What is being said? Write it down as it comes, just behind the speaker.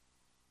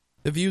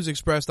The views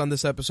expressed on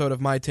this episode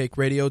of My Take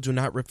Radio do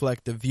not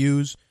reflect the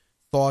views,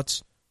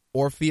 thoughts,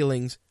 or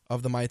feelings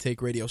of the My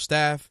Take Radio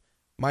staff,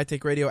 My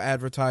Take Radio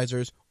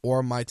advertisers,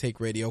 or My Take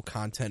Radio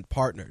content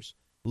partners.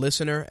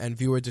 Listener and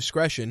viewer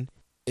discretion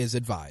is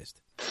advised.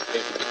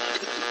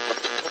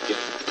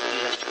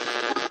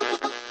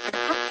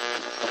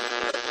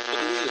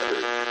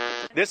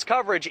 This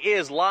coverage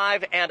is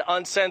live and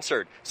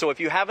uncensored, so if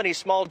you have any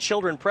small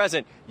children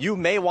present, you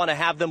may want to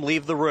have them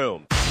leave the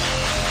room.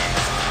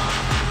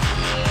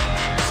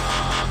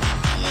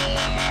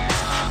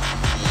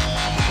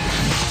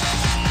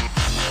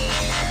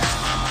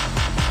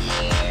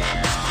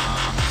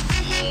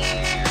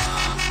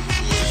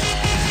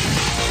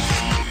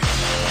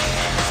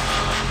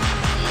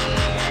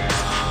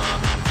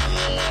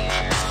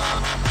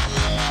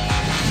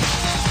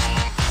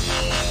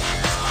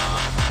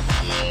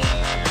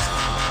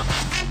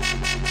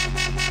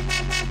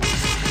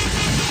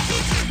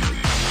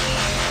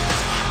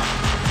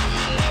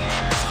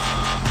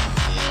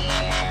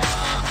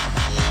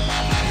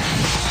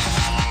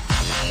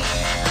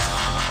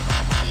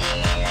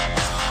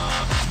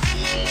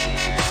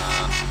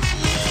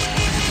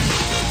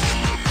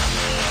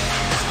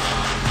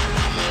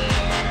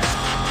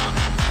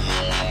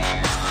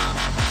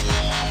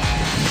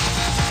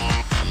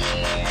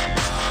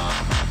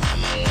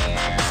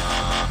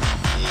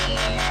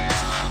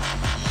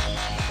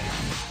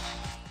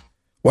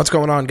 What's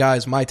going on,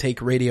 guys? My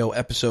Take Radio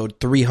episode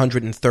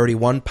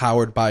 331,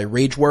 powered by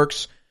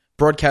Rageworks,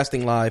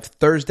 broadcasting live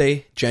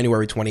Thursday,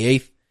 January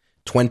 28th,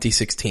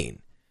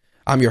 2016.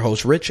 I'm your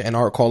host, Rich, and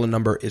our call-in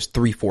number is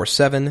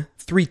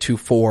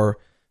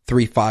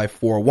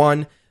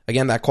 347-324-3541.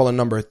 Again, that call-in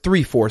number,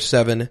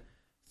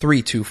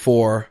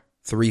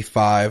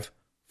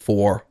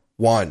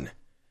 347-324-3541.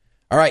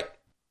 All right,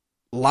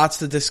 lots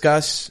to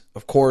discuss.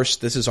 Of course,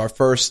 this is our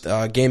first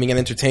gaming and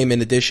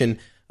entertainment edition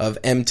of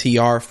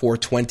MTR for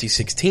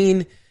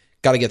 2016.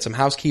 Got to get some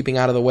housekeeping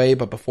out of the way,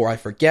 but before I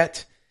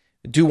forget,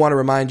 I do want to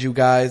remind you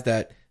guys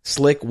that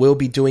Slick will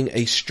be doing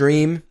a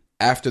stream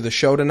after the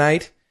show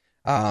tonight.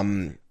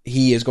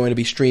 He is going to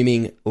be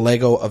streaming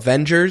Lego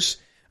Avengers.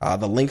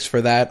 The links for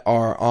that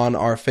are on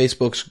our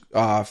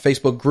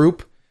Facebook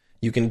group.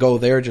 You can go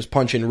there, just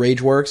punch in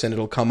Rageworks, and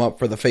it'll come up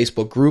for the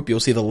Facebook group.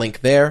 You'll see the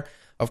link there.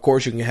 Of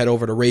course, you can head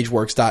over to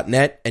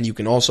rageworks.net, and you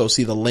can also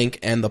see the link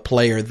and the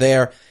player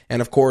there.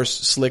 And, of course,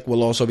 Slick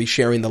will also be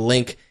sharing the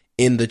link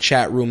in the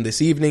chat room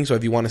this evening. So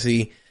if you want to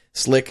see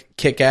Slick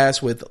kick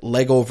ass with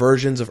Lego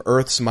versions of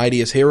Earth's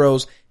Mightiest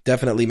Heroes,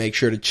 definitely make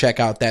sure to check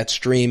out that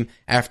stream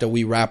after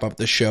we wrap up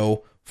the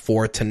show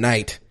for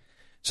tonight.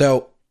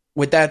 So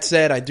with that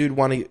said, I do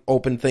want to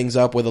open things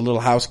up with a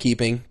little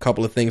housekeeping. A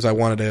couple of things I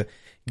wanted to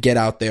get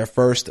out there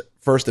first.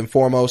 First and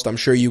foremost, I'm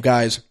sure you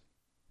guys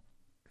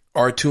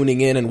are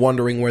tuning in and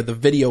wondering where the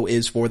video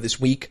is for this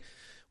week.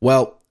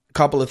 Well, a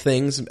couple of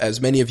things.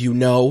 As many of you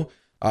know,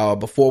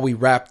 before we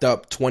wrapped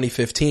up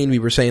 2015, we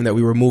were saying that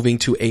we were moving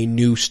to a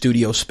new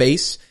studio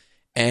space,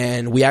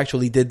 and we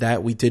actually did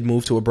that. We did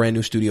move to a brand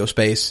new studio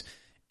space,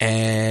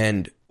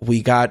 and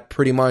we got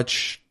pretty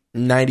much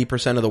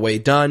 90% of the way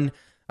done,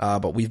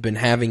 but we've been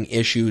having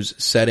issues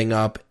setting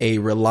up a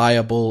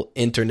reliable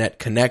internet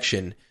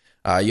connection.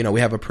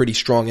 We have a pretty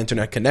strong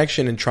internet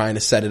connection, and trying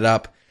to set it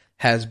up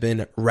has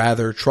been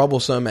rather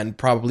troublesome, and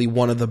probably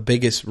one of the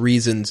biggest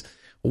reasons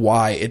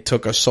why it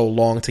took us so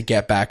long to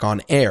get back on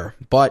air.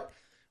 But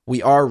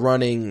we are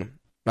running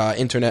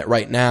internet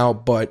right now,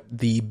 but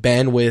the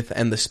bandwidth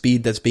and the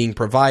speed that's being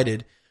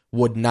provided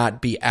would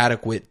not be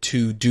adequate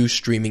to do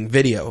streaming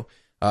video.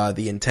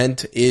 The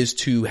intent is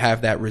to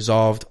have that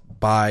resolved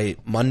by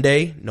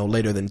Monday, no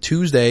later than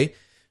Tuesday,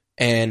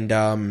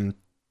 and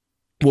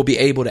we'll be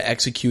able to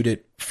execute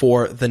it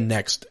for the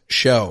next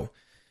show.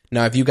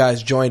 Now, if you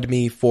guys joined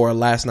me for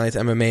last night's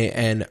MMA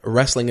and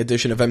wrestling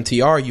edition of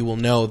MTR, you will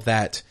know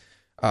that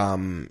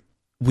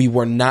we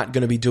were not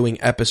going to be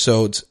doing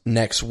episodes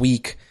next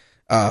week,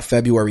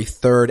 February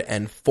 3rd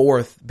and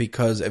 4th,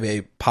 because of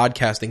a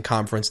podcasting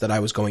conference that I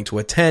was going to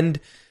attend.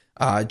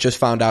 Just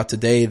found out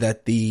today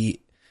that the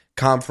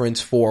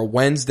conference for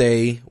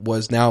Wednesday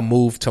was now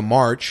moved to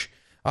March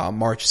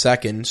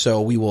 2nd,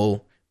 so we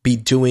will be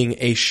doing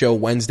a show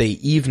Wednesday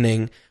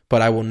evening,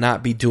 but I will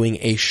not be doing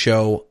a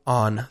show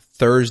on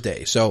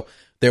Thursday. So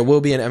there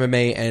will be an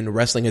MMA and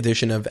wrestling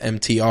edition of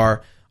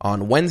MTR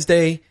on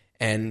Wednesday,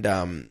 and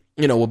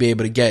we'll be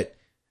able to get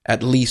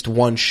at least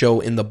one show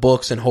in the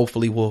books, and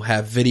hopefully we'll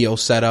have video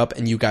set up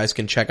and you guys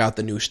can check out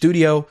the new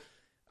studio.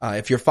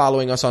 If you're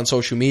following us on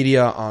social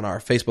media, on our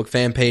Facebook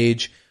fan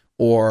page,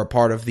 or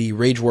part of the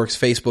Rageworks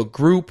Facebook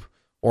group,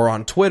 or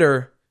on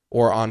Twitter,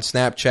 or on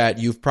Snapchat,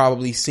 you've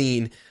probably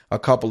seen a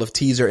couple of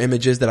teaser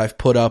images that I've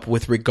put up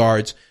with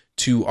regards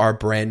to our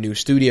brand new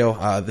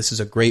studio. This is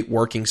a great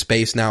working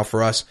space now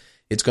for us.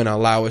 It's going to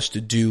allow us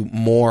to do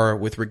more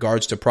with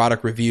regards to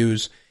product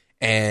reviews,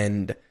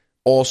 and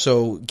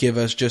also give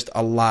us just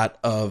a lot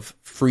of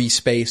free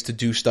space to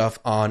do stuff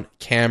on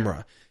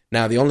camera.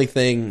 Now, the only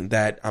thing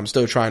that I'm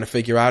still trying to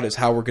figure out is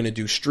how we're going to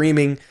do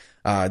streaming.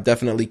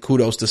 Definitely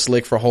kudos to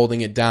Slick for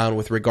holding it down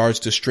with regards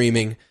to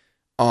streaming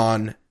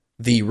on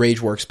the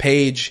Rageworks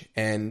page,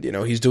 and, you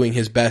know, he's doing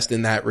his best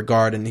in that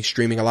regard, and he's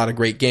streaming a lot of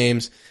great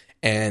games.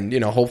 And, you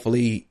know,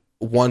 hopefully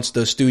once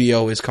the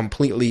studio is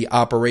completely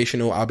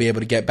operational, I'll be able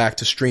to get back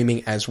to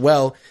streaming as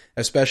well,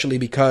 especially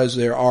because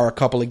there are a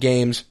couple of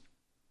games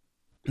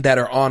that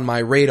are on my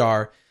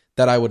radar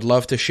that I would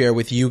love to share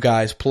with you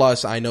guys.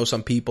 Plus, I know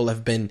some people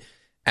have been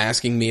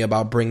asking me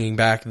about bringing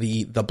back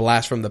the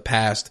Blast from the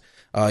Past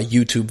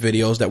YouTube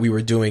videos that we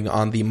were doing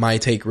on the My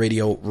Take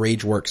Radio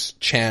Rageworks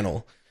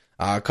channel.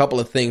 A couple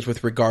of things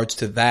with regards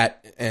to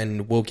that,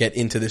 and we'll get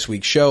into this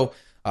week's show.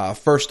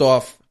 First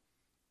off,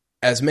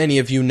 as many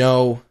of you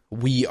know,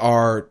 we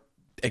are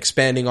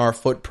expanding our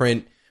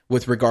footprint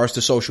with regards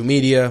to social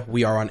media.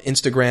 We are on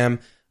Instagram,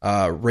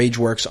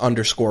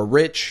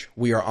 Rageworks_Rich.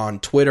 We are on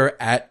Twitter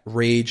at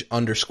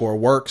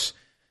Rage_Works,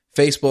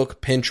 Facebook,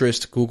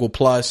 Pinterest, Google+,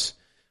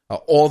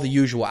 all the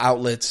usual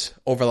outlets.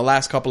 Over the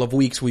last couple of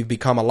weeks, we've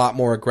become a lot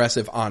more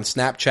aggressive on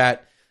Snapchat.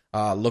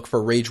 Look for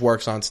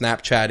Rageworks on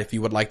Snapchat if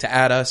you would like to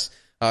add us.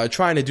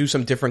 Trying to do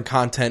some different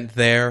content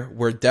there.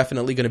 We're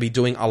definitely going to be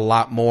doing a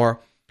lot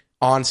more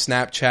on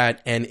Snapchat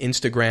and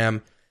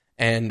Instagram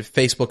and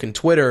Facebook and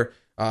Twitter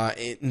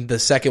in the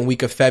second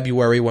week of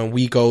February when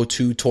we go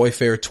to Toy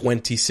Fair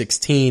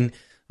 2016.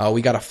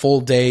 We got a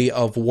full day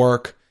of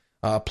work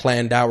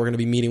planned out. We're going to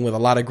be meeting with a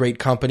lot of great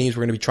companies.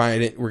 We're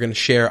going to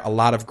share a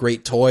lot of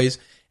great toys,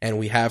 and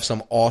we have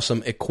some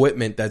awesome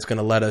equipment that's going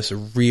to let us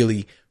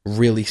really,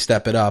 really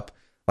step it up.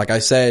 Like I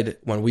said,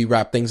 when we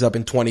wrap things up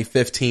in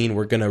 2015,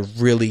 we're going to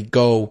really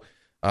go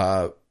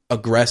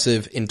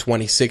aggressive in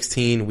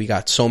 2016. We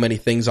got so many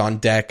things on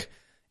deck,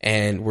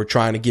 and we're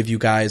trying to give you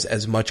guys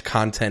as much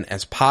content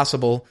as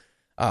possible.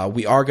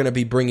 We are going to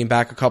be bringing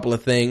back a couple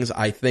of things.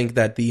 I think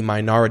that the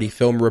Minority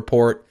Film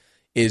Report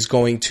is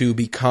going to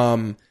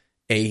become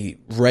a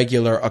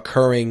regular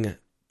occurring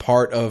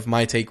part of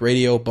My Take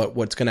Radio, but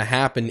what's going to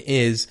happen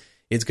is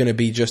it's going to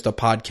be just a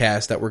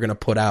podcast that we're going to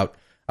put out.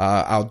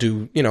 I'll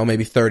do,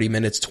 maybe 30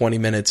 minutes, 20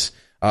 minutes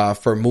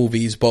for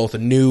movies, both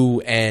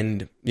new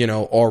and,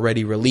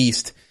 already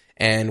released,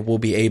 and we'll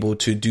be able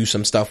to do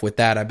some stuff with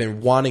that. I've been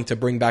wanting to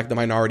bring back the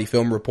Minority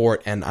Film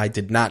Report, and I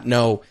did not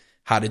know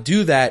how to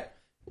do that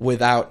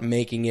without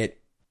making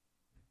it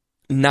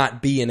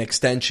not be an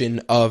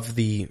extension of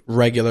the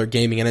regular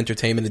gaming and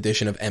entertainment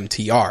edition of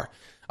MTR.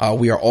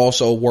 We are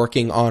also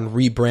working on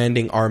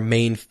rebranding our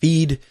main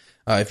feed.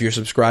 If you're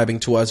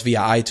subscribing to us via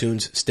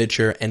iTunes,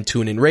 Stitcher, and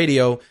TuneIn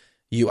Radio,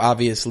 you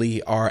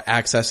obviously are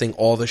accessing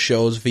all the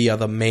shows via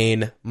the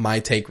main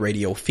My Take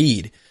Radio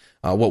feed.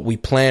 What we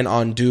plan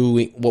on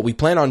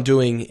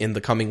doing in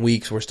the coming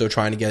weeks, we're still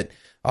trying to get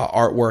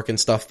artwork and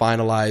stuff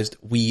finalized.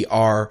 We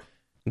are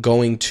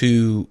going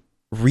to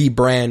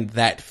rebrand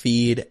that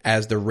feed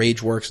as the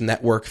Rageworks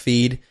Network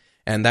feed,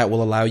 and that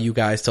will allow you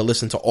guys to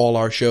listen to all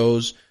our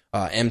shows,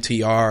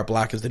 MTR,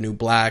 Black is the New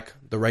Black,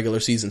 the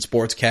regular season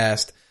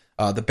Sportscast,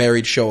 the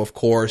Buried Show, of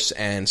course,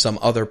 and some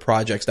other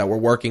projects that we're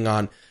working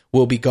on.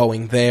 We'll be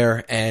going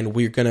there, and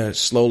we're going to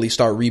slowly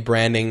start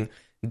rebranding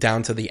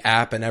down to the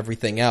app and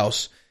everything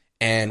else.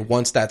 And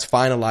once that's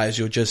finalized,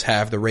 you'll just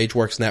have the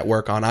Rageworks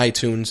Network on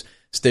iTunes,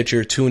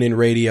 Stitcher, TuneIn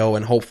Radio,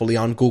 and hopefully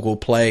on Google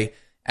Play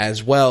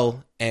as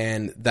well.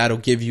 And that'll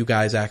give you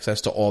guys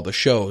access to all the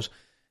shows.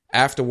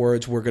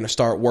 Afterwards, we're going to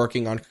start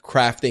working on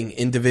crafting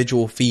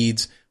individual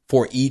feeds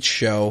for each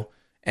show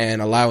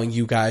and allowing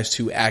you guys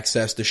to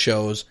access the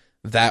shows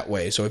that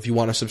way. So if you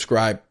want to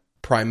subscribe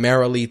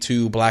primarily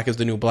to Black is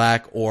the New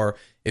Black, or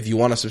if you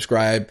want to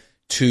subscribe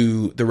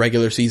to the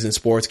regular season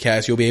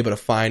Sportscast, you'll be able to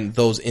find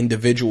those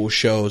individual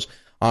shows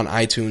on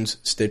iTunes,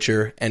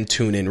 Stitcher, and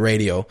TuneIn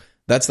Radio.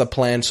 That's the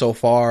plan so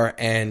far,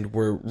 and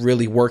we're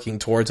really working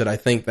towards it. I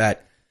think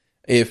that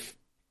if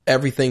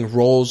everything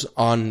rolls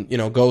on,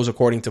 goes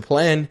according to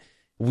plan,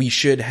 we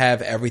should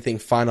have everything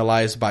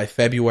finalized by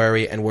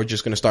February, and we're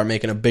just going to start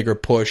making a bigger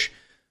push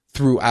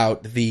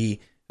throughout the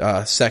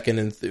second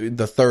and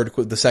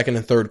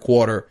third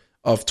quarter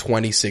of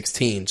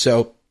 2016.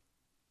 So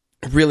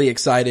really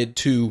excited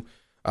to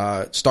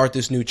start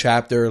this new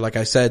chapter. Like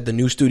I said, the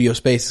new studio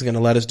space is going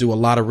to let us do a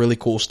lot of really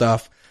cool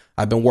stuff.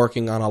 I've been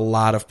working on a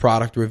lot of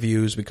product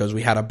reviews because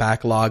we had a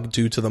backlog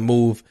due to the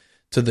move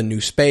to the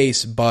new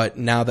space. But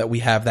now that we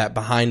have that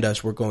behind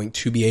us, we're going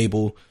to be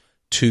able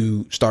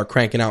to start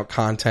cranking out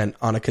content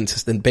on a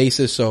consistent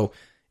basis. So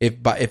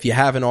if you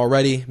haven't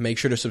already, make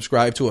sure to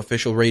subscribe to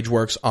Official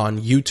Rageworks on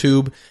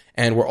YouTube.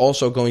 And we're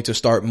also going to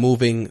start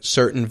moving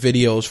certain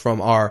videos from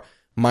our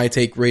My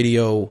Take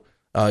Radio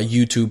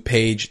YouTube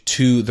page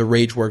to the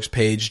Rageworks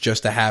page,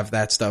 just to have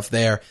that stuff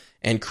there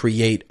and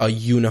create a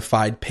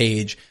unified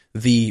page.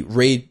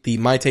 The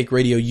My Take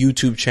Radio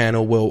YouTube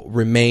channel will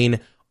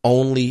remain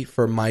only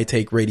for My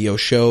Take Radio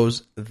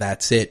shows.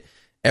 That's it.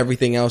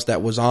 Everything else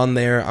that was on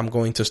there, I'm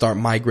going to start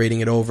migrating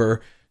it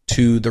over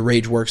to the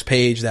Rageworks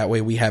page. That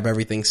way we have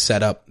everything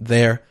set up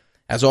there.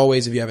 As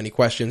always, if you have any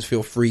questions,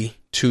 feel free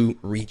to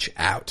reach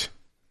out.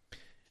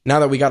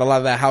 Now that we got a lot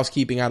of that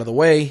housekeeping out of the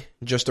way,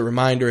 just a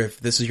reminder, if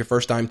this is your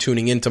first time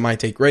tuning into My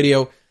Take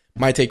Radio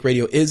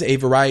is a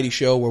variety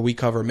show where we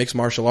cover mixed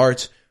martial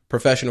arts,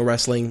 professional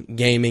wrestling,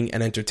 gaming,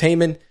 and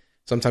entertainment.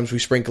 Sometimes we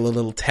sprinkle a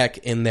little tech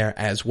in there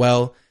as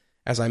well.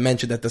 As I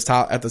mentioned at the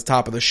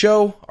top of the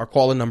show, our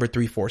call-in number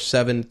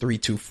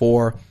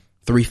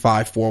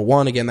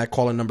 347-324-3541. Again, that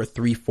call-in number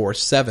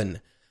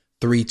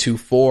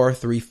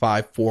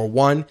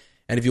 347-324-3541.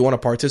 And if you want to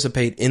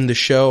participate in the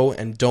show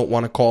and don't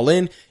want to call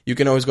in, you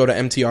can always go to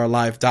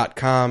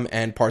mtrlive.com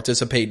and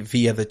participate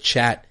via the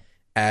chat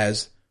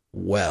as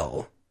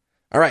well.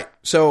 All right,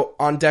 so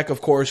on deck,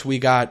 of course, we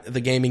got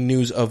the gaming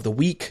news of the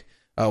week.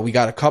 We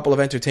got a couple of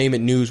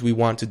entertainment news we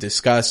want to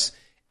discuss.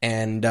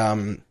 And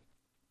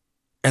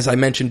as I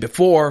mentioned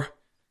before,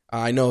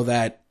 I know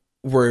that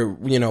we're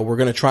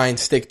going to try and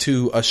stick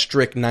to a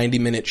strict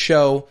 90-minute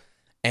show.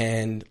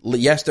 And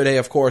yesterday,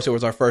 of course, it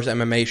was our first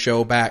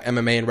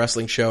MMA and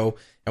wrestling show,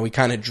 and we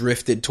kind of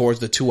drifted towards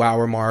the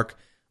 2-hour mark.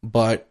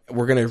 But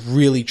we're going to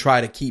really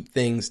try to keep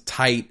things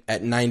tight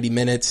at 90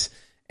 minutes.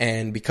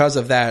 And because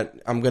of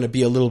that, I'm going to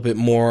be a little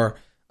more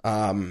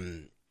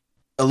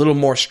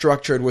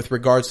structured with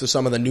regards to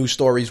some of the news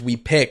stories we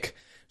pick.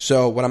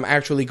 So what I'm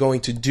actually going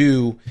to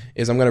do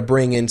is I'm going to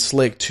bring in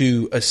Slick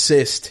to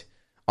assist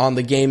on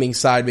the gaming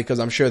side, because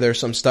I'm sure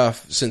there's some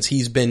stuff, since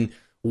he's been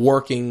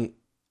working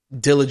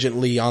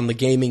diligently on the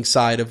gaming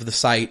side of the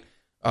site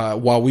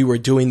while we were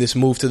doing this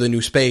move to the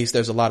new space.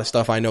 There's a lot of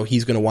stuff I know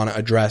he's going to want to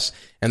address,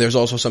 and there's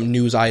also some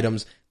news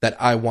items that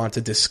I want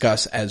to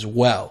discuss as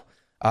well.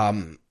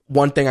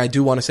 One thing I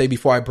do want to say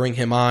before I bring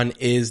him on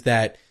is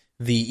that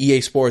the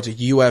EA Sports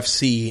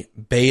UFC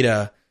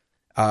beta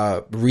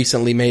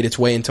recently made its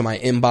way into my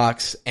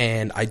inbox,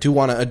 and I do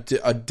want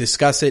to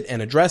discuss it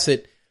and address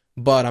it,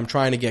 but I'm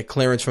trying to get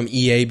clearance from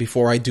EA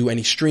before I do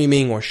any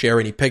streaming or share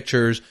any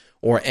pictures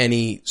or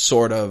any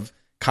sort of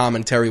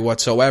commentary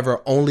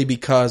whatsoever, only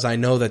because I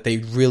know that they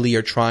really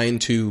are trying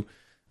to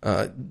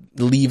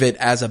leave it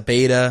as a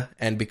beta,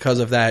 and because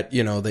of that,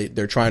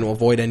 they're trying to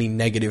avoid any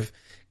negative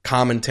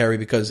commentary,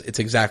 because it's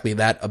exactly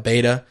that, a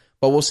beta.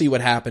 But we'll see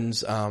what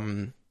happens.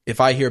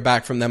 If I hear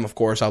back from them, of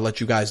course, I'll let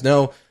you guys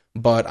know,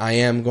 but I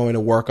am going to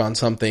work on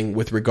something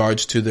with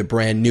regards to the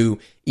brand new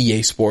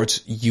EA Sports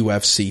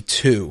UFC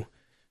 2.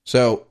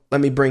 So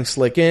let me bring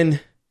Slick in.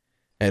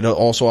 It'll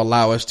also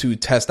allow us to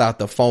test out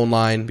the phone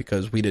line,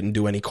 because we didn't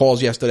do any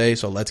calls yesterday,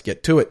 so let's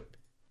get to it.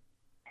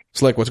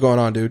 Slick, what's going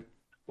on, dude?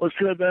 What's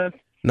good, man?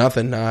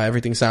 Nothing.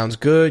 Everything sounds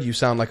good. You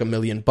sound like $1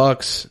 million,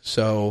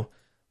 so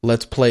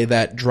let's play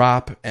that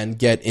drop and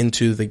get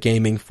into the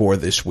gaming for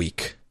this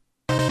week.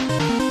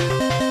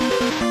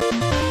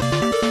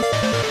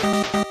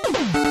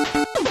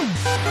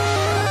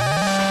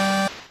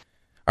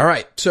 All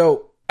right,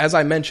 so as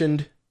I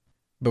mentioned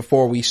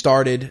before we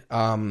started,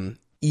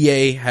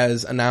 EA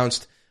has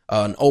announced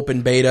an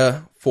open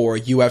beta for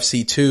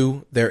UFC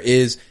 2. There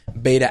is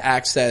beta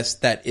access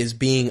that is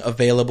being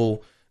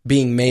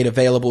made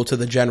available to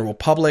the general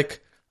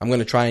public. I'm going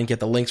to try and get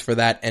the links for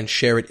that and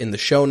share it in the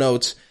show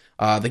notes.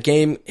 The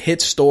game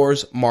hits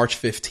stores March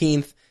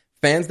 15th.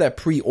 Fans that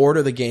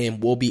pre-order the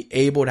game will be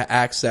able to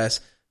access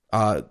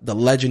the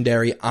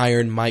legendary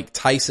Iron Mike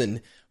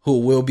Tyson,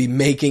 who will be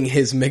making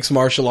his mixed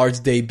martial arts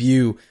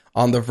debut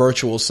on the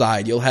virtual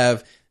side. You'll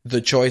have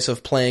the choice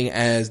of playing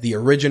as the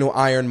original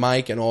Iron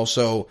Mike, and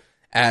also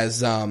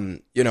as,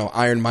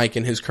 Iron Mike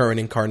in his current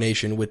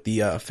incarnation with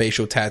the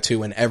facial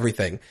tattoo and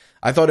everything.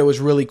 I thought it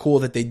was really cool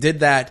that they did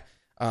that.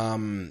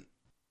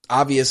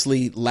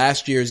 Obviously,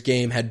 last year's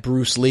game had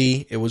Bruce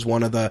Lee. It was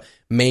one of the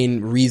main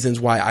reasons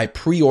why I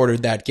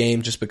pre-ordered that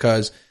game, just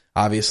because,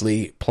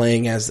 obviously,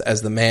 playing as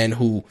the man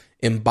who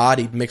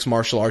embodied mixed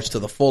martial arts to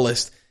the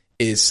fullest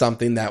is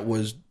something that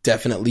was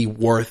definitely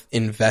worth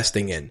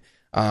investing in.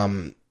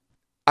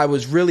 I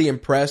was really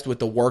impressed with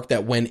the work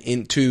that went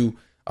into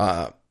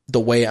the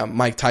way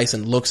Mike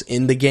Tyson looks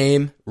in the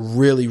game.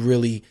 Really,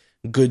 really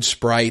good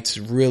sprites,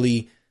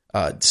 really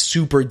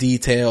super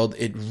detailed.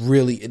 It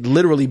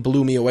literally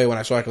blew me away when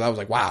I saw it, because I was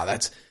like, wow,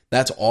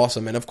 that's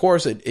awesome. And of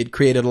course, it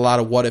created a lot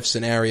of what if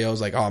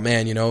scenarios, like, oh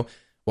man,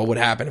 what would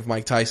happen if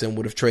Mike Tyson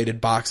would have traded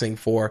boxing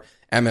for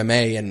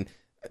MMA? And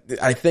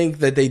I think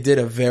that they did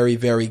a very,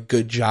 very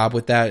good job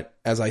with that.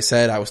 As I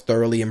said, I was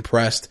thoroughly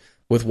impressed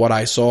with what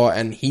I saw,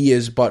 and he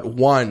is but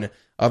one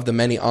of the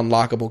many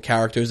unlockable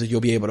characters that you'll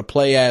be able to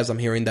play as. I'm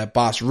hearing that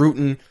Boss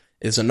Rutan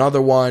is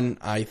another one.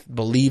 I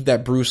believe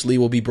that Bruce Lee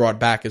will be brought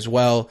back as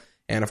well,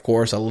 and of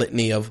course a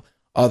litany of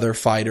other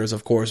fighters,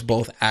 of course,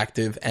 both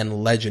active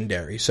and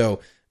legendary. So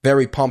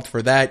very pumped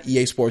for that.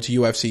 EA Sports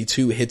UFC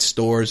 2 hits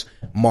stores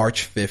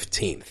March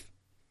 15th.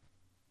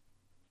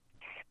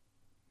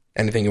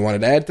 Anything you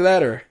wanted to add to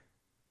that, or?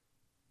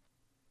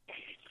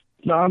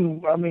 No,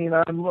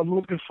 I'm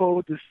looking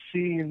forward to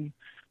seeing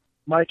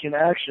Mike in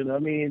action. I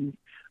mean,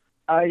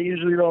 I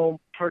usually don't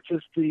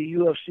purchase the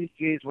UFC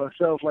games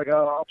myself. Like,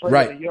 I'll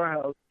play it at your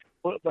house,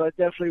 but I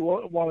definitely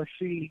want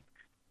to see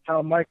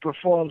how Mike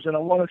performs, and I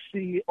want to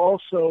see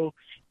also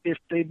if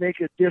they make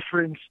a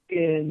difference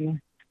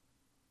in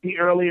the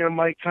earlier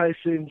Mike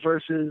Tyson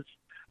versus,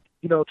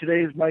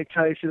 today's Mike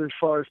Tyson as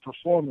far as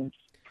performance.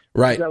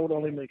 Right. That would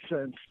only make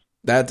sense.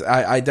 That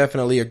I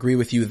definitely agree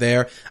with you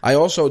there. I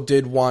also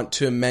did want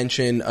to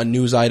mention a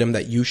news item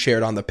that you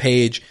shared on the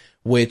page,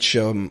 which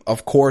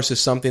of course is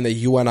something that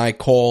you and I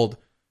called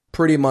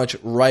pretty much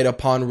right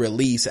upon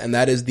release, and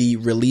that is the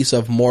release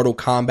of Mortal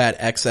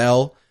Kombat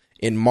XL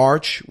in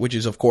March, which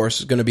is of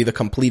course going to be the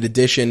complete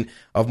edition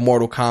of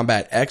Mortal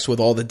Kombat X with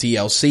all the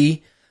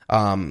DLC.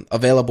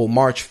 Available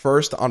March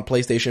 1st on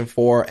PlayStation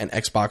 4 and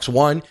Xbox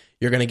One.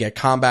 You're going to get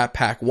Combat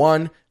Pack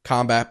 1,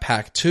 Combat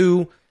Pack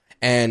 2,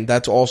 and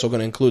that's also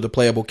going to include the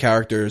playable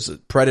characters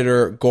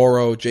Predator,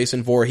 Goro,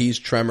 Jason Voorhees,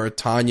 Tremor,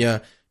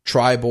 Tanya,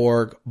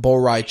 Triborg, Bo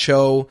Rai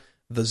Cho,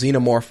 the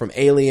Xenomorph from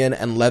Alien,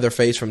 and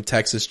Leatherface from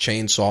Texas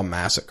Chainsaw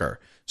Massacre.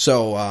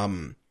 So,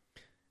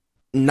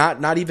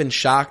 not even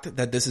shocked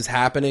that this is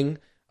happening.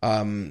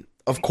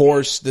 Of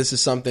course, this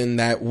is something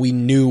that we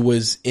knew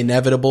was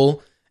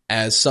inevitable.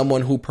 As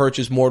someone who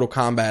purchased Mortal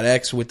Kombat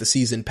X with the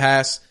season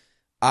pass,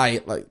 I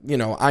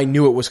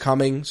knew it was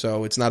coming,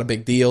 so it's not a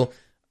big deal.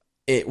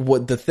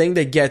 The thing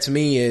that gets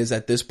me is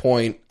at this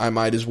point, I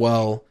might as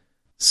well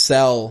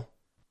sell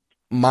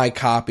my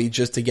copy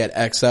just to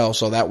get XL,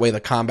 so that way the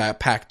Combat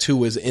Pack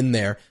 2 is in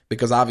there,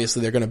 because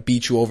obviously they're going to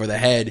beat you over the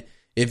head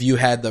if you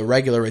had the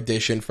regular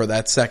edition for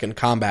that second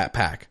Combat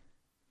Pack.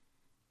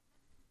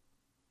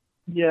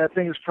 Yeah, I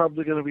think it's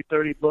probably going to be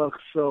 $30.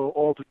 So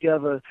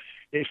altogether,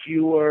 if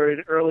you were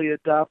an early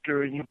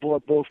adopter and you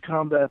bought both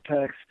Combat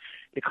Packs,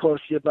 it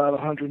costs you about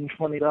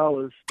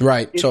 $120.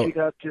 Right. If you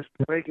got just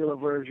the regular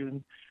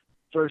version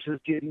versus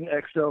getting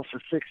XL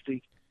for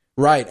 $60.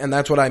 Right, and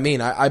that's what I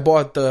mean. I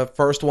bought the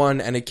first one,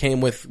 and it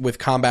came with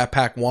Combat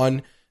Pack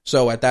 1,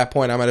 so at that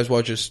point, I might as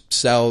well just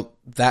sell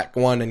that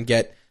one and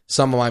get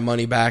some of my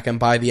money back and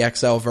buy the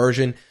XL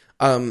version.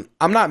 I'm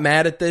not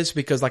mad at this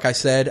because, like I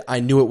said, I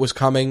knew it was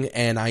coming,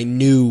 and I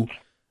knew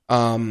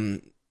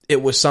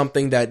it was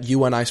something that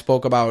you and I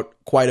spoke about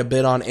quite a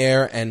bit on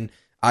air, and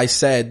I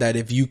said that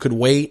if you could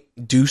wait,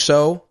 do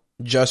so,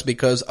 just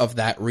because of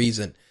that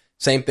reason.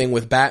 Same thing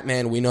with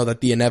Batman. We know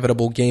that the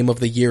inevitable Game of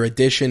the Year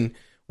edition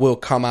will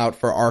come out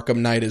for Arkham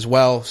Knight as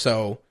well.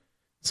 So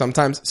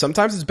sometimes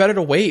it's better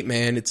to wait,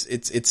 man.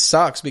 It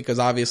sucks because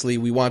obviously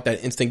we want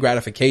that instant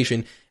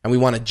gratification and we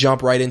want to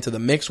jump right into the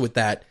mix with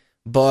that.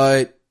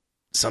 But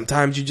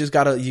sometimes you just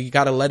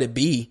gotta let it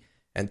be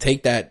and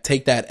take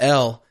that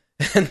L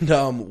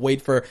and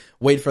wait for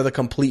the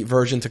complete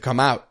version to come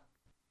out.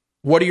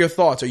 What are your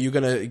thoughts? Are you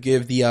gonna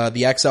give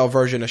the XL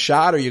version a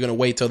shot, or are you gonna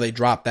wait till they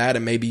drop that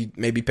and maybe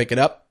pick it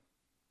up?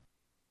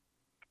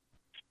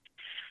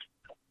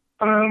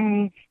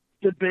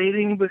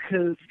 Debating,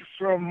 because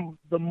from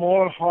the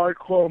more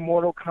hardcore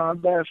Mortal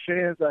Kombat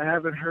fans, I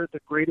haven't heard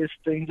the greatest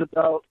things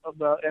about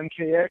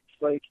MKX.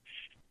 Like,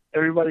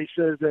 everybody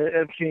says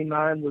that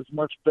MK9 was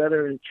much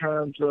better in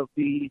terms of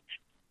the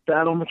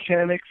battle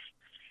mechanics.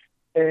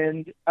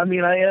 And, I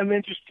mean, I am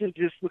interested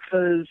just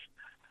because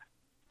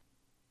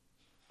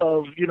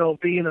of,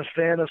 being a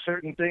fan of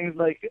certain things.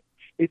 Like,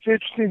 it's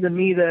interesting to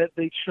me that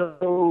they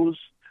chose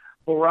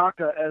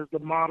Baraka as the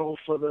model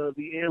for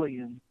the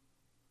alien.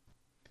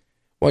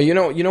 Well, you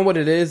know what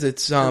it is.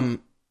 It's when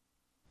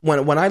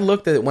I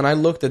looked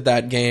at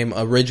that game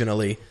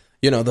originally,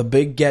 the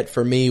big get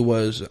for me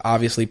was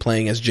obviously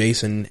playing as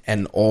Jason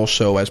and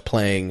also as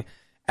playing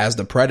as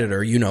the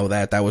Predator.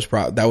 That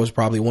was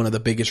probably one of the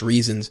biggest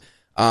reasons.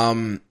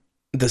 The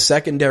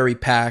secondary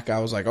pack, I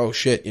was like, oh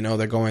shit,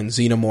 they're going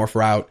Xenomorph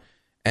route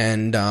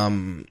and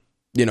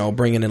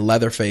bringing in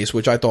Leatherface,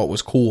 which I thought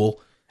was cool.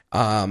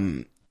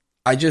 I'm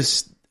at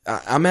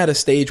a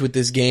stage with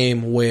this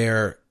game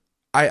where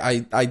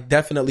I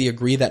definitely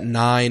agree that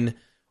 9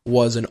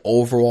 was an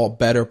overall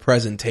better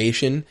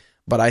presentation,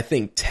 but I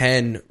think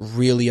 10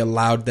 really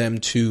allowed them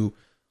to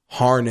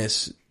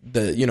harness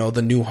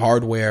the new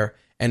hardware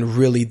and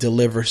really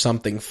deliver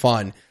something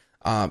fun.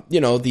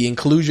 The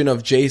inclusion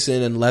of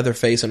Jason and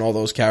Leatherface and all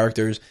those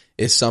characters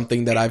is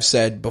something that I've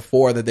said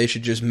before, that they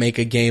should just make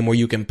a game where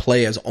you can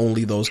play as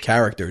only those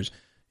characters.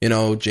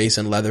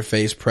 Jason,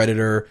 Leatherface,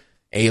 Predator,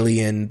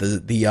 Alien,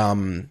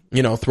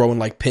 the throwing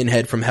like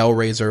Pinhead from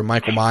Hellraiser,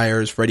 Michael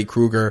Myers, Freddy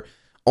Krueger,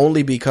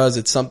 only because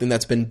it's something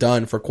that's been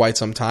done for quite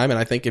some time. And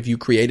I think if you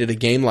created a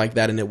game like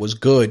that and it was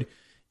good,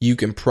 you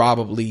can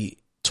probably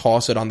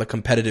toss it on the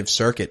competitive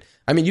circuit.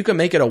 I mean, you can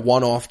make it a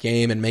one-off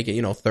game and make it,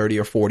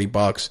 $30 or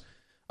 $40.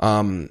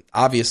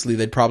 Obviously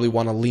they'd probably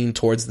want to lean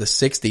towards the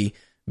 60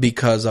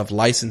 because of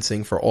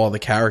licensing for all the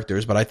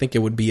characters, but I think it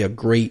would be a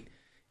great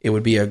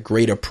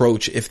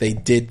approach if they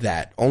did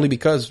that, only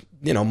because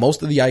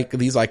most of these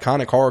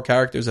iconic horror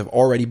characters have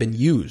already been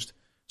used.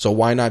 So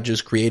why not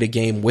just create a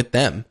game with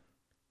them?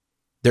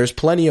 There's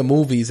plenty of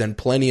movies and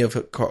plenty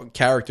of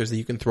characters that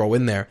you can throw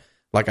in there.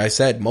 Like I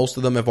said, most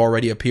of them have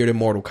already appeared in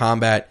Mortal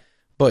Kombat,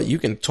 but you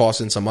can toss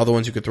in some other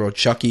ones. You could throw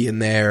Chucky in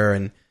there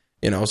and,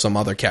 some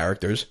other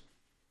characters.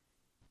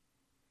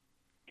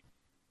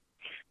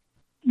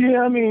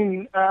 Yeah, I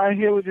mean, I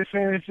hear what you're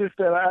saying. It's just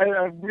that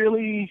I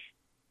really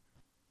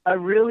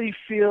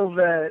feel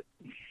that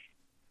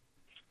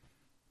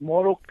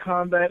Mortal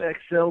Kombat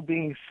XL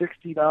being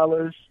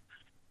 $60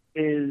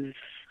 is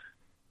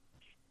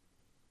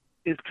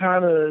is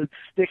kind of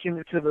sticking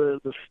it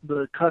to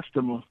the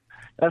customer.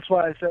 That's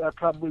why I said I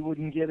probably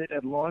wouldn't get it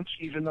at launch,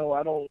 even though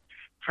I don't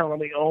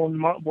currently own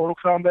Mortal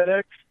Kombat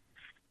X,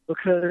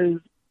 because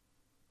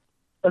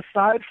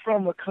aside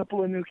from a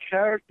couple of new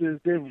characters,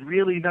 they're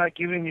really not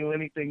giving you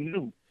anything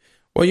new.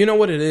 Well, you know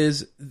what it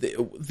is?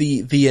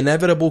 The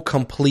inevitable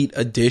complete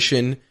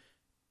edition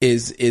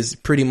is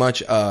pretty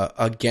much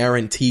a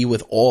guarantee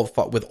with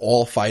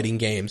all fighting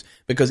games,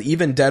 because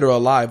even Dead or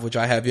Alive, which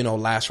I have,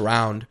 Last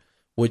Round,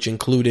 which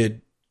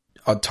included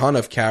a ton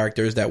of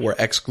characters that were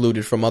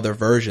excluded from other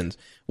versions.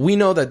 We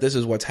know that this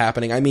is what's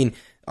happening. I mean,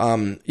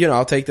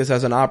 I'll take this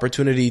as an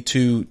opportunity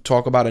to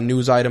talk about a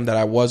news item that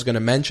I was going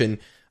to mention.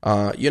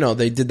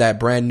 They did that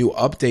brand new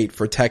update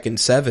for Tekken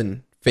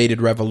 7,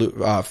 Fated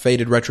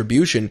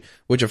Retribution,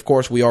 which of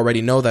course we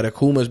already know that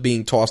Akuma's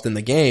being tossed in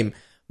the game.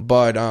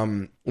 But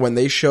when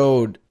they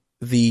showed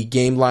the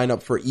game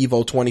lineup for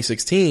EVO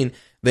 2016,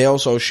 they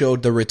also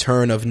showed the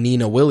return of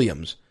Nina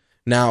Williams.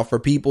 Now, for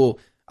people,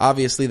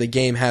 obviously the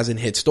game hasn't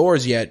hit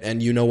stores yet,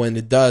 and when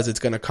it does, it's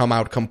going to come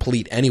out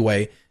complete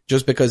anyway,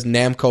 just because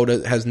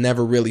Namco has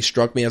never really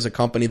struck me as a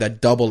company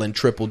that double and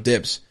triple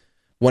dips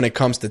when it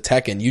comes to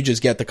Tekken. You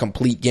just get the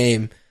complete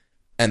game,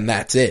 and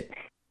that's it.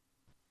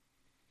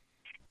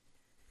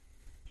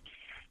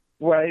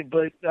 Right,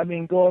 but, I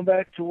mean, going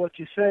back to what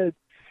you said,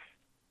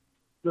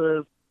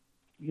 the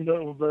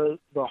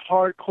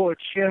hardcore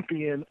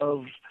champion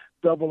of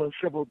double and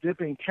triple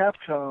dipping,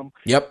 Capcom.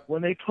 Yep.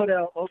 When they put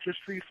out Ultra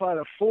Street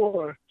Fighter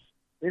 4,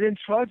 they didn't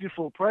charge you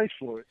full price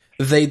for it.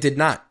 They did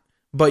not.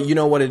 But you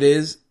know what it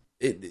is?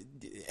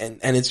 And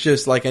it's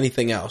just like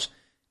anything else.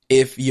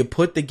 If you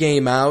put the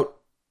game out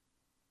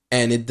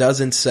and it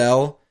doesn't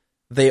sell,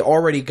 they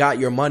already got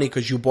your money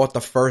because you bought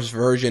the first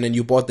version and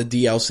you bought the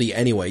DLC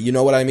anyway. You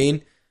know what I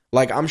mean?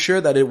 Like, I'm sure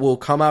that it will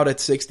come out at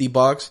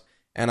 $60,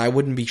 and I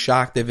wouldn't be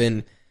shocked if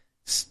in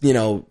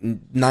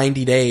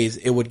 90 days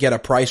it would get a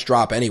price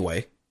drop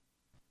anyway.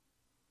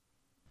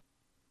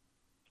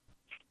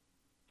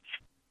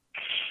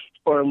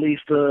 Or at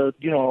least a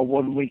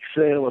 1 week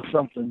sale or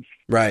something.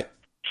 Right.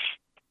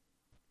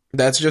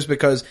 That's just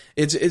because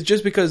it's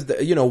just because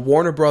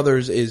Warner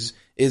Brothers is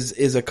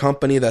a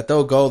company that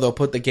they'll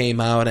put the game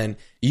out, and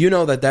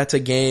that's a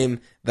game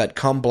that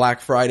come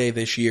Black Friday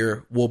this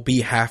year will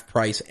be half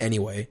price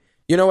anyway.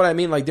 You know what I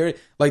mean? Like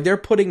they're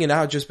putting it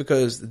out just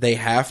because they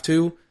have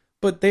to,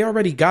 but they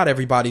already got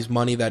everybody's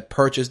money that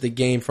purchased the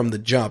game from the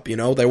jump.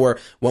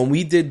 When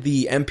we did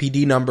the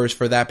MPD numbers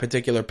for that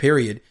particular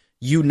period,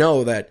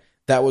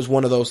 that was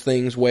one of those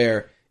things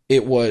where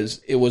it was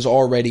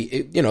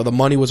already, the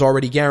money was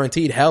already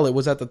guaranteed. Hell, it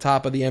was at the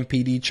top of the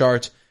MPD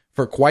charts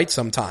for quite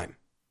some time.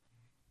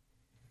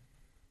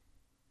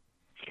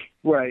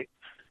 Right.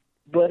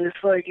 But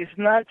it's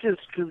not just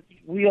because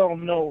we all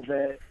know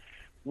that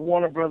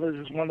Warner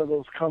Brothers is one of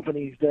those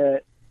companies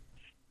that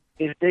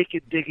if they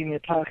could dig in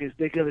your pockets,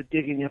 they're going to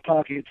dig in your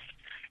pockets,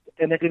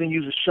 and they're going to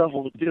use a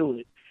shovel to do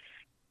it.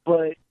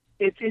 But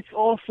it's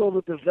also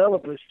the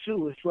developers,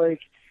 too. It's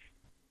like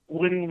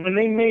when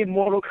they made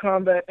Mortal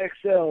Kombat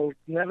XL,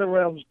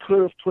 NetherRealms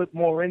could have put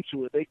more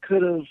into it. They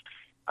could have,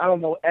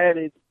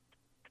 added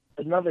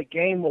another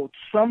game mode,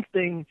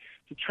 something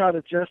to try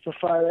to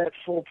justify that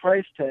full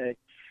price tag.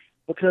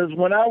 Because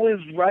when I was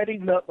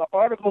writing the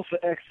article for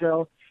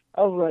XL,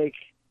 I was like,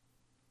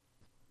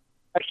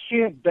 I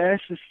can't bash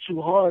this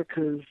too hard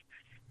because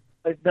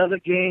another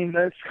game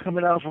that's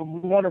coming out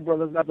from Warner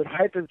Brothers I've been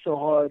hyping so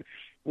hard,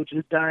 which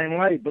is Dying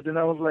Light. But then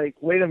I was like,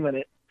 wait a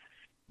minute.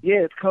 Yeah,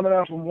 it's coming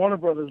out from Warner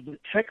Brothers, but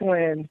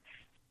Techland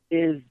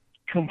is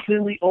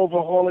completely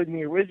overhauling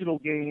the original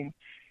game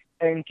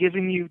and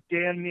giving you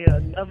damn near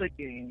another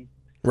game.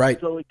 Right.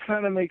 So it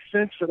kind of makes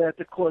sense for that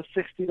to cost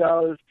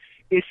 $60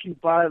 if you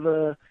buy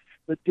the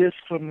disc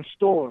from the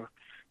store.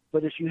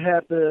 But if you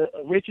have the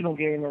original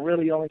game, it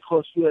really only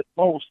costs you at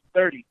most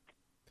 $30.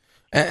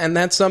 And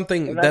that's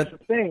something and that's the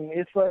thing.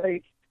 It's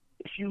like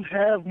if you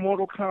have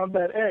Mortal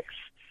Kombat X,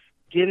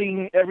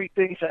 getting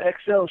everything for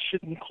XL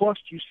shouldn't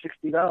cost you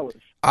 $60.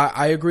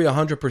 I agree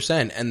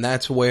 100%, and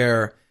that's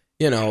where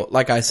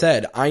like I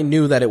said, I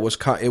knew that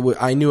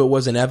I knew it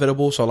was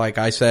inevitable. So, like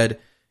I said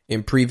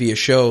in previous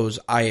shows,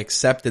 I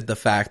accepted the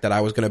fact that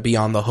I was going to be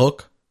on the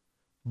hook,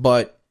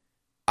 but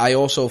I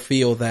also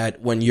feel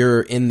that when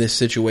you're in this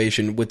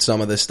situation with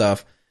some of this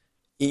stuff,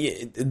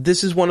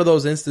 this is one of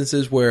those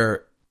instances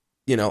where,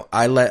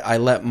 I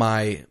let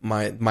my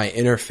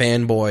inner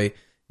fanboy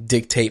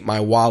dictate my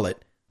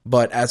wallet.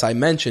 But as I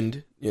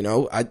mentioned,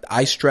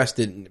 I stressed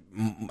it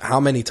how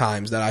many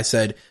times that I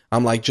said,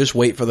 I'm like, just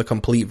wait for the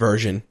complete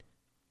version.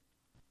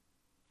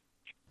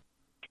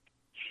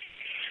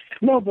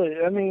 No, but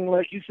I mean,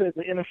 like you said,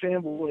 the inner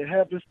fanboy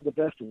happens to the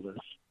best of us.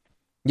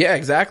 Yeah,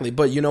 exactly.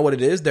 But you know what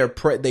it is?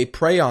 They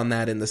prey on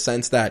that in the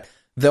sense that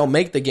they'll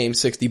make the game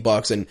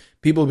 $60 and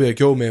people will be like,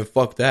 yo, man,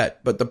 fuck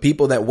that. But the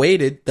people that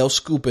waited, they'll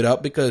scoop it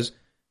up because,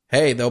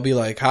 hey, they'll be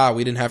like,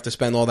 we didn't have to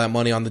spend all that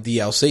money on the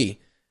DLC.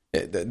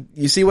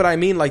 You see what I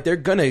mean? Like, they're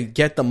going to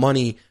get the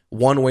money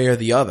one way or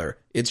the other.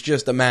 It's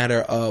just a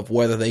matter of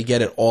whether they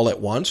get it all at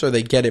once or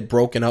they get it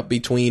broken up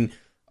between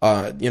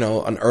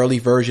an early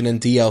version in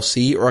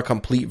DLC or a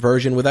complete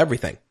version with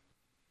everything.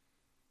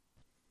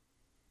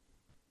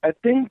 I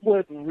think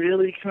what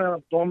really kind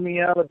of bummed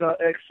me out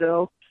about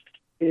XL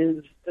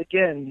is,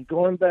 again,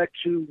 going back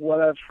to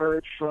what I've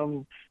heard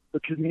from the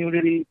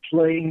community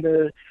playing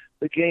the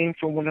game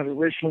from when it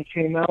originally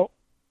came out,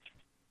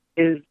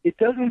 is it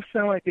doesn't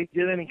sound like they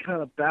did any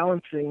kind of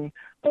balancing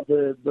of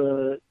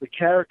the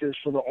characters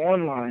for the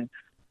online,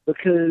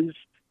 because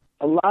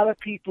a lot of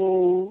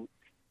people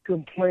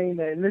complain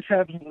that, and this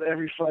happens with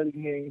every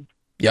fighting game.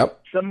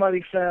 Yep.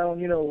 Somebody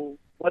found,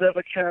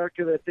 whatever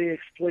character that they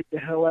exploit the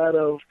hell out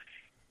of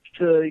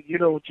to,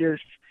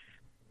 just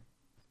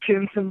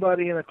pin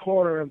somebody in a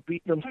corner and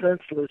beat them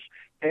senseless,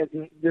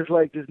 and there's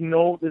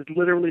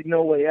literally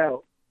no way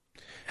out.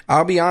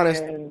 I'll be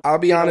honest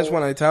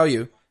when I tell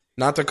you,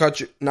 not to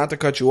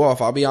cut you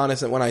off. I'll be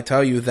honest when I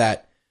tell you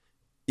that,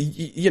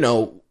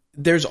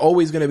 there's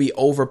always going to be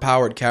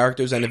overpowered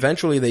characters, and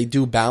eventually they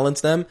do balance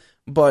them.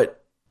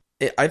 But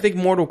I think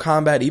Mortal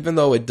Kombat, even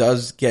though it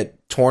does get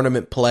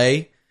tournament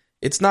play,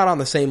 it's not on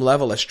the same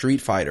level as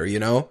Street Fighter.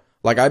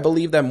 Like, I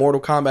believe that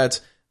Mortal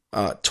Kombat's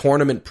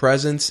tournament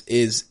presence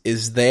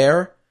is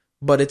there,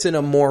 but it's in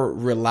a more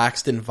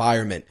relaxed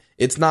environment.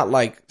 It's not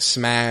like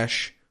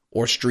Smash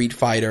or Street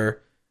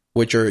Fighter,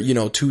 which are,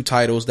 two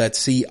titles that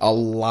see a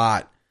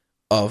lot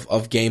of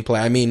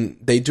gameplay. I mean,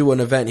 they do an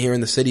event here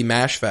in the city,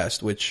 Mash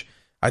Fest, which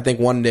I think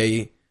one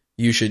day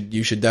you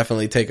should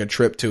definitely take a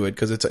trip to it,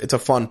 because it's a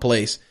fun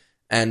place.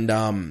 And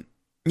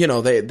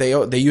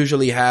they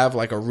usually have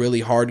like a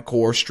really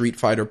hardcore Street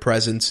Fighter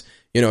presence.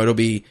 It'll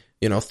be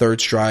Third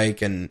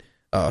Strike and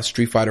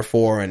Street Fighter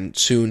 4 and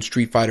soon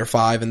Street Fighter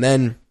 5, and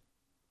then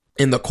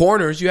in the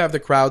corners you have the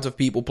crowds of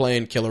people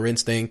playing Killer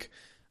Instinct,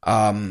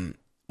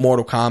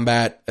 Mortal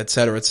Kombat,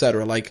 etc.,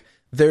 etc. Like,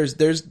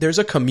 there's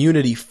a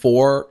community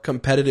for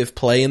competitive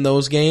play in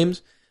those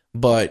games,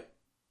 but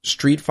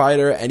Street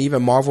Fighter and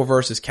even Marvel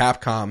vs.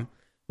 Capcom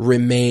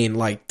remain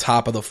like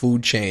top of the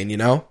food chain,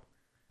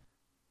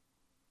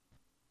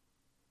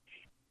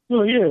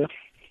 Well, yeah.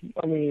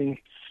 I mean,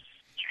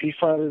 Street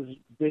Fighter's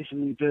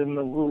basically been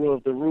the ruler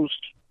of the roost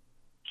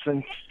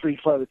since Street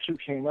Fighter 2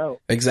 came out.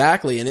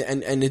 Exactly,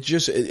 and it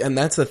just, and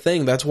that's the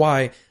thing. That's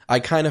why I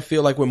kind of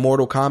feel like with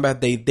Mortal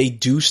Kombat, they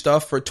do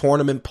stuff for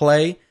tournament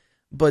play,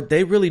 but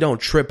they really don't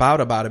trip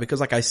out about it,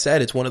 because, like I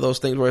said, it's one of those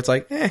things where it's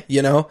like,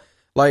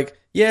 like,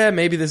 yeah,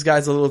 maybe this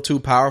guy's a little too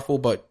powerful,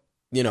 but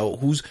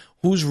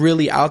who's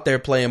really out there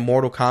playing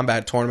Mortal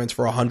Kombat tournaments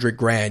for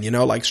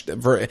 $100,000? Like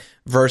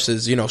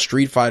versus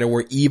Street Fighter,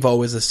 where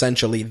Evo is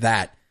essentially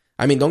that.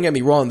 I mean, don't get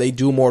me wrong, they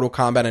do Mortal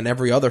Kombat in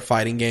every other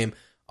fighting game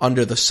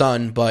under the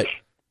sun, but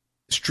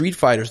Street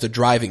Fighter's the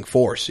driving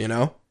force,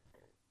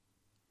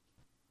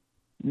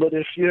 But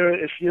if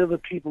you're the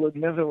people at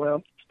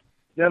NetherRealm,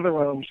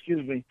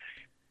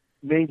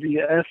 maybe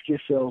ask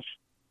yourself,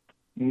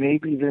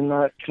 maybe they're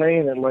not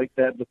playing it like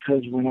that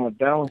because we're not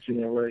balancing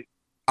it right.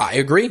 I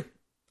agree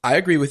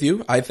with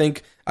you. I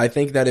think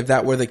that if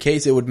that were the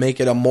case, it would make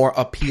it a more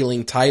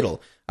appealing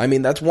title. I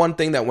mean, that's one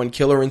thing that when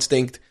Killer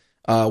Instinct,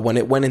 when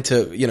it went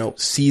into,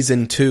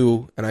 season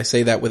 2, and I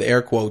say that with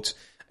air quotes,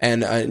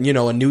 and, a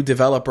new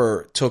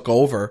developer took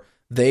over,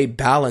 they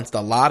balanced a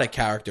lot of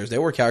characters.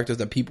 There were characters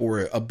that people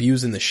were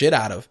abusing the shit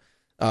out of,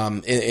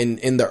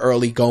 in the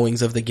early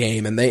goings of the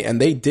game. And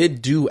they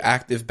did do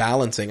active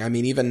balancing. I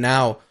mean, even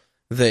now,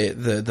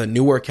 the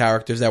newer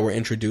characters that were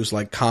introduced,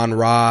 like Khan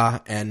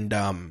Ra,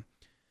 and,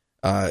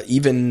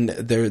 even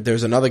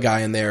there's another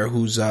guy in there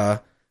who's,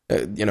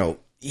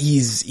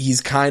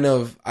 he's kind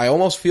of, I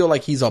almost feel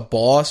like he's a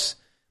boss,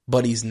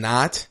 but he's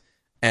not.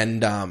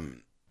 And,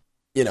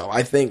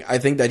 I think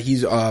that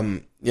he's,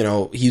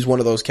 he's one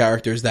of those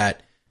characters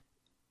that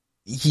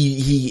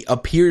he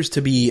appears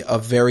to be a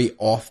very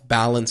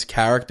off-balance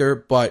character,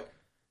 but,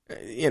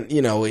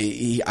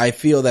 I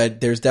feel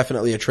that there's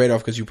definitely a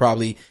trade-off, because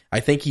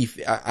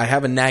I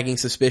have a nagging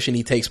suspicion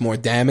he takes more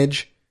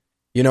damage.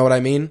 You know what I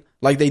mean?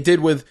 Like they did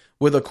with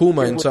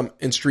Akuma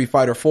in Street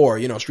Fighter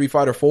 4. Street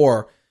Fighter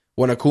 4,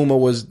 when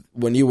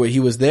Akuma he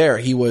was there,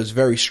 he was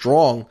very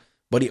strong,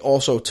 but he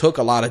also took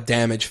a lot of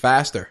damage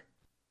faster.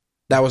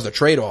 That was the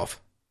trade-off.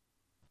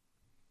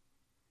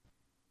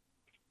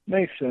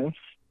 Makes sense.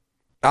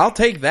 I'll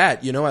take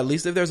that, at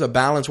least if there's a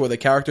balance where the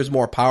character's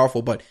more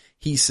powerful, but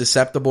he's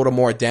susceptible to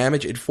more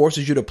damage, it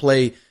forces you to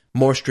play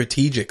more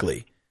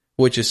strategically,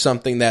 which is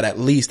something that at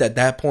least at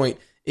that point,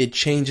 it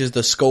changes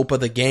the scope of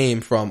the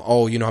game from,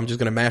 I'm just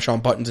going to mash on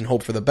buttons and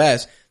hope for the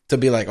best, to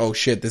be like, oh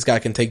shit, this guy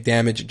can take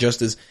damage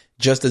just as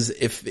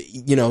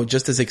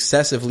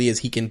excessively as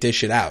he can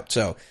dish it out.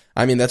 So,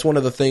 I mean, that's one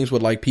of the things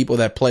with like people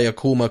that play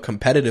Akuma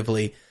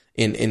competitively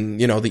in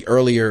the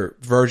earlier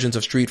versions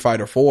of Street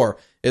Fighter 4.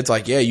 It's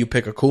like, yeah, you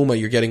pick Akuma,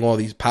 you're getting all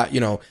these,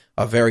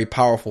 a very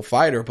powerful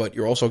fighter, but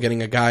you're also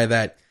getting a guy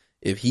that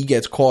if he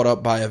gets caught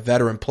up by a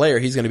veteran player,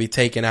 he's going to be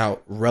taken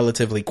out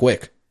relatively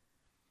quick.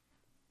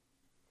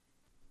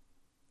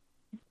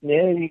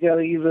 Yeah, you got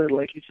to either,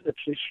 like you said,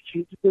 play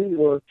strategically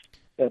or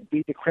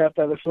beat the crap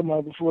out of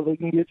somebody before they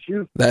can get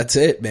you. That's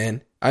it,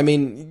 man. I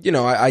mean,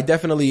 I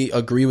definitely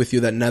agree with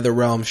you that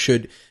NetherRealm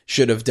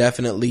should have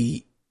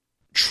definitely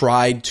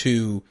tried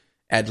to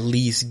at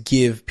least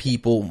give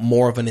people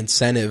more of an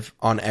incentive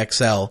on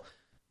XL.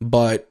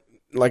 But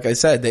like I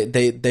said,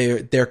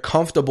 they're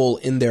comfortable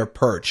in their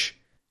perch.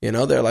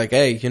 They're like,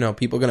 hey,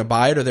 people are going to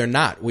buy it or they're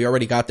not. We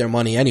already got their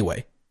money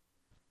anyway.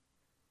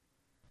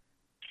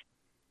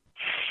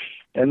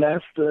 And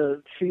that's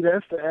the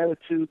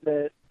attitude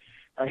that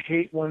I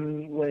hate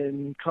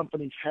when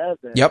companies have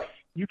that. Yep.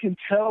 You can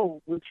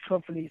tell which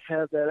companies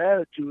have that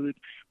attitude,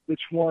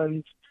 which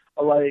ones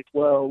are like,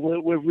 well,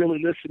 we're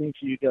really listening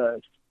to you guys.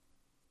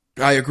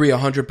 I agree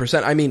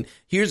 100%. I mean,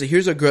 here's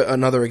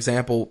another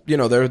example.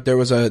 There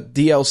was a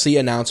DLC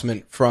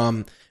announcement for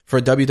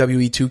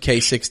WWE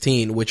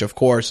 2K16, which of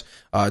course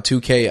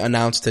 2K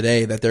announced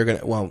today that they're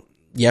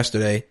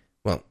yesterday.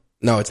 Well,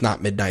 no, it's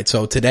not midnight.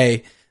 So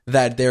today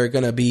that they're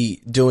going to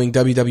be doing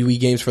WWE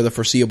games for the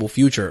foreseeable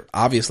future,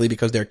 obviously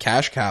because they're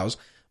cash cows.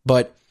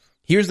 But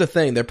here's the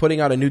thing. They're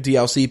putting out a new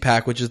DLC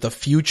pack, which is the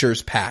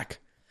Futures Pack,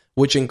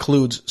 which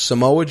includes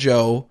Samoa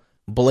Joe,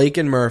 Blake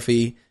and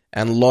Murphy,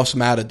 and Los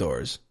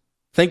Matadors.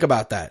 Think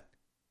about that.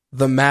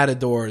 The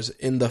Matadors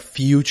in the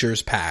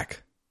Futures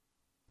Pack.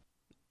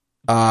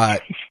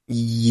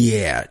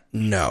 Yeah,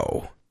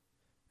 no.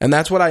 And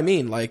that's what I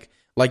mean. Like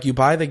you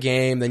buy the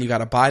game, then you got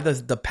to buy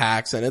the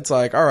packs, and it's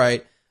like, all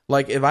right.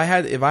 Like if I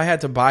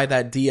had to buy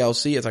that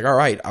DLC, it's like, all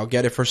right, I'll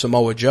get it for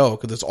Samoa Joe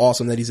because it's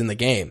awesome that he's in the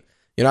game.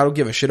 I don't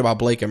give a shit about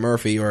Blake and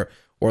Murphy or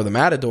the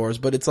Matadors,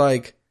 but it's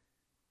like,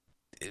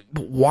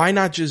 why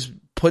not just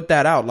put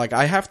that out? Like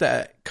I have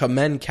to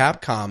commend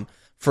Capcom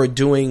for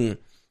doing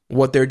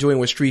what they're doing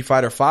with Street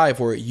Fighter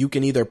V, where you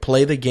can either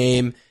play the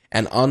game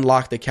and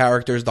unlock the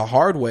characters the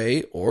hard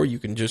way, or you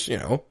can just,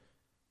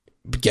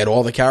 get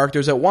all the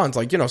characters at once.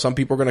 Like, some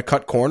people are going to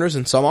cut corners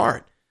and some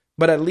aren't.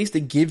 But at least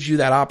it gives you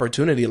that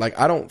opportunity. Like,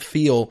 I don't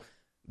feel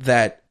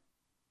that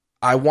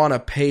I want to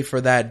pay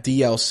for that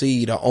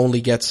DLC to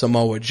only get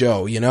Samoa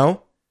Joe,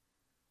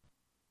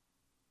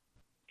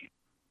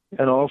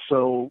 And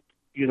also,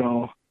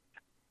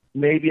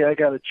 maybe I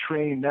got to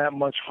train that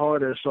much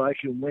harder so I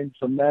can win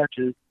some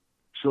matches,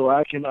 so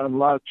I can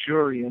unlock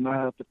Jury and not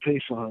have to pay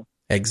for her.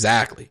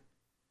 Exactly.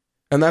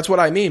 And that's what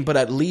I mean. But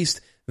at least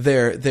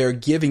they're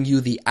giving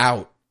you the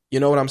out. You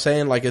know what I'm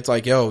saying? Like, it's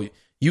like, yo,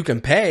 you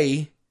can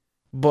pay,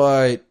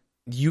 but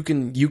you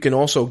can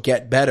also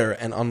get better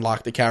and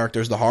unlock the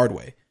characters the hard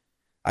way.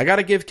 I got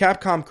to give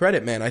Capcom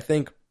credit, man. I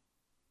think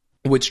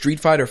with Street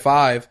Fighter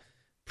V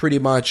pretty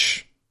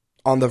much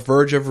on the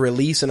verge of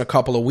release in a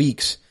couple of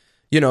weeks,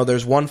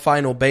 there's one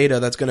final beta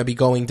that's going to be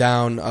going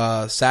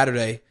down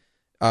Saturday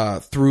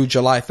through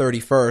July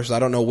 31st. I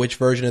don't know which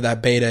version of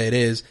that beta it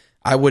is.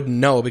 I wouldn't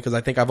know because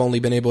I think I've only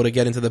been able to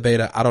get into the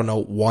beta, I don't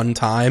know, one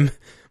time.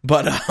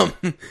 But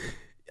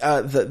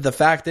the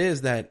fact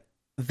is that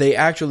they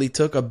actually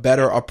took a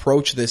better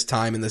approach this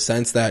time in the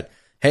sense that,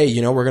 hey,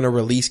 we're going to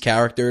release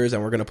characters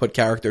and we're going to put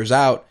characters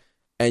out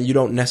and you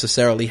don't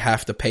necessarily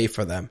have to pay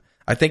for them.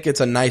 I think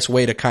it's a nice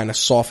way to kind of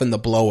soften the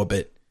blow a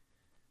bit.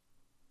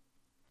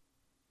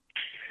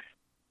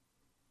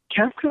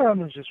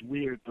 Capcom is just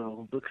weird,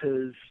 though,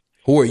 because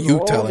who are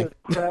you telling? All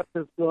the crap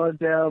that's gone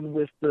down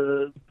with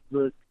the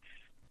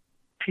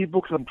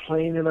people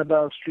complaining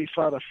about Street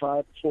Fighter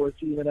V before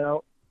it's even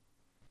out.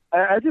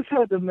 I just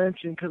had to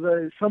mention, because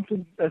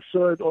I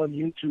saw it on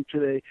YouTube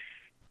today.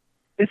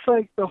 It's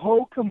like the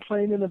whole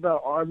complaining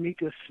about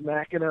Armika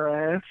smacking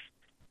her ass,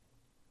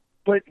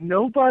 but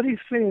nobody's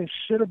saying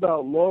shit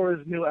about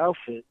Laura's new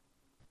outfit.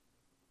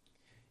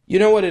 You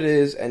know what it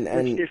is, and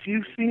if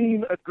you've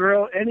seen a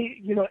girl,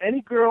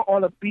 any girl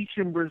on a beach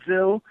in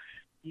Brazil,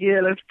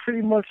 yeah, that's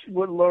pretty much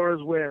what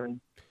Laura's wearing.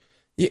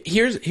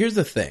 Here's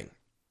the thing.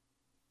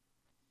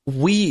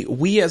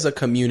 We as a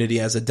community,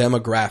 as a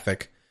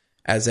demographic,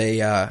 as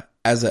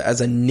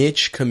a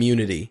niche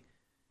community,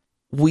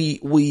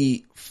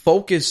 we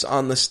focus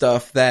on the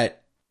stuff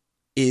that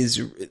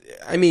is,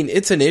 I mean,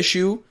 it's an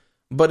issue,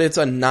 but it's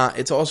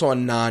also a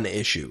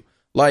non-issue.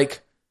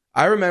 Like,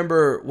 I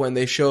remember when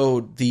they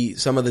showed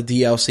some of the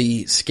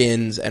DLC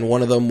skins, and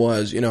one of them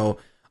was,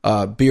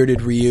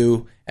 Bearded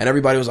Ryu, and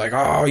everybody was like,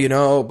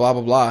 oh, blah,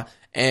 blah, blah.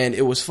 And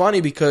it was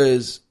funny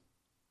because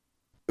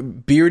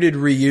Bearded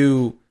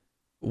Ryu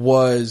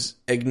was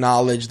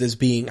acknowledged as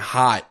being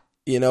hot,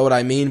 you know what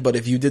I mean? But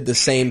if you did the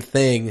same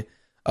thing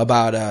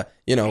about,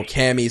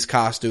 Cammy's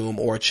costume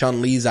or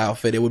Chun-Li's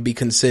outfit, it would be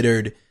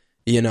considered,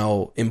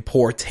 in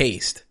poor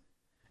taste.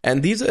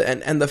 And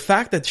and the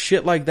fact that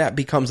shit like that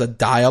becomes a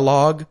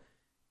dialogue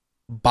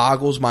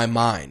boggles my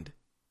mind,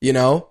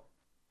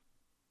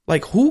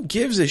 Like, who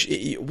gives a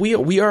shit?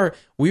 We are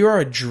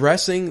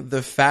addressing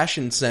the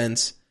fashion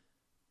sense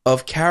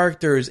of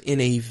characters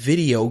in a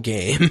video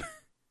game.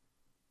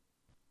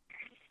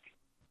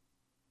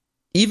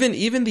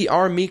 Even the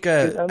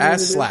Armika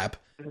ass slap,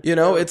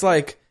 it's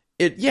like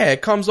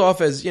it comes off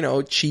as,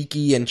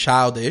 cheeky and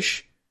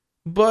childish,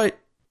 but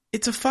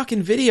it's a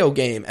fucking video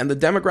game, and the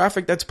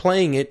demographic that's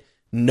playing it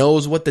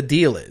knows what the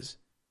deal is.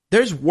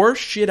 There's worse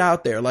shit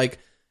out there. Like,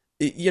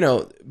 you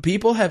know,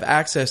 people have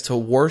access to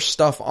worse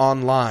stuff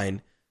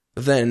online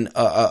than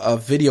a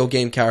video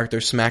game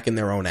character smacking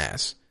their own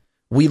ass.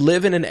 We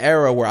live in an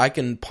era where I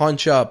can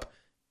punch up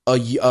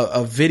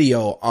a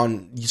video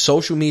on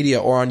social media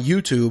or on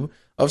YouTube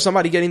of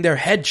somebody getting their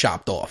head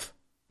chopped off.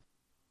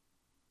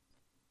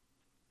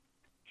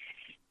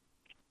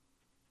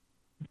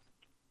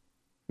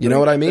 You know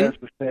what I mean? That's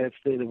the sad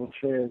state of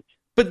affairs.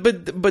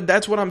 But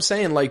that's what I'm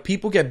saying. Like,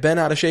 people get bent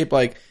out of shape,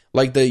 like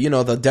the, you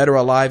know, the Dead or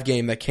Alive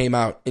game that came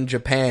out in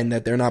Japan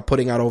that they're not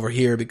putting out over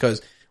here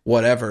because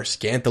whatever,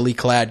 scantily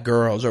clad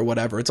girls or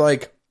whatever. It's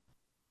like,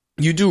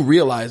 you do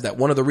realize that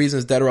one of the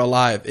reasons Dead or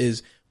Alive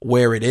is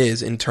where it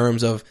is in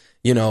terms of,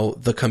 you know,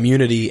 the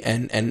community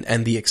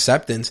and the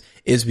acceptance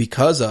is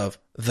because of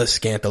the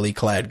scantily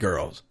clad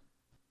girls.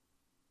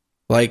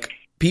 Like,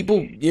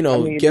 people, you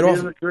know, get off. It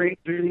is a great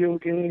video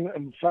game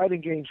and fighting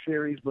game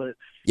series, but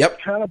yep, it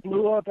kind of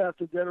blew up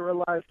after Dead or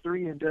Alive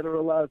 3 and Dead or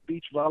Alive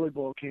Beach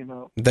Volleyball came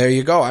out. There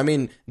you go. I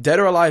mean, Dead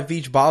or Alive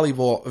Beach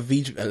Volleyball,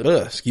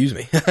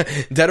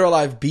 Dead or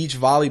Alive Beach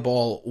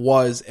Volleyball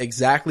was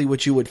exactly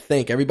what you would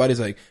think. Everybody's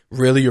like,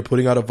 really, you're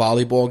putting out a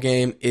volleyball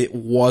game? It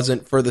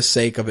wasn't for the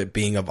sake of it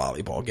being a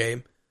volleyball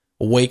game.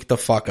 Wake the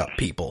fuck up,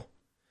 people.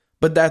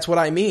 But that's what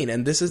I mean.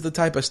 And this is the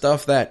type of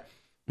stuff that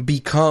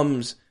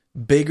becomes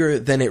bigger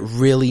than it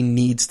really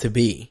needs to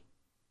be.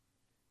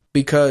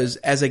 Because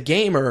as a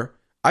gamer,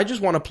 I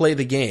just want to play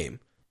the game.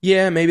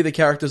 Yeah, maybe the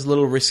character's a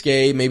little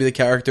risque, maybe the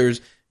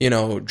character's, you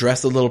know,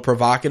 dressed a little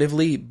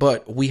provocatively,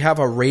 but we have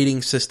a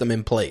rating system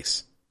in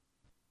place.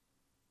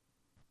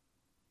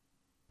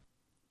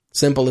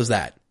 Simple as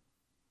that.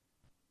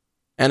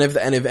 And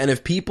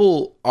if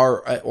people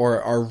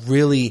are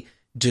really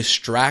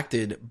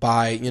distracted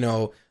by, you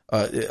know,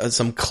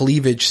 some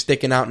cleavage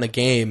sticking out in the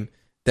game,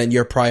 then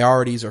your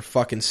priorities are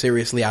fucking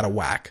seriously out of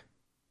whack.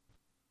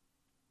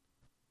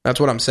 That's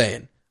what I'm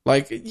saying.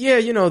 Like, yeah,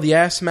 you know, the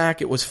ass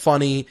smack, it was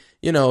funny.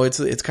 You know,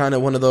 it's kind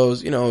of one of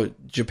those, you know,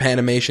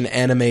 Japanimation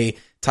anime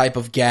type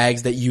of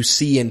gags that you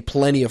see in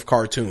plenty of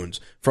cartoons,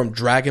 from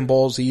Dragon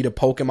Ball Z to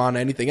Pokemon,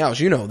 anything else.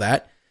 You know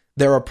that.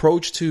 Their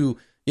approach to,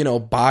 you know,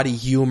 body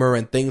humor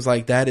and things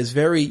like that is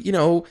very, you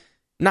know,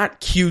 not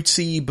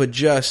cutesy, but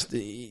just,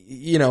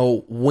 you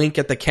know, wink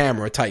at the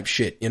camera type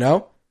shit, you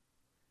know?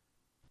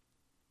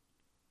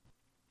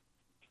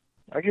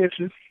 I get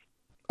you.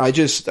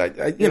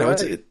 You know,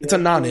 it's a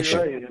non-issue.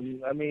 Right.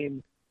 I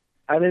mean,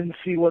 I didn't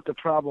see what the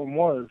problem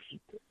was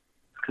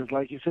because,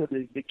 like you said,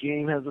 the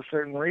game has a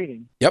certain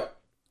rating. Yep.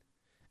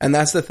 And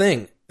that's the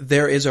thing.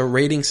 There is a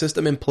rating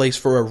system in place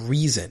for a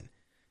reason.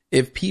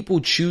 If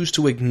people choose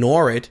to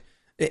ignore it,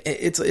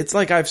 it's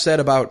like I've said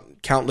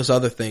about countless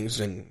other things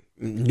in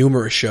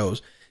numerous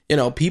shows. You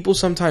know, people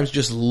sometimes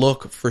just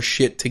look for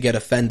shit to get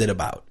offended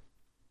about.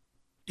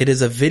 It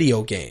is a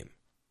video game.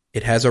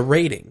 It has a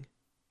rating.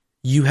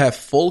 You have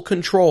full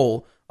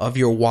control of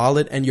your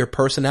wallet and your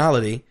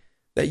personality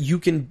that you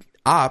can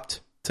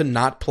opt to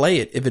not play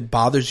it if it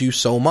bothers you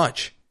so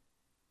much.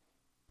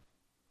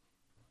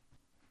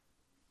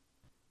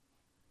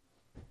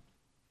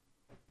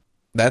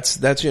 That's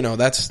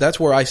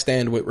where I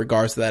stand with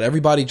regards to that.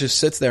 Everybody just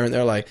sits there and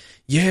they're like,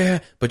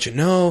 yeah, but you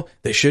know,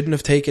 they shouldn't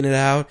have taken it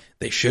out.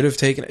 They should have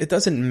taken it. It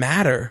doesn't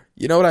matter.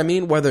 You know what I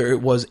mean? Whether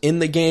it was in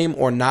the game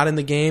or not in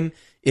the game,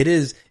 it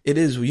is,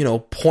 you know,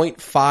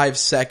 0.5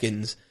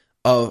 seconds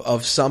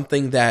of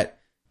something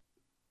that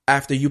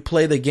after you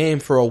play the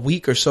game for a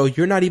week or so,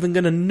 you're not even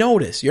going to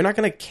notice. You're not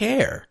going to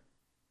care.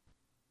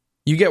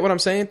 You get what I'm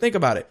saying? Think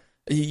about it.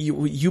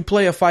 You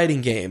play a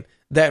fighting game.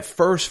 That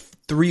first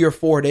 3 or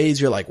 4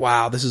 days, you're like,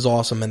 wow, this is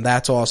awesome, and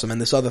that's awesome,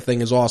 and this other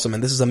thing is awesome,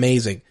 and this is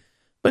amazing.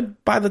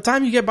 But by the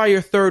time you get by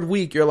your third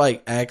week, you're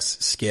like, X,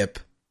 skip.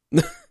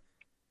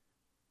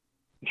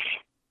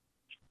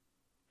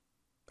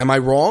 Am I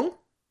wrong?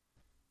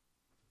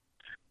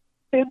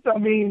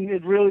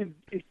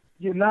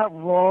 You're not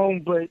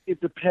wrong, but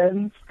it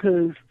depends,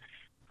 because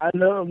I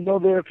know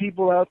there are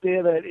people out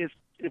there that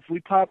if we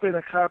pop in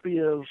a copy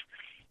of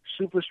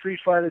Super Street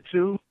Fighter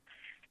 2,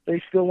 they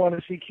still want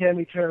to see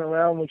Cammy turn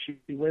around when she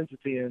wins at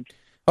the end.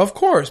 Of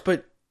course,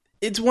 but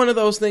it's one of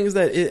those things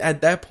that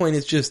at that point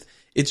it's just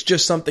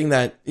something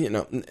that, you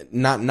know,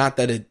 not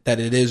that it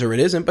is or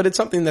it isn't, but it's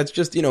something that's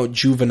just, you know,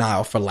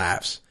 juvenile for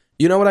laughs.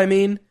 You know what I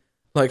mean?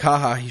 Like,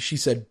 haha, she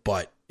said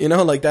but. You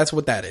know, like that's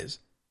what that is.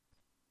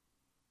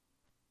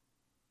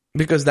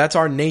 Because that's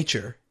our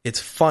nature. It's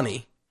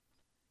funny.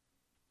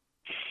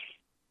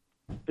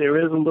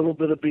 There is a little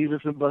bit of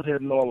Beavis and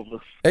Butthead in all of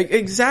us.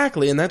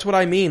 Exactly, and that's what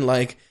I mean.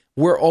 Like,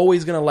 we're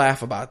always going to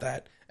laugh about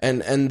that.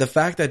 And the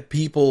fact that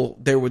people,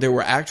 there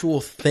were actual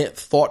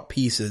thought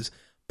pieces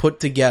put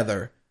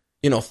together,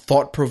 you know,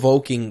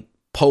 thought-provoking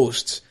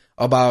posts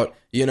about,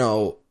 you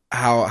know,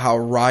 how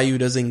Ryu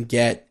doesn't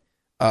get,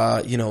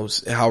 you know,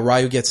 how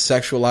Ryu gets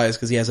sexualized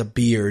because he has a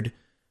beard,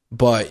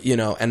 but, you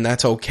know, and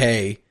that's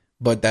okay.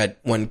 But that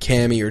when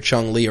Cammy or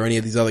Chun-Li or any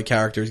of these other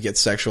characters get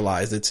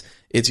sexualized,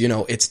 it's you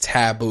know, it's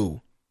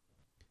taboo.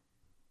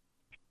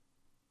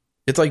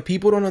 It's like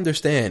people don't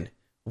understand.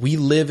 We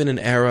live in an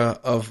era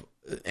of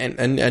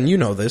and you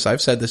know this,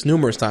 I've said this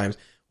numerous times,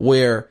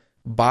 where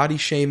body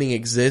shaming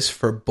exists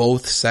for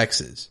both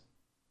sexes.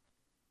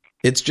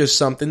 It's just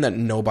something that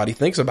nobody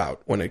thinks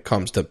about when it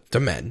comes to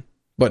men.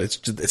 But it's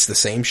the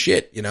same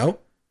shit, you know?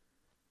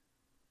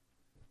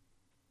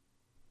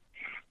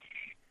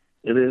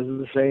 It is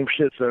the same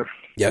shit, sir.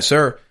 Yes,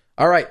 sir.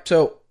 All right,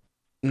 so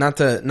not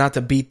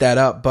to beat that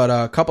up, but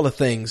a couple of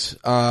things.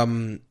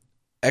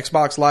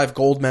 Xbox Live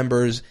Gold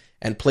members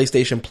and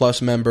PlayStation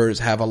Plus members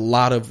have a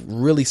lot of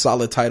really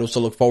solid titles to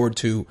look forward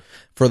to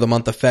for the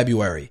month of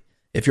February.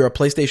 If you're a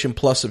PlayStation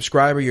Plus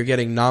subscriber, you're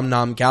getting Nom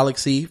Nom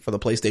Galaxy for the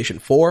PlayStation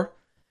 4,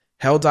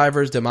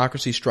 Helldivers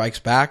Democracy Strikes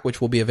Back, which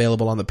will be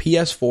available on the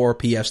PS4,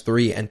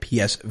 PS3, and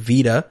PS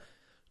Vita,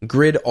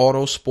 Grid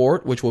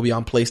Autosport, which will be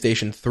on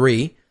PlayStation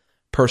 3,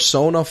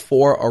 Persona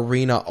 4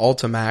 Arena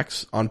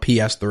Ultimax on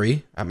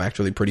PS3. I'm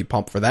actually pretty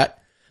pumped for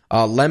that.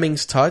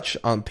 Lemmings Touch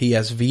on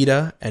PS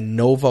Vita, and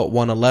Nova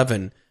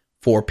 111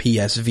 for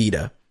PS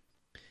Vita.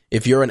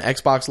 If you're an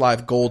Xbox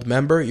Live Gold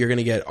member, you're going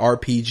to get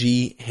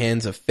RPG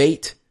Hands of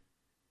Fate.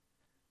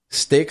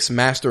 Styx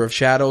Master of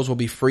Shadows will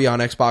be free on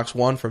Xbox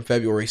One from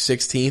February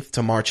 16th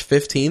to March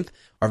 15th.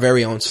 Our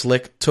very own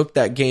Slick took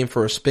that game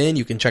for a spin.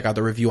 You can check out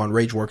the review on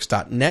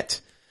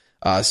RageWorks.net.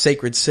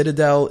 Sacred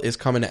Citadel is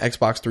coming to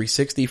Xbox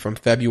 360 from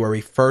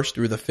February 1st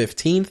through the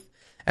 15th.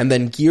 And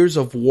then Gears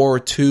of War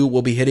 2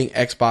 will be hitting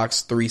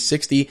Xbox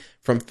 360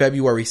 from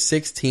February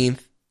 16th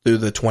through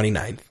the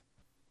 29th.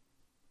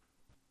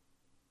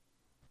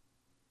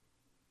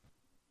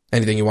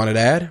 Anything you wanted to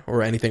add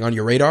or anything on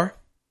your radar?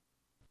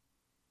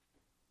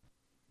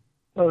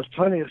 Well, there's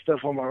plenty of stuff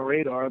on my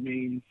radar. I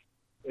mean,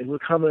 we're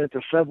coming into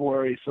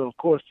February, so of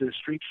course there's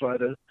Street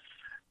Fighter.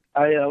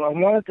 I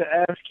wanted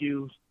to ask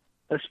you,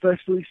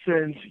 especially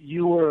since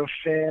you were a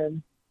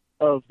fan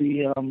of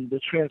the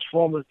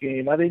Transformers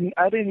game. I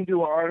didn't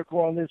do an article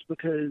on this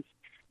because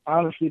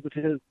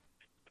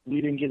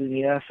we didn't get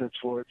any assets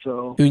for it.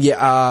 So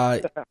yeah,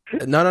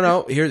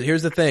 no.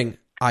 Here's the thing.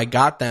 I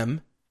got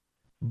them,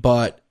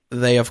 but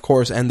they of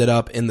course ended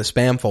up in the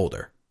spam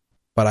folder.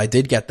 But I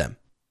did get them.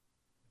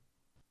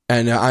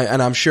 And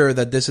I'm sure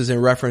that this is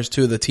in reference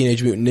to the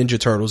Teenage Mutant Ninja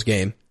Turtles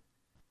game.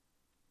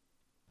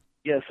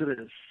 Yes, it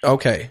is.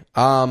 Okay.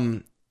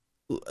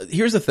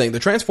 Here's the thing. The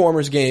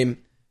Transformers game,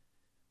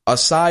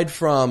 aside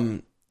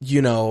from,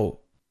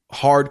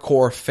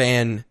 hardcore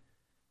fan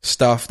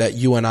stuff that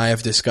you and I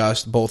have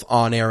discussed, both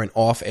on air and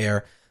off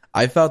air,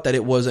 I felt that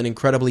it was an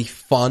incredibly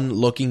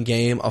fun-looking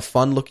game, a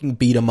fun-looking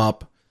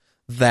beat-em-up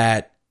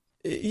that,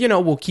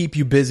 will keep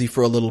you busy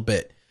for a little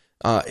bit.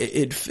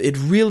 It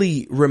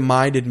really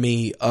reminded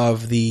me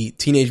of the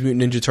Teenage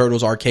Mutant Ninja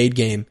Turtles arcade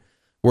game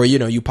where,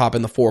 you pop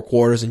in the 4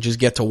 quarters and just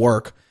get to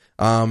work.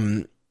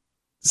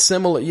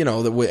 Similar,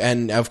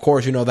 and of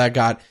course, that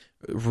got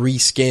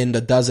reskinned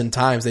a dozen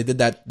times. They did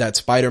that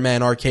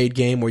Spider-Man arcade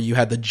game where you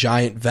had the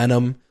giant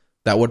Venom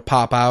that would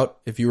pop out,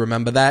 if you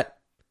remember that.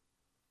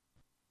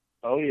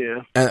 Oh,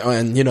 yeah.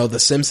 And the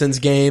Simpsons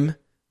game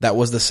that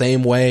was the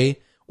same way,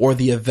 or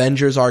the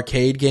Avengers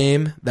arcade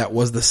game that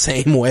was the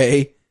same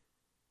way.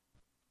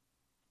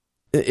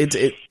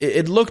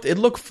 It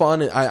looked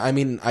fun. I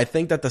mean, I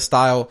think that the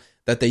style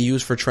that they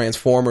use for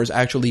Transformers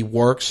actually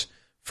works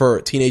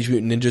for Teenage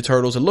Mutant Ninja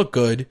Turtles. It looked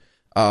good.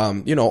 All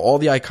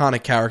the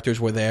iconic characters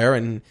were there,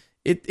 and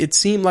it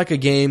seemed like a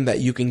game that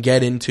you can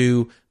get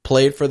into,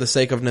 play it for the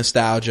sake of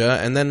nostalgia,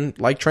 and then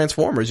like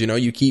Transformers, you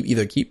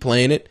either keep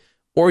playing it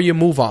or you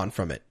move on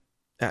from it.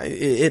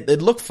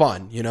 It looked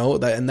fun,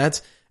 and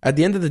that's at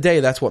the end of the day,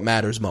 that's what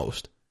matters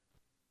most.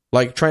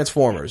 Like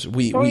Transformers,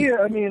 yeah.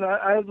 I mean,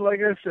 I like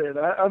I said,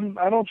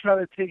 I don't try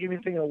to take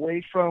anything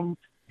away from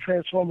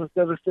Transformers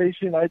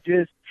Devastation. I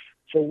just,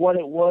 for what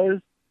it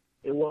wasn't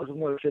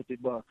worth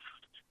 $50.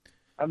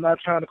 I'm not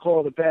trying to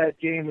call it a bad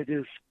game.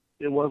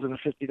 It wasn't a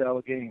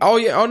 $50 game. Oh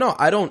yeah. Oh no.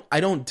 I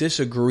don't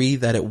disagree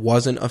that it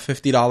wasn't a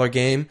 $50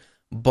 game.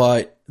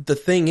 But the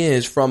thing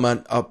is, from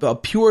a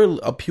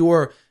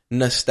pure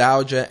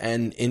nostalgia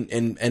and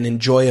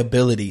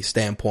enjoyability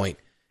standpoint,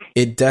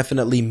 it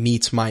definitely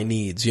meets my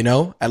needs,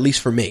 at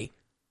least for me.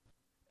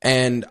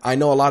 And I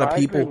know a lot of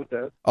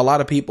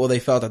people, they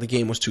felt that the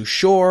game was too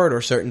short or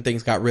certain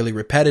things got really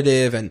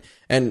repetitive. And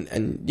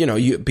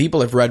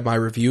people have read my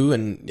review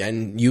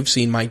and you've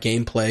seen my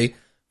gameplay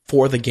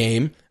for the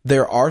game.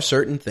 There are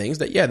certain things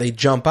that, they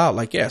jump out.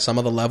 Like, some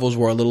of the levels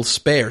were a little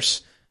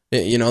sparse.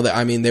 They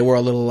were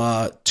a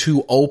little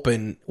too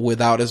open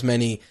without as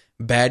many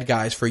bad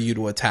guys for you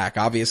to attack.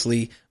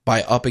 Obviously,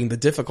 by upping the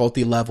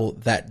difficulty level,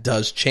 that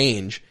does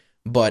change.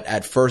 But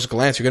at first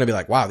glance, you're going to be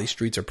like, wow, these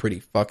streets are pretty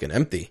fucking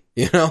empty,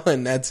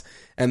 and that's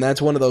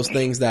one of those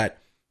things that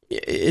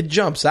it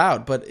jumps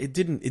out, but it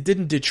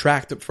didn't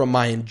detract from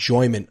my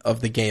enjoyment of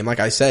the game. Like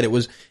I said,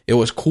 it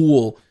was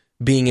cool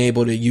being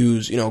able to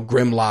use,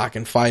 Grimlock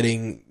and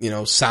fighting,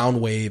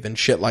 Soundwave and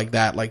shit like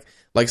that. Like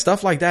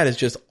stuff like that is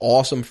just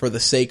awesome for the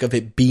sake of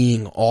it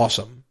being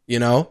awesome,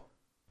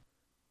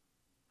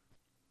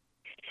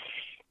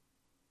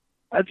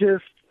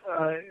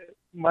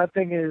 my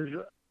thing is,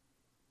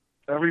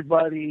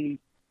 everybody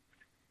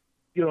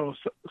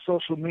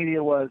social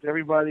media was,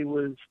 everybody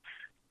was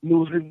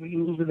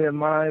losing their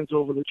minds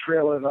over the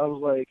trailer, and I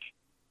was like,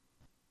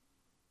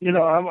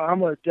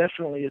 I'm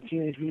definitely a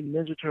Teenage Mutant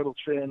Ninja Turtles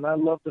fan, and I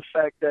love the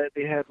fact that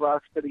they had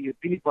Rocksteady and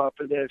Bebop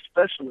in there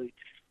especially.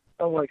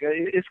 I'm like,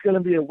 it's going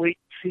to be a wait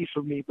and see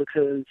for me,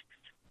 because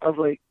I was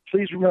like,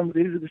 please remember,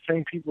 these are the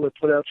same people that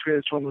put out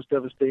Transformers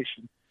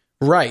Devastation.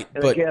 Right.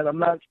 And again, I'm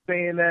not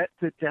saying that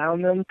to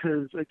down them,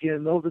 because,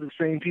 again, those are the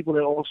same people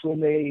that also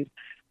made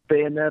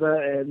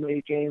Bayonetta and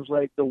made games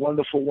like The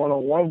Wonderful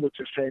 101, which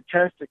are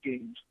fantastic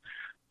games.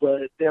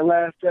 But their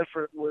last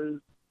effort was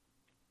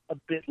a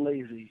bit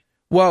lazy.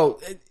 Well,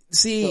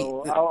 see...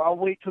 So I'll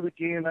wait till the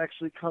game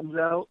actually comes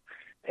out,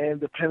 and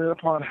depending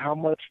upon how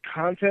much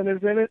content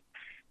is in it,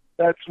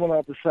 that's when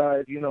I'll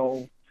decide,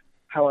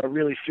 how I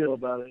really feel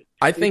about it.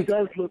 I think it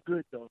does look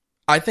good, though.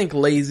 I think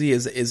lazy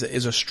is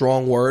a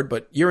strong word,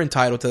 but you're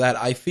entitled to that.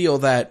 I feel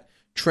that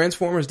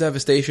Transformers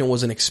Devastation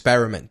was an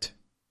experiment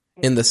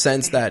in the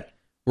sense that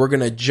we're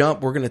going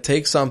to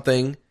take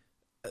something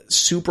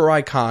super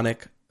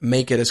iconic,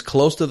 make it as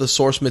close to the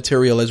source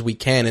material as we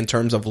can in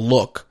terms of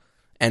look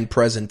and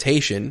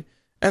presentation,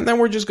 and then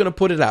we're just going to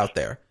put it out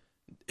there.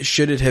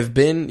 Should it have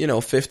been,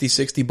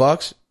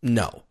 $50-$60?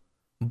 No.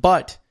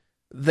 But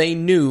they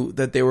knew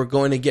that they were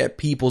going to get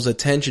people's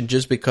attention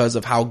just because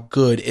of how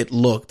good it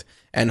looked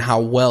and how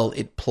well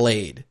it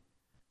played.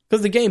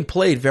 Because the game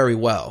played very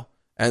well.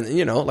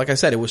 And, like I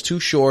said, it was too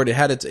short. It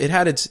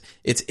had its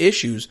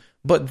issues,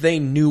 but they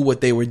knew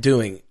what they were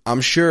doing.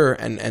 I'm sure,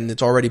 and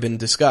it's already been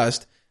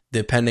discussed,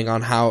 depending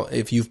on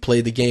if you've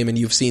played the game and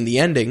you've seen the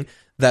ending,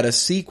 that a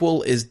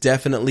sequel is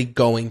definitely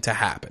going to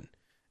happen.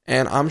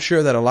 And I'm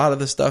sure that a lot of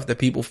the stuff that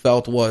people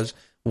felt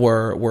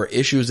were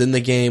issues in the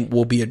game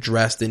will be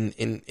addressed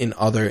in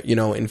other,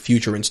 in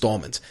future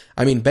installments.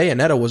 I mean,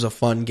 Bayonetta was a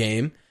fun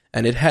game,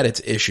 and it had its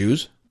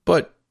issues,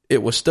 but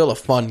it was still a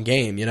fun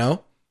game,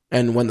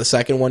 And when the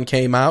second one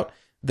came out,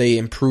 they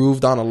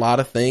improved on a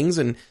lot of things,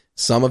 and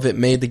some of it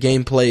made the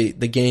game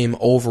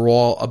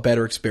overall a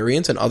better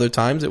experience, and other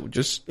times it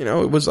just,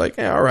 it was like,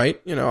 all right,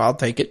 I'll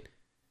take it.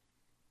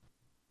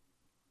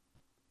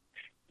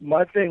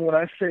 My thing when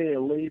I say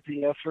a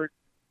lazy effort,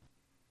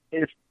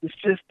 it's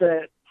just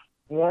that,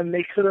 one,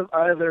 they could have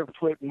either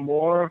put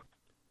more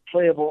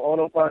playable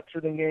Autobots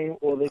in the game,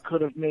 or they could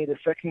have made a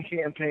second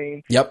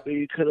campaign where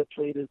you could have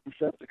played as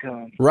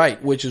Decepticons.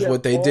 Right, which is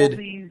what they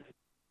did.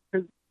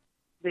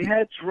 They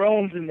had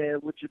drones in there,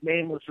 which is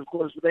nameless, of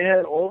course, but they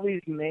had all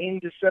these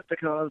named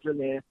Decepticons in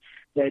there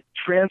that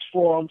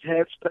transformed,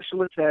 had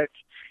special attacks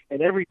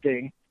and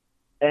everything.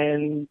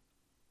 And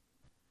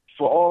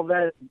for all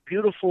that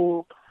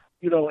beautiful,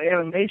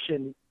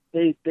 animation,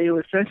 they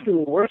were essentially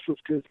worthless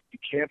because you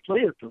can't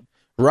play as them.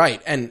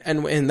 Right, and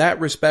in that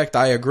respect,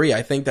 I agree.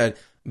 I think that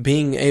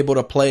being able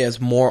to play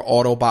as more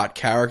Autobot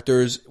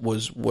characters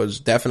was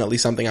definitely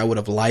something I would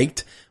have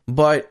liked,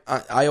 but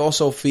I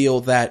also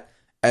feel that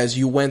as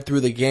you went through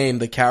the game,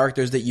 the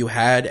characters that you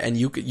had, and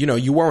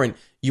you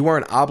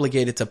weren't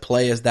obligated to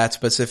play as that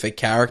specific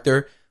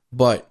character,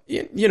 but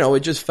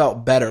it just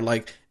felt better.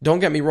 Like, don't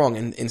get me wrong,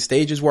 in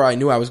stages where I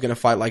knew I was going to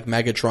fight like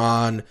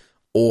Megatron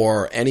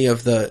or any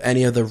of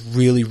the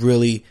really,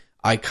 really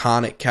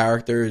iconic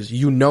characters,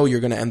 you're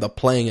going to end up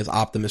playing as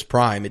Optimus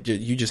Prime.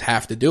 You just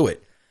have to do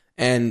it.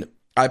 And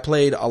I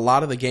played a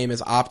lot of the game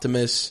as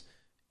Optimus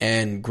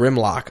and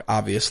Grimlock,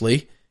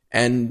 obviously.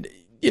 And,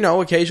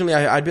 occasionally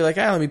I'd be like,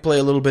 let me play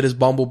a little bit as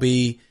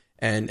Bumblebee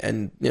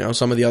and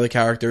some of the other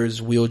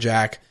characters,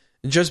 Wheeljack,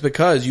 just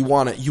because you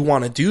want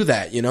to do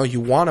that.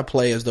 You want to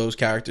play as those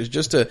characters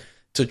just to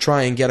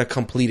try and get a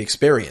complete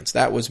experience.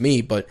 That was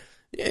me, but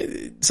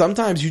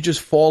sometimes you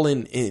just fall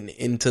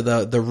into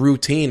the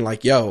routine,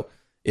 like,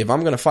 if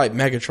I'm going to fight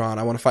Megatron,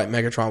 I want to fight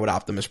Megatron with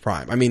Optimus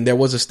Prime. I mean, there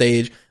was a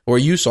stage where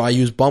I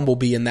used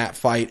Bumblebee in that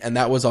fight, and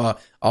that was a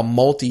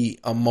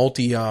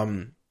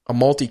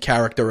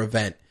multi-character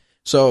event.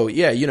 So,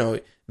 yeah,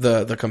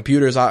 the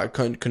computers are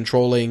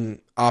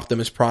controlling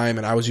Optimus Prime,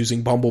 and I was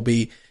using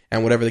Bumblebee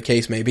and whatever the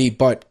case may be.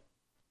 But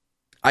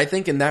I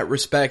think in that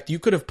respect, you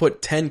could have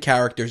put 10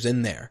 characters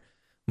in there,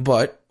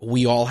 but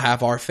we all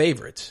have our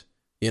favorites.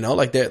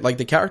 Like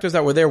the characters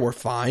that were there were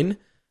fine,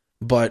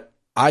 but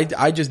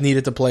I just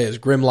needed to play as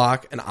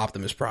Grimlock and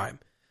Optimus Prime.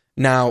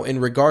 Now, in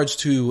regards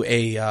to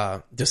a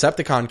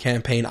Decepticon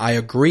campaign, I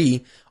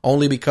agree,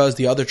 only because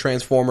the other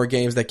Transformer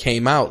games that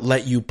came out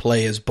let you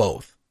play as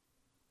both.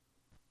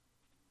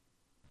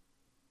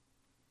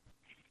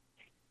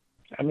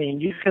 I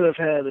mean, you could have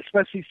had,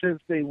 especially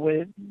since they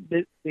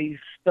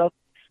stuck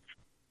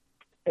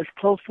as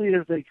closely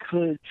as they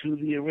could to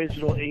the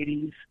original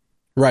 80s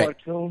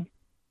cartoon.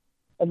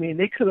 I mean,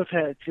 they could have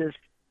had just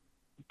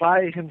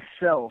by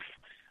himself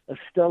a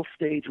stealth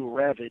stage with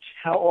Ravage.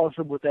 How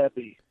awesome would that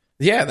be?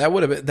 Yeah, that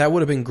would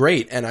have been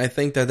great. And I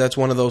think that that's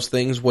one of those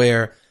things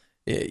where,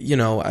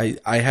 I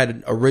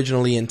had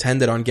originally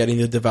intended on getting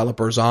the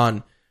developers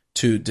on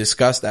to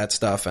discuss that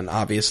stuff, and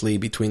obviously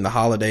between the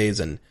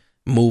holidays and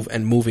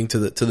moving to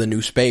the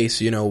new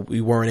space, we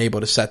weren't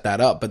able to set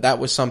that up. But that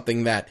was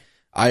something that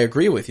I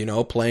agree with,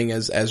 playing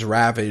as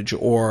Ravage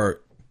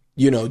or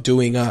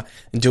doing a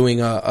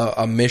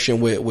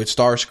mission with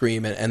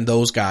Starscream and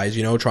those guys,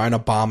 trying to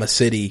bomb a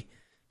city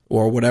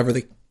or whatever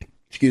the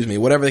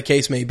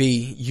case may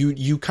be.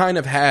 You kind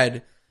of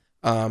had,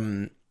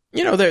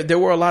 there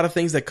were a lot of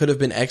things that could have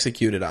been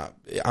executed.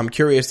 I'm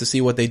curious to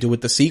see what they do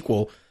with the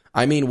sequel.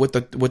 I mean, with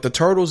the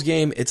Turtles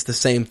game, it's the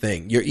same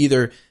thing. You're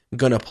either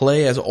gonna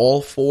play as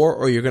all four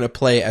or you're gonna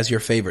play as your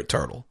favorite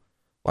turtle.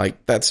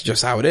 Like, that's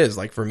just how it is.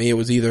 Like, for me, it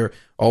was either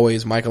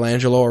always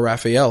Michelangelo or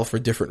Raphael for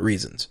different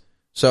reasons.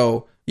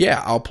 So,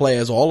 yeah, I'll play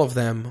as all of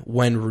them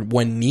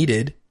when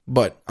needed,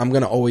 but I'm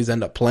going to always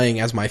end up playing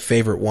as my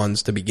favorite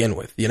ones to begin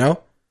with, I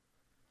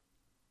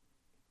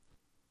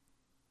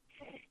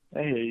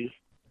hear you.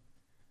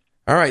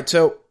 All right,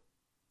 so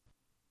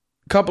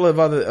a couple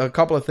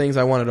of things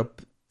I wanted to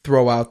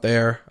throw out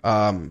there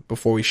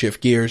before we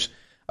shift gears.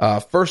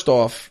 First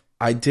off,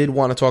 I did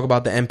want to talk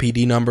about the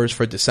NPD numbers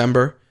for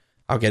December.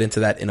 I'll get into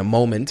that in a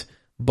moment,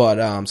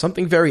 but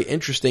something very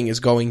interesting is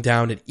going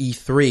down at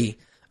E3.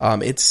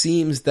 It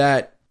seems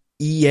that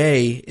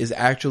EA is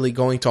actually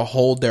going to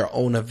hold their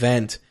own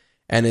event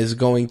and is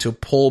going to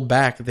pull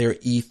back their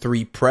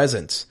E3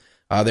 presence.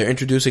 They're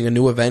introducing a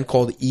new event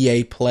called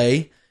EA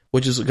Play,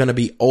 which is going to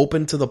be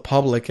open to the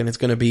public, and it's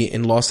going to be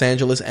in Los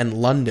Angeles and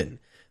London.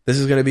 This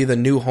is going to be the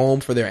new home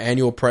for their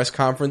annual press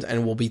conference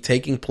and will be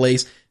taking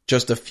place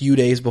just a few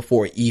days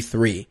before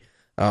E3.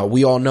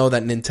 We all know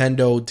that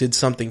Nintendo did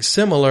something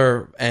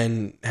similar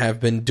and have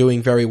been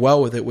doing very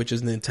well with it, which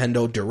is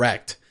Nintendo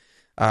Direct.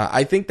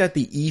 I think that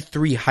the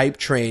E3 hype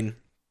train,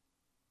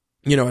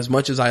 as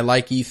much as I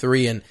like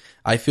E3 and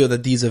I feel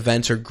that these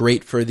events are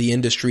great for the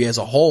industry as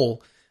a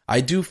whole,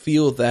 I do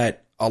feel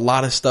that a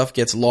lot of stuff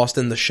gets lost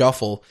in the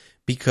shuffle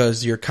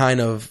because you're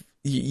kind of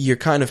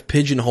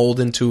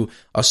pigeonholed into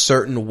a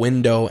certain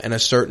window and a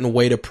certain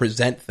way to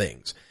present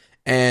things.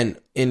 And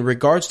in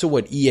regards to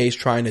what EA is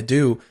trying to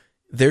do,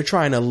 they're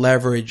trying to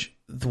leverage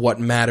what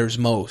matters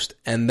most.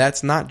 And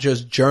that's not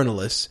just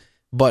journalists,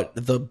 but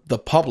the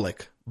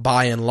public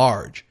by and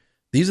large.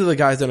 These are the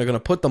guys that are going to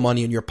put the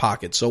money in your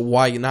pocket. So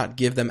why not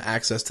give them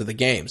access to the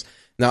games?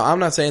 Now, I'm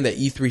not saying that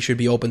E3 should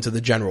be open to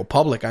the general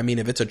public. I mean,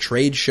 if it's a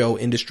trade show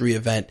industry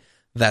event,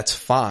 that's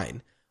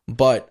fine.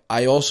 But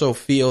I also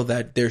feel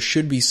that there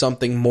should be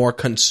something more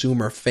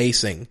consumer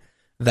facing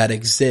that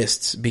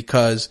exists,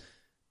 because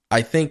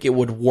I think it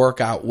would work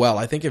out well.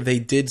 I think if they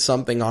did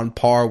something on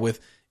par with,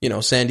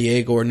 San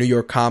Diego or New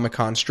York Comic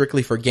Con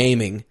strictly for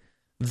gaming,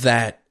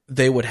 that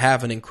they would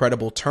have an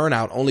incredible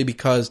turnout, only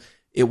because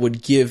it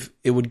would give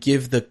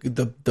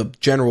the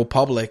general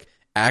public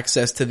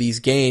access to these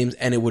games,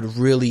 and it would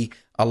really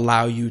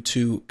allow you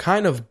to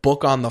kind of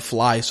book on the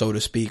fly, so to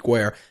speak,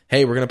 where,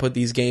 hey, we're going to put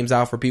these games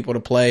out for people to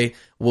play.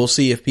 We'll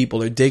see if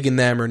people are digging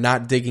them or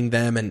not digging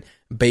them, and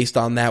based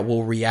on that,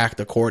 we'll react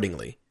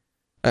accordingly.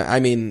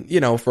 I mean,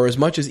 for as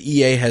much as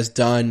EA has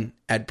done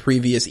at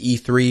previous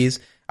E3s,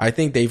 I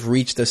think they've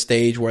reached a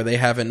stage where they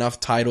have enough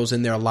titles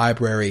in their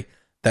library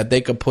that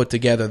they could put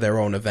together their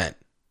own event.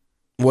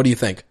 What do you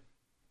think?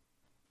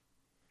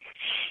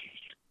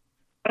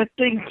 I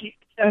think,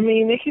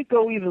 it could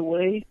go either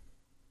way.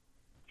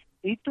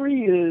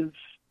 E3 is,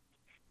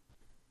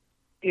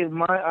 in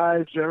my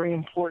eyes, very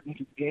important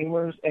to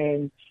gamers,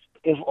 and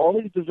if all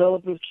these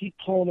developers keep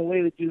pulling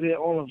away to do their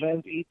own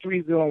events, E3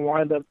 is going to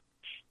wind up,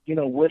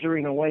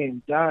 withering away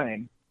and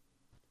dying.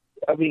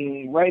 I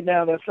mean, right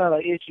now that's not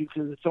an issue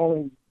because it's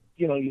only,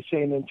 you're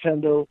saying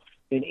Nintendo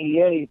and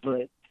EA,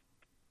 but,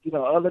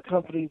 other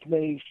companies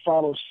may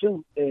follow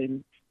suit,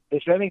 and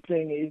if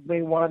anything, it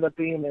may wind up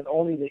being that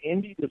only the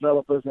indie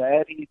developers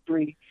are at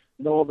E3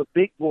 and all the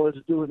big boys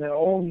are doing their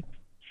own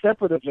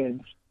separate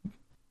events.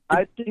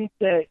 I think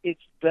that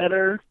it's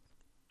better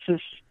to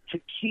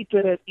keep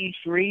it at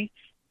E3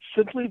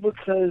 simply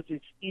because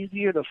it's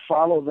easier to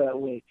follow that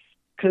way.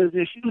 Because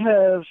if you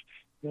have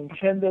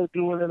Nintendo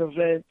doing an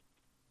event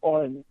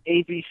on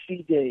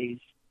ABC days,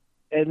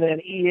 and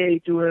then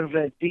EA doing an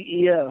event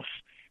DEF,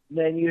 and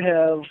then you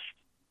have,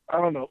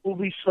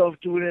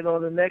 Ubisoft doing it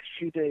on the next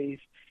few days,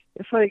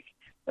 it's like,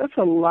 that's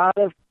a lot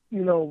of,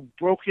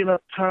 broken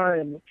up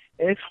time,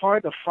 and it's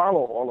hard to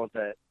follow all of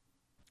that.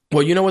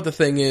 Well, you know what the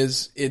thing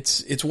is?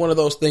 It's one of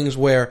those things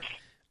where,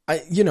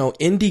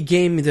 indie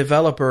game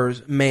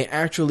developers may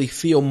actually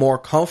feel more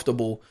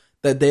comfortable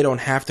that they don't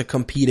have to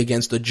compete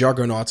against the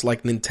juggernauts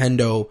like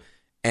Nintendo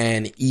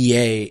and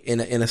EA in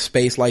a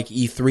space like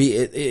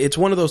E3. It's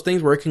one of those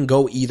things where it can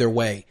go either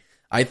way.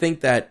 I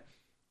think that,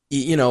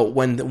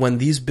 when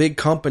these big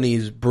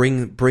companies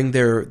bring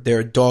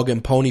their dog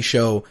and pony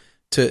show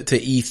to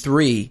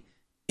E3,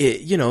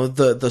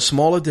 the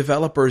smaller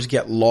developers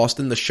get lost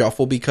in the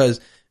shuffle because,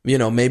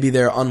 maybe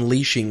they're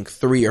unleashing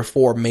 3 or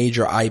 4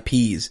 major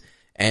IPs,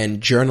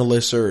 and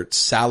journalists are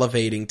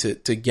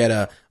salivating to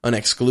get an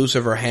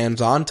exclusive or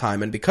hands-on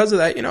time. And because of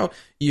that,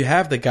 you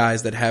have the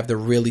guys that have the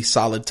really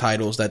solid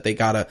titles that they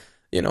gotta,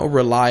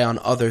 rely on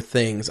other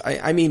things.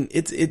 I mean,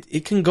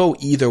 it can go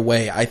either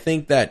way. I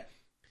think that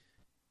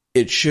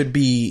it should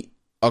be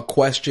a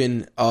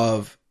question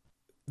of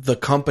the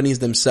companies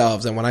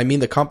themselves. And when I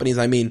mean the companies,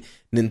 I mean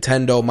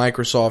Nintendo,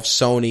 Microsoft,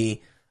 Sony,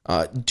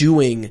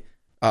 having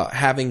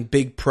a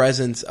big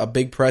presence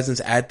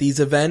at these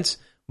events,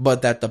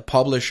 but that the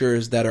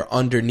publishers that are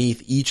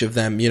underneath each of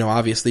them,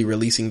 obviously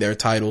releasing their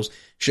titles,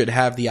 should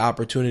have the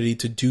opportunity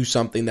to do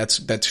something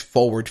that's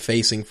forward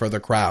facing for the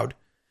crowd.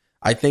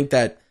 I think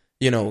that,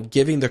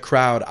 giving the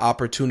crowd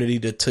opportunity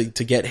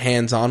to get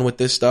hands on with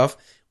this stuff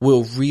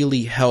will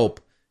really help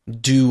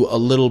do a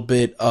little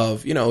bit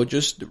of,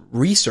 just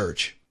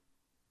research.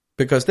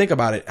 Because think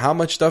about it, how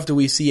much stuff do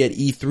we see at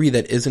E3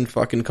 that isn't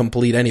fucking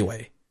complete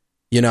anyway?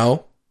 Yeah,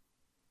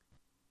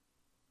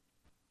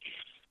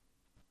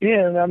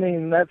 and I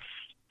mean, that's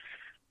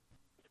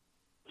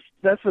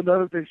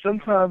another thing.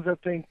 Sometimes I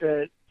think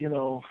that,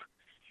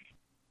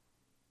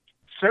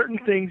 certain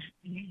things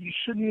you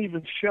shouldn't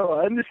even show.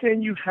 I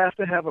understand you have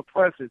to have a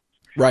presence.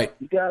 Right.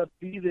 You got to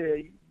be there.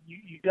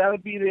 You got to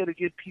be there to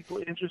get people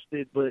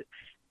interested. But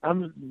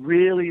I'm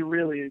really,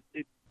 really,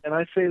 and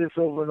I say this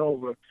over and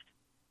over,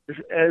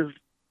 as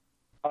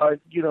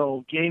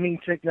gaming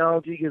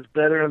technology gets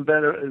better and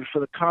better, and for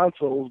the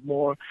consoles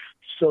more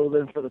so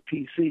than for the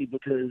PC,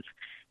 because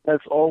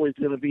that's always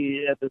going to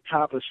be at the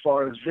top as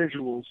far as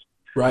visuals.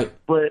 Right.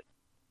 But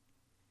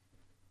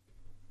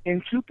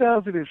in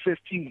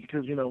 2015,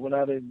 because, we're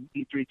not in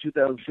E3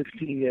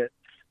 2016 yet,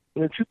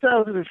 but in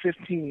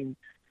 2015,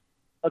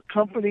 a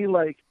company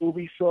like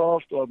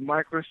Ubisoft or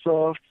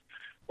Microsoft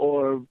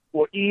or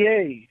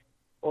EA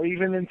or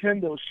even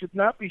Nintendo should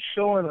not be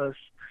showing us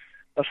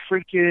a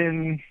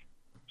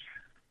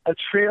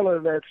trailer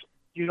that's,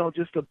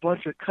 just a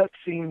bunch of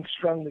cutscenes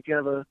strung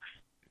together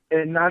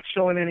and not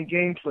showing any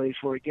gameplay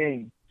for a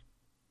game.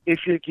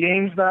 If your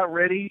game's not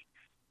ready,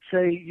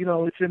 say,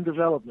 it's in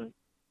development.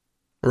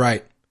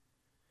 Right.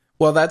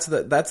 Well, that's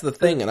the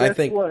thing, and I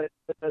think what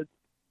a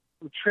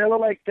trailer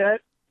like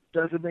that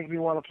doesn't make me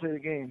want to play the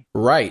game.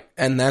 Right,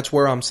 and that's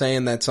where I'm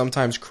saying that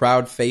sometimes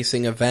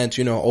crowd-facing events,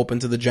 open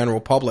to the general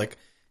public,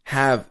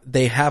 have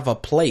a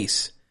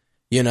place.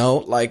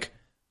 Like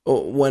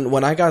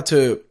when I got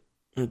to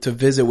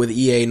visit with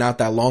EA not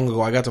that long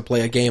ago, I got to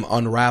play a game,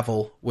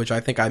 Unravel, which I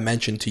think I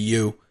mentioned to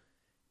you,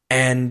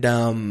 and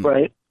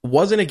right.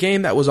 Wasn't a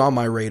game that was on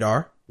my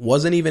radar.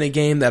 Wasn't even a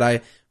game that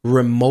I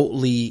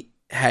remotely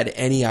had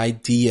any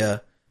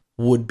idea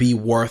would be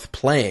worth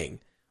playing.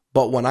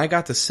 But when I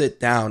got to sit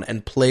down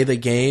and play the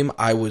game,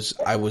 I was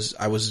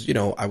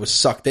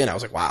sucked in. I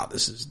was like, wow,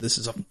 this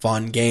is a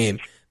fun game.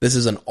 This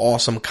is an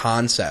awesome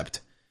concept.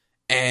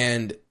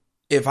 And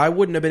if I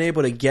wouldn't have been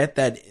able to get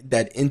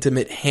that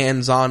intimate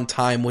hands-on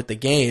time with the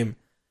game,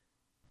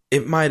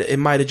 it might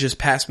have just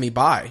passed me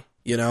by,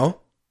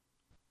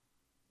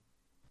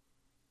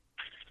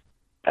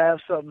 I have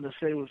something to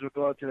say with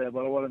regard to that,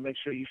 but I want to make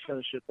sure you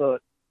finish your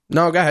thought.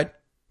 No, go ahead.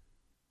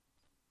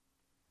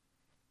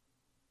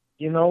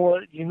 You know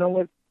what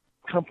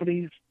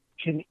companies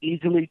can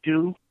easily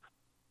do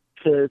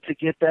to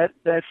get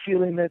that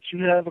feeling that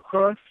you have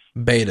across?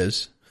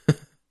 Betas.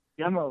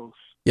 Demos.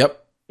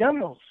 Yep.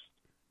 Demos.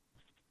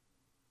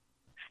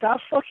 Stop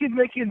fucking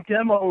making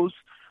demos.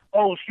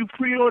 Oh, if you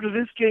pre-order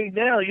this game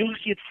now, you'll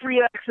get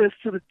free access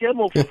to the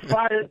demo for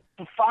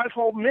five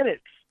whole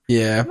minutes.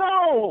 Yeah.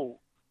 No.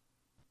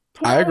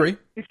 I agree.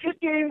 If your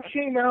game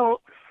came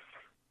out,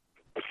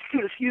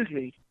 excuse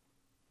me,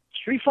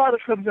 Street Fighter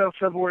comes out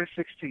February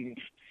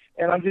 16th,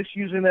 and I'm just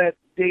using that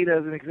date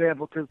as an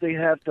example because they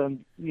have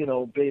done,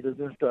 betas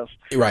and stuff.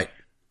 Right.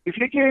 If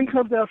your game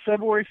comes out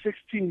February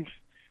 16th,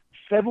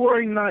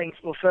 February 9th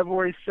or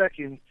February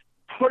 2nd,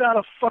 put out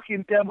a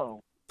fucking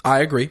demo. I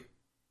agree.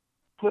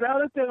 Put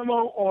out a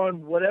demo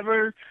on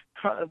whatever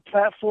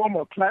platform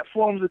or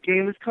platforms the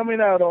game is coming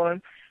out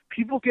on.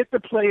 People get to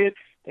play it,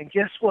 and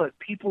guess what?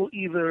 People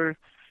either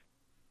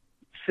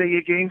say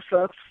your game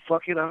sucks,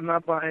 fuck it, I'm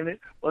not buying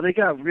it, or they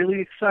got really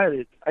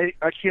excited. I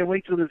can't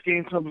wait till this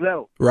game comes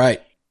out.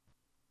 Right.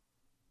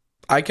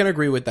 I can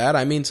agree with that.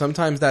 I mean,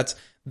 sometimes that's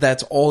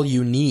all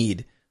you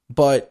need.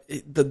 But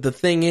the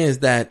thing is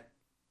that,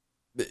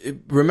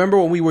 remember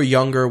when we were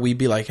younger, we'd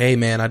be like, hey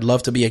man, I'd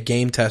love to be a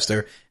game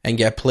tester and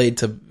get paid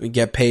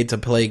to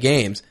play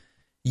games.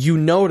 You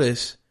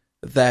notice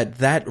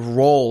that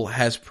role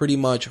has pretty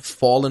much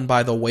fallen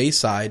by the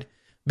wayside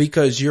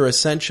because you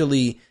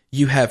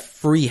have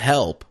free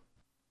help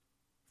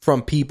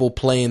from people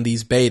playing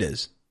these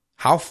betas.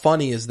 How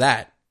funny is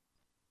that?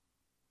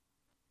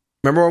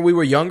 Remember when we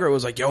were younger, it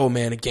was like, yo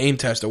man, a game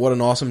tester, what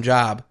an awesome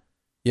job.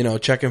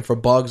 Checking for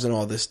bugs and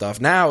all this stuff.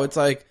 Now it's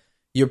like,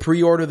 you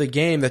pre-order the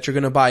game that you're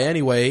going to buy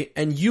anyway,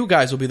 and you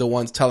guys will be the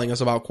ones telling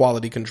us about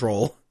quality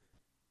control.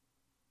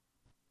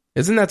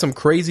 Isn't that some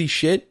crazy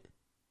shit?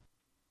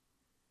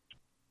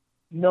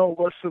 No,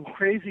 what's some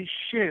crazy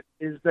shit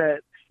is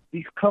that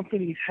these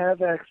companies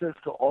have access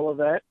to all of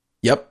that.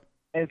 Yep.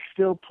 And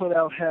still put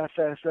out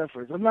half-ass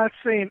efforts. I'm not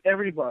saying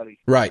everybody.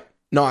 Right.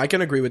 No, I can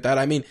agree with that.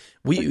 I mean,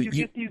 you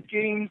get these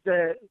games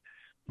that...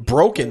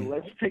 broken.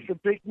 Let's take a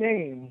big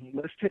name.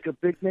 Let's take a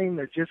big name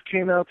that just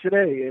came out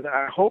today, and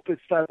I hope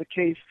it's not the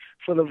case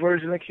for the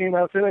version that came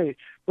out today.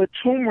 But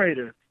Tomb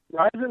Raider,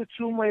 Rise of the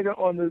Tomb Raider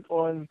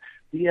on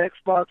the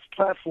Xbox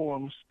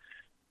platforms,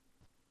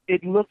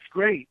 it looks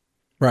great.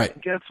 Right.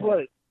 And guess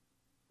what?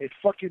 it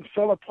fucking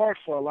fell apart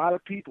for a lot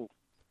of people.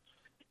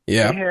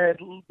 Yeah.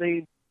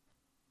 You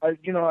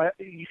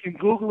can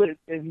Google it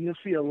and you'll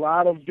see a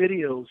lot of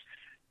videos,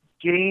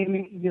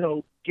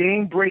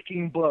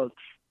 game-breaking bugs.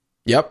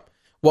 Yep.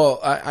 Well,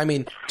 I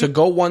mean, to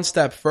go one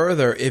step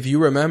further, if you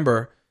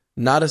remember,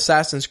 not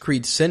Assassin's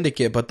Creed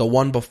Syndicate, but the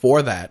one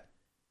before that,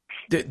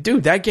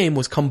 dude, that game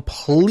was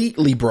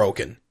completely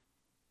broken.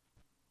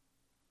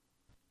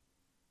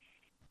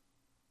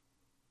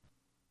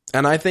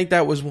 And I think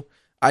that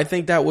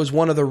was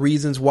one of the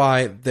reasons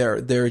why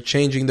they're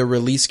changing the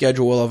release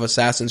schedule of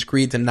Assassin's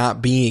Creed to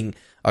not being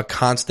a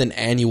constant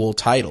annual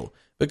title,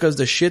 because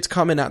the shit's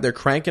coming out, they're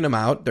cranking them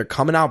out, they're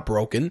coming out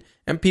broken,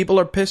 and people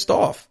are pissed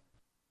off.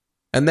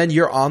 And then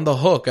you're on the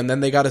hook, and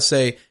then they got to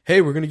say,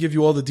 "Hey, we're going to give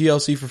you all the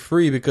DLC for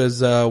free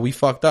because we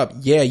fucked up."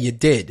 Yeah, you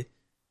did.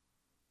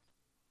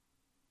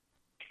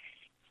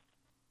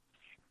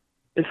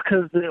 It's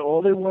because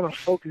all they want to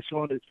focus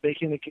on is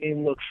making the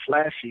game look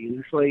flashy.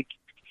 It's like,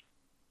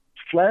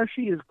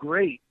 flashy is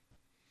great,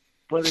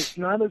 but it's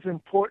not as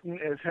important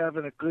as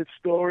having a good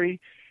story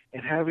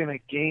and having a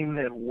game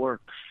that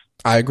works.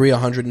 I agree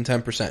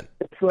 110%.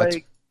 It's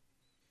like,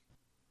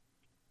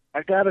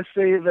 I got to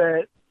say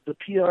that the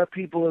PR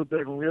people have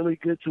been really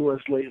good to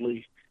us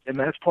lately, and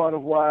that's part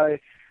of why,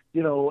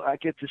 I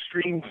get to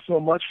stream so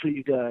much for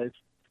you guys.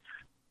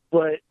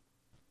 But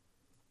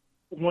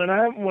when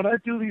I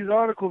do these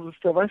articles and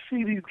stuff, I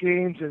see these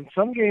games, and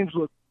some games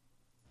look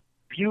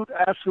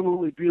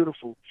absolutely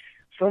beautiful.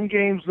 Some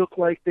games look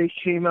like they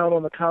came out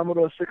on the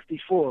Commodore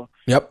 64.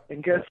 Yep.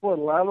 And guess what?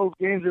 A lot of those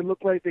games that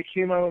look like they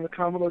came out on the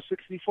Commodore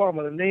 64, I'm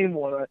going to name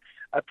one.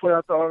 I put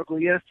out the article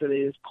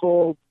yesterday. It's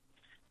called,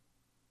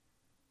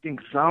 I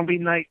think, Zombie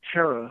Night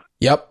Terror.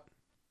 Yep.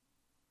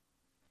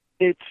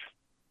 It's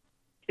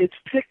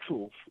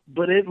pixels,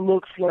 but it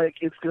looks like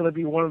it's going to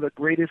be one of the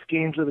greatest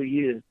games of the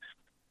year,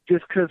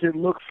 just because it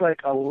looks like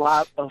a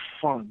lot of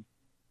fun.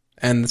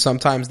 And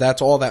sometimes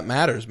that's all that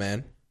matters,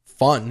 man.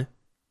 Fun.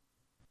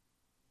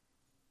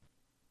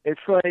 It's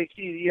like,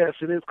 yes,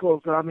 it is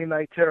called Zombie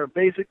Night Terror.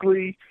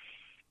 Basically,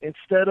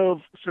 instead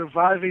of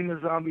surviving the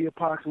zombie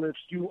apocalypse,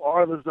 you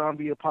are the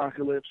zombie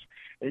apocalypse,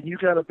 and you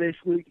got to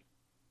basically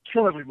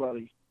kill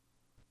everybody.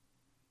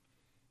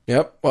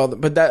 Yep. Well,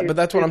 but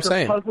that's what I'm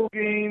saying.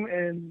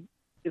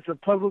 It's a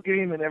puzzle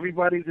game, and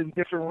everybody's in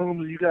different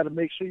rooms. You got to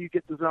make sure you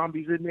get the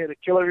zombies in there to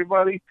kill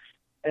everybody,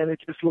 and it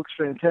just looks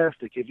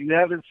fantastic. If you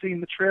haven't seen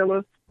the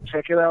trailer,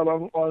 check it out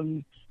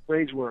on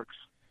RageWorks.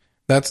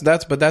 That's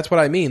what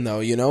I mean, though.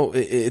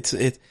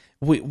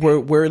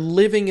 We're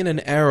living in an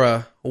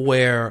era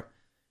where,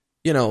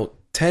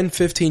 10,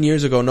 15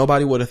 years ago,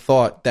 nobody would have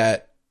thought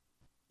that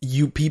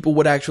people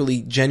would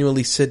actually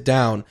genuinely sit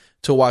down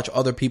to watch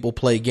other people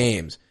play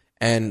games.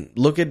 And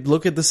look at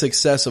the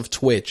success of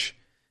Twitch.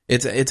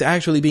 It's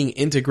actually being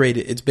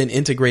integrated. It's been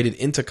integrated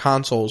into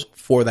consoles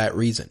for that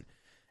reason.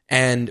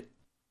 And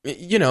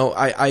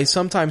I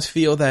sometimes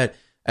feel that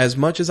as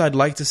much as I'd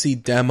like to see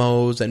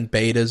demos and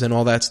betas and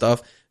all that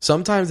stuff,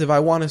 sometimes if I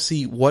want to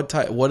see what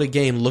a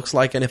game looks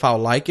like and if I'll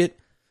like it,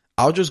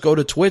 I'll just go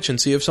to Twitch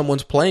and see if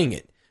someone's playing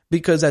it.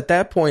 Because at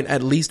that point,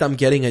 at least I'm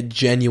getting a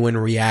genuine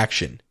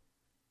reaction.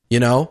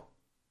 I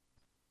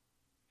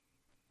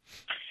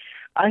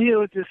hear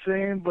what you're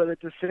saying, but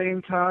at the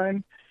same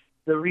time,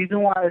 the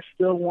reason why I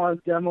still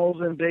want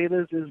demos and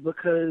betas is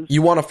because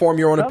you want to form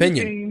your own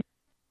opinion.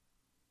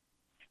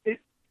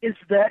 It's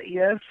that,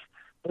 yes,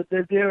 but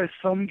there are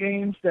some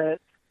games that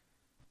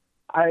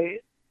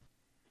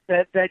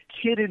that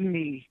kid in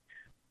me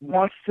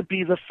wants to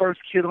be the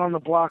first kid on the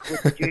block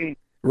with the game.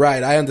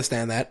 Right, I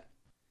understand that.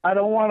 I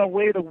don't want to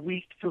wait a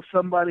week till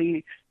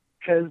somebody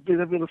has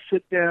been able to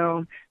sit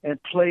down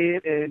and play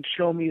it and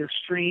show me a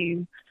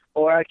stream,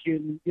 or I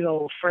can,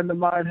 a friend of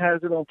mine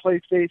has it on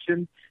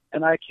PlayStation,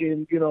 and I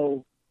can,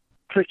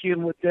 click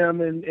in with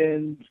them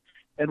and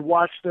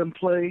watch them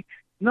play.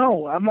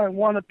 No, I might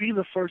want to be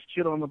the first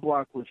kid on the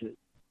block with it.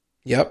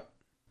 Yep.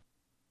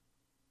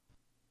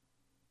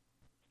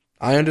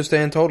 I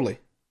understand totally.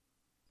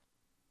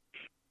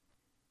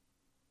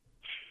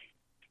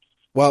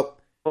 Well,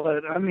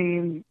 but I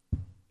mean,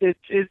 it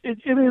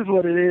is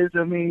what it is.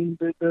 I mean,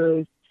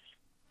 the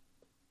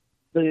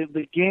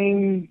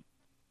game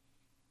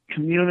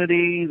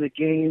community, the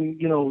game,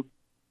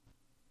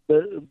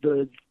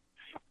 the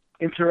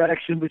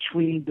interaction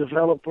between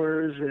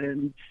developers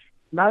and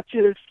not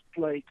just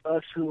like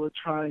us who are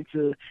trying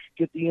to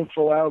get the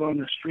info out on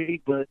the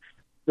street, but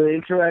the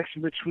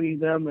interaction between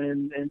them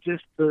and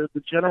just the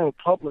general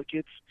public,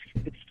 it's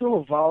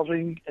still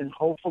evolving, and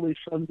hopefully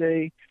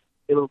someday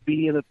it'll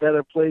be in a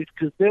better place,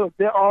 because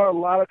there are a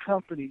lot of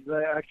companies,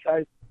 I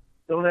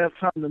don't have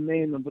time to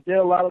name them, but there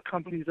are a lot of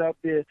companies out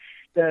there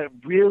that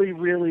really,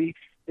 really,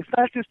 it's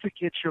not just to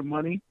get your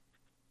money,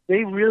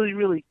 they really,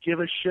 really give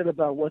a shit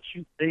about what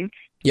you think.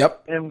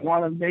 Yep. And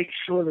want to make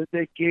sure that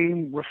their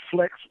game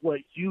reflects what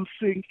you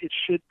think it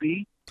should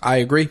be. I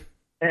agree.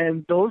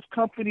 And those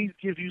companies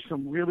give you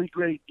some really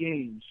great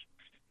games.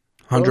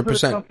 100%.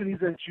 Those are the companies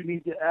that you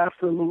need to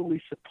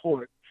absolutely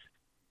support.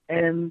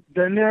 And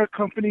then there are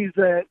companies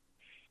that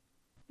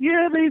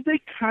Yeah,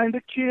 they kind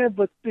of care,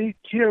 but they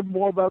care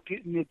more about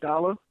getting your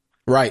dollar.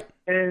 Right.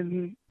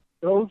 And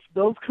those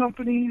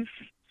companies,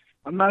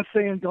 I'm not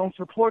saying don't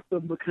support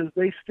them because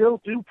they still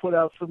do put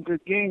out some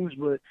good games,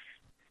 but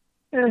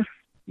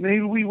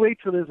maybe we wait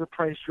till there's a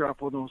price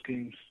drop on those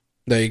games.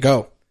 There you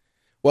go.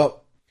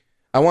 Well,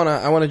 I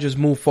wanna just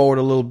move forward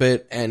a little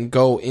bit and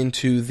go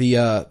into the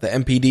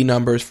MPD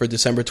numbers for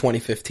December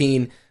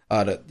 2015.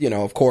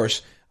 Of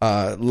course,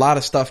 a lot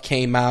of stuff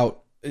came out.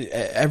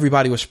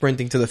 Everybody was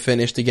sprinting to the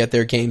finish to get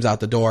their games out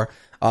the door.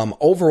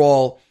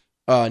 Overall,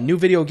 new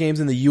video games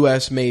in the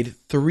U.S. made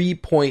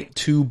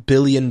 $3.2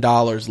 billion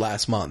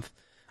last month.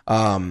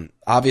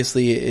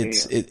 Obviously,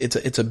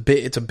 it's a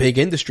big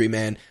industry,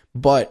 man,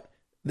 but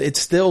it's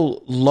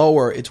still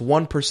lower. It's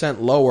 1%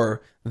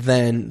 lower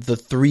than the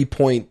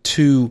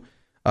 $3.2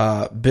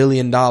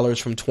 billion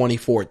from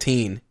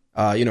 2014. It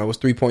was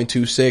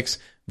 3.26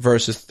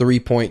 versus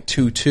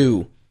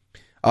 3.22.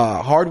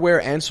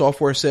 Hardware and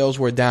software sales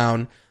were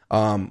down,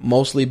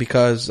 mostly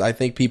because I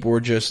think people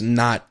were just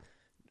not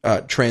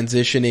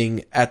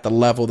transitioning at the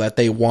level that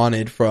they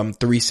wanted from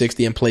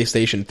 360 and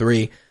PlayStation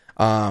 3.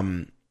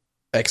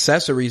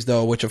 Accessories,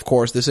 though, which of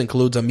course this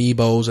includes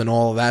amiibos and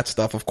all of that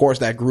stuff, of course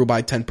that grew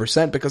by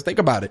 10% because think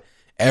about it,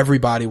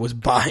 everybody was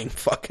buying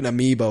fucking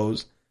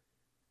amiibos.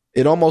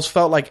 It almost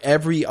felt like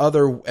every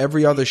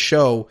other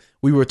show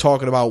we were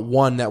talking about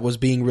one that was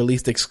being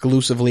released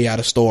exclusively at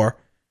a store.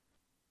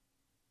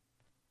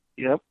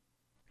 Yep.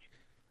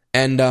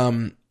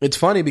 And it's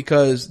funny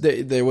because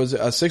there was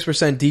a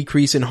 6%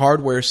 decrease in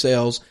hardware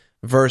sales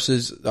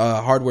versus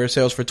hardware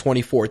sales for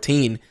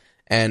 2014.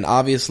 And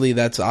obviously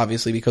that's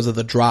because of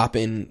the drop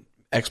in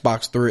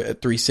Xbox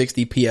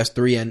 360,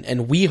 PS3,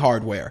 and Wii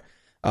hardware.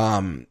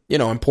 And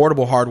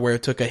portable hardware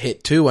took a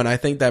hit too. And I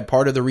think that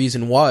part of the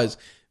reason was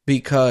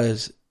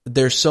because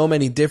there's so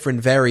many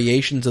different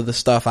variations of the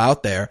stuff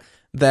out there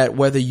that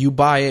whether you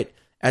buy it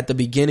at the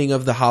beginning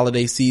of the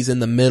holiday season,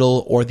 the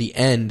middle, or the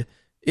end,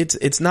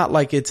 it's not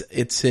like it's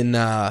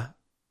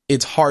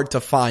hard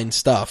to find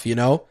stuff,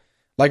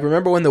 Like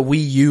remember when the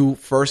Wii U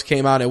first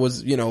came out, it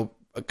was,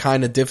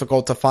 kind of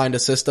difficult to find a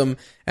system,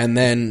 and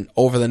then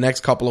over the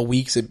next couple of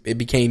weeks it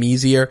became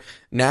easier.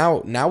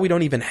 Now we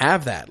don't even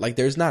have that. Like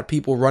there's not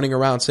people running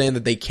around saying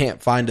that they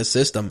can't find a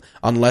system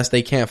unless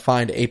they can't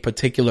find a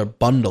particular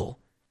bundle.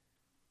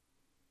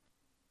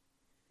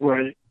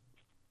 Right.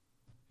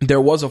 There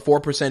was a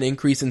 4%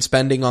 increase in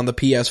spending on the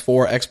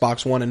PS4,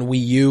 Xbox One, and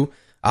Wii U,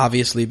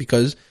 obviously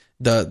because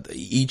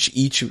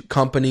each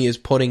company is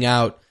putting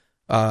out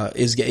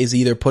is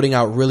either putting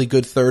out really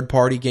good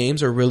third-party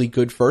games or really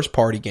good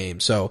first-party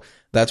games. So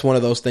that's one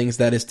of those things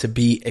that is to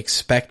be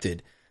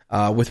expected.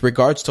 With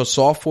regards to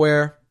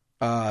software,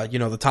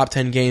 the top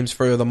 10 games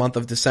for the month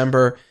of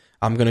December,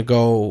 I'm going to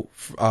go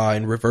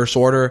in reverse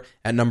order.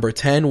 At number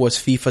 10 was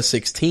FIFA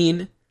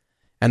 16.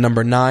 And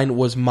number 9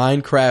 was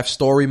Minecraft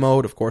Story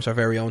Mode. Of course, our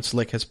very own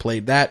Slick has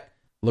played that.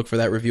 Look for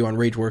that review on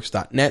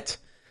RageWorks.net.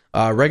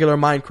 Regular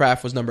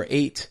Minecraft was number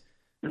 8.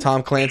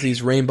 Tom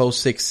Clancy's Rainbow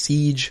Six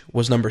Siege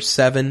was number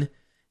 7.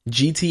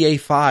 GTA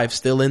 5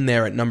 still in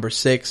there at number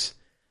 6.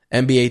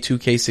 NBA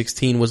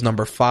 2K16 was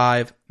number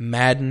 5.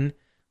 Madden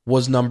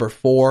was number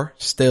 4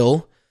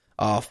 still.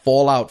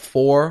 Fallout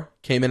 4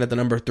 came in at the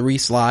number 3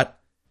 slot.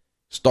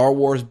 Star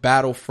Wars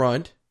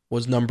Battlefront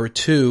was number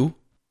 2.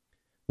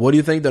 What do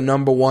you think the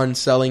number 1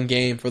 selling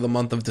game for the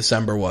month of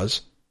December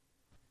was?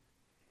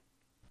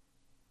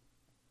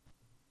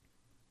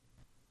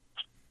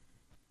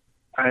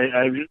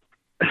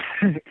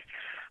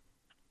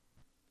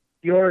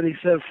 You already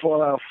said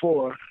Fallout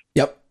 4.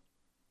 Yep.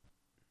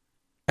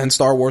 And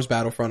Star Wars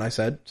Battlefront, I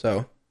said,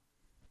 so.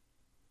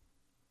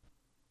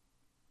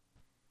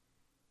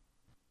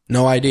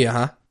 No idea,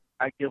 huh?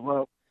 I give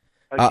up.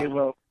 I give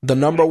up. The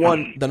number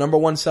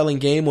one selling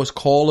game was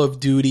Call of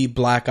Duty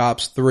Black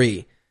Ops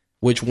 3,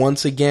 which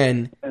once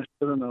again, I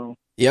still don't know.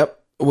 Yep.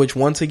 Which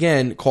once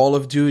again, Call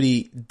of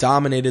Duty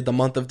dominated the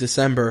month of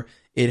December.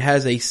 It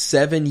has a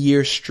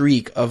 7-year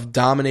streak of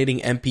dominating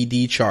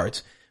MPD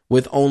charts,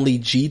 with only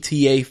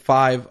GTA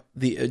 5,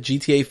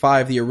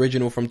 the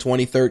original from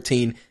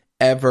 2013,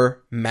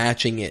 ever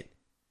matching it,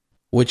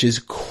 which is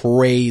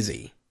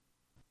crazy.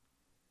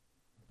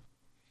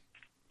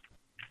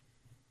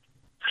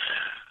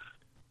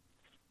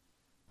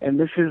 And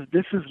this is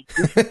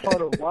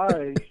part of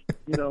why,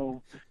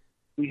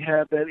 we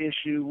have that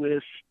issue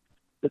with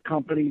the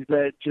companies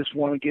that just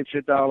want to get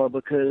your dollar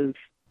because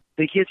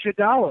they get your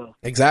dollar.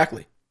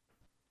 Exactly.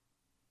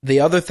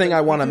 The other thing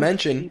I want to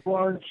mention... Keep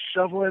on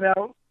shoveling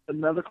out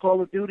another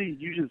Call of Duty.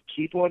 You just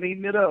keep on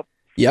eating it up.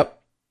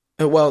 Yep.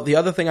 Well, the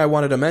other thing I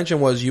wanted to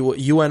mention was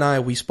you and I,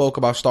 we spoke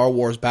about Star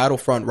Wars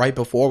Battlefront right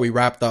before we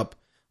wrapped up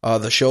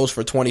the shows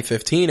for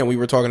 2015, and we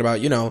were talking about,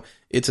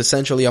 it's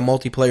essentially a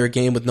multiplayer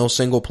game with no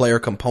single-player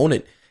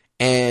component.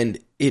 And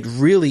it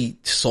really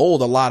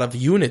sold a lot of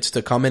units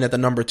to come in at the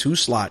number 2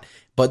 slot.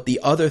 But the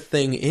other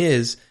thing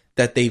is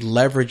that they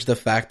leveraged the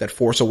fact that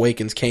Force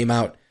Awakens came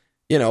out,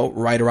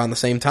 right around the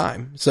same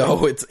time.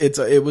 So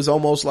it was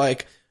almost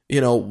like,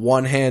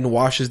 one hand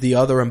washes the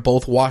other and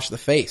both wash the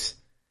face.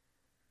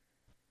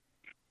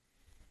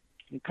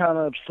 kind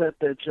of upset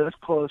that Just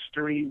Cause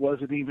 3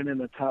 wasn't even in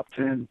the top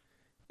 10.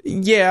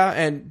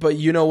 Yeah, but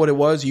you know what it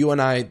was? You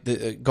and I,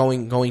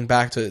 going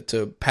back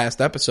to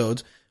past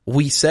episodes,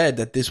 we said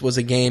that this was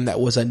a game that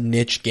was a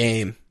niche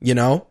game, you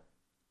know?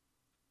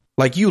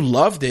 Like, you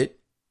loved it,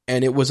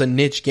 and it was a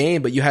niche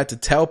game, but you had to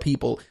tell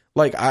people.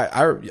 Like,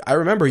 I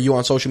remember you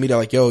on social media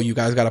like, yo, you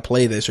guys got to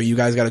play this, or you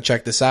guys got to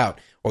check this out,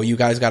 or you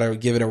guys got to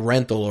give it a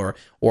rental, or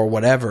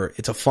whatever.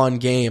 It's a fun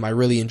game. I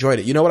really enjoyed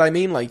it. You know what I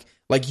mean? Like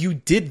you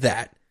did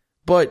that,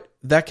 but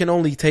that can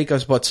only take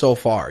us but so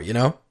far, you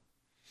know?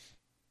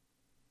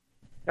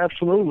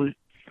 Absolutely.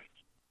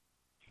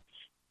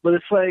 But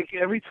it's like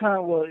every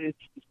time, well, it's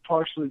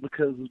partially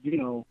because, you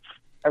know,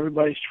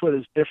 everybody's Twitter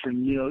is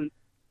different, you know,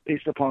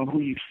 based upon who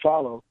you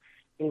follow.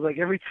 It was like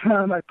every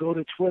time I go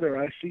to Twitter,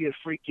 I see a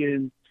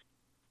freaking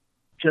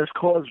Just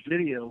Cause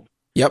video.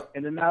 Yep.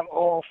 And they're not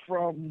all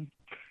from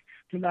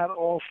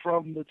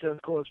the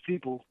Just Cause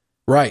people.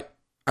 Right.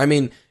 I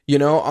mean, you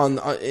know,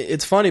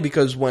 it's funny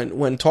because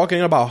when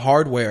talking about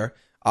hardware,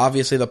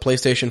 obviously the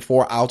PlayStation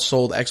 4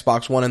 outsold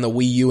Xbox One and the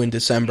Wii U in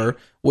December,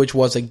 which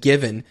was a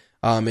given.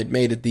 It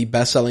made it the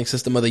best-selling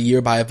system of the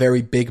year by a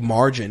very big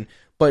margin.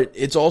 But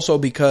it's also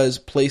because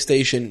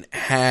PlayStation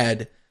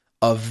had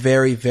a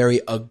very, very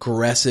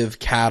aggressive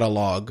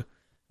catalog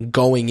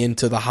going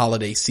into the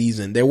holiday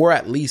season. There were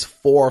at least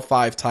 4 or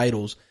 5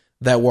 titles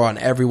that were on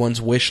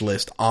everyone's wish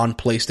list on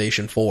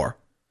PlayStation 4.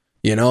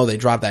 You know, they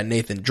dropped that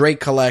Nathan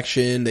Drake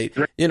collection. They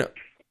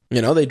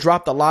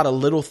dropped a lot of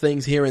little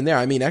things here and there.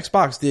 I mean,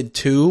 Xbox did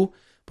too,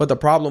 but the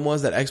problem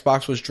was that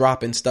Xbox was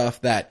dropping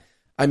stuff that,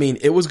 I mean,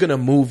 it was going to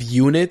move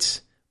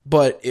units,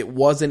 but it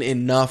wasn't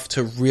enough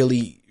to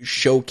really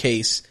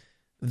showcase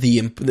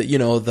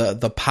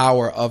the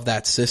power of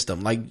that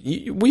system. Like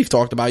we've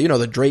talked about, you know,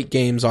 the Drake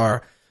games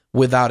are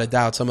without a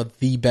doubt some of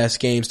the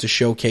best games to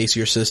showcase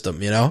your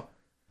system, you know?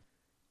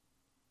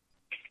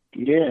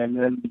 Yeah, and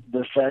then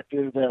the fact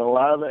is that a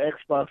lot of the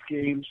Xbox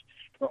games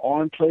are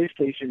on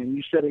PlayStation, and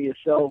you said it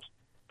yourself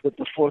with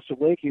The Force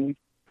Awakens.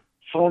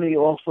 Sony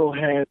also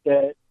had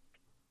that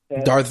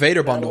Darth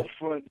Vader bundle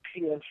for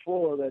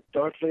PS4, that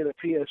Darth Vader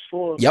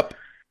PS4. Yep.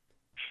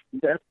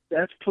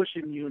 That's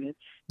pushing units.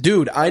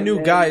 Dude, I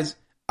knew guys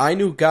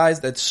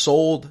that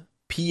sold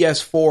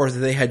PS4s that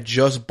they had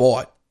just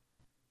bought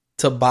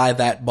to buy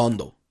that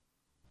bundle.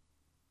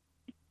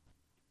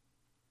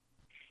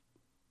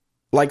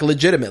 Like,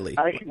 legitimately.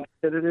 I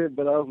considered it,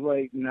 but I was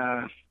like,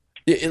 nah.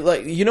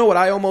 Like, you know what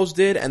I almost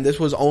did? And this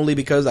was only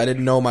because I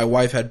didn't know my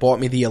wife had bought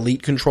me the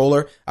Elite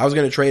controller. I was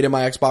going to trade in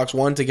my Xbox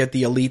One to get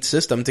the Elite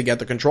system to get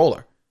the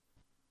controller.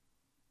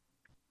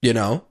 You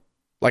know?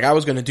 Like, I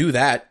was going to do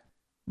that.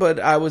 But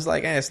I was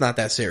like, it's not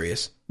that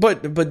serious.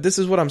 But this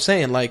is what I'm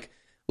saying. Like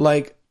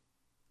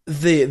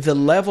the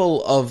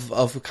level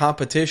of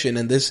competition,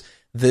 and this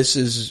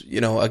is,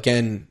 you know,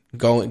 again,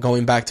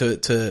 going back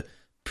to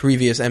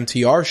previous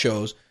MTR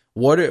shows,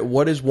 what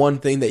is one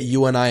thing that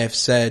you and I have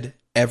said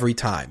every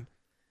time?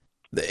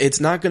 It's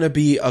not going to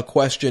be a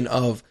question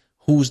of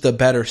who's the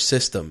better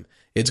system.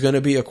 It's going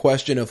to be a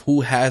question of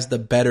who has the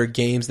better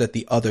games that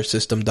the other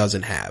system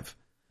doesn't have.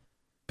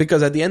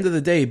 Because at the end of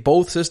the day,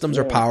 both systems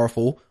are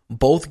powerful.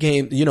 Both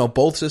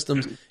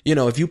systems, you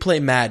know, if you play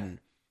Madden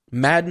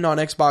on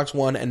Xbox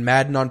One and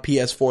Madden on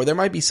PS4, there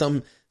might be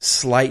some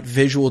slight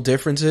visual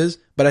differences,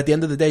 but at the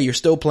end of the day, you're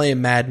still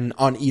playing Madden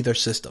on either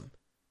system,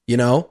 you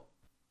know?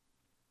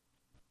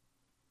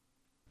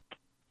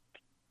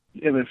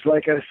 And it's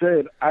like I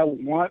said, I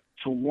want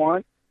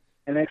an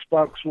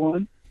Xbox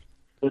One,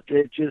 but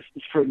it just,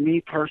 for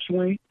me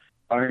personally,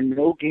 are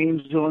no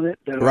games on it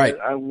that right.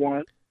 I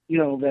want, you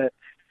know,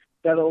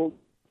 that'll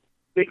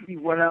make me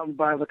run out and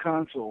buy the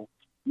console.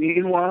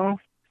 Meanwhile,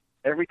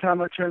 every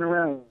time I turn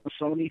around,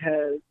 Sony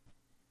has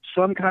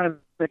some kind of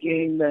a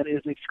game that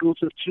is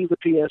exclusive to the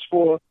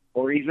PS4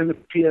 or even the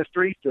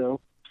PS3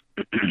 still.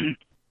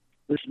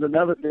 This is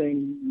another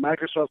thing.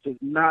 Microsoft is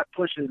not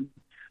pushing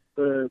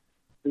the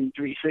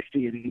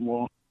 360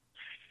 anymore.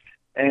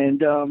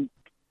 And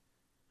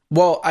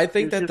well, I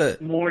think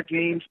that more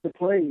games to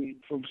play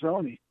from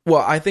Sony.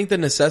 Well, I think the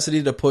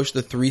necessity to push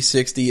the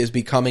 360 is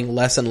becoming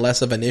less and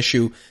less of an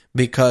issue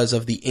because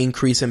of the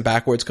increase in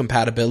backwards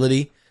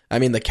compatibility. I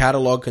mean, the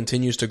catalog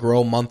continues to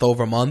grow month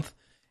over month,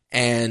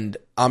 and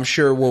I'm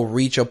sure we'll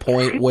reach a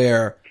point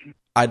where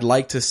I'd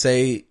like to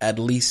say at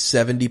least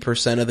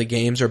 70% of the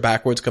games are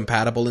backwards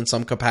compatible in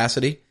some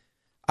capacity.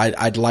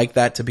 I'd like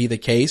that to be the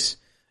case.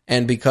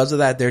 And because of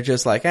that, they're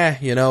just like,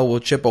 you know, we'll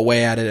chip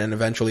away at it and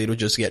eventually it'll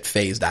just get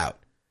phased out.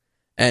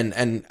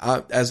 And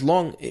as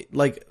long,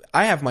 like,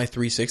 I have my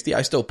 360,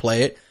 I still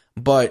play it,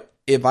 but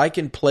if I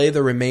can play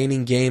the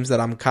remaining games that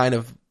I'm kind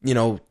of, you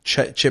know,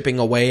 chipping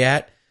away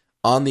at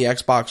on the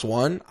Xbox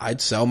One,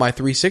 I'd sell my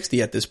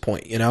 360 at this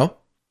point, you know?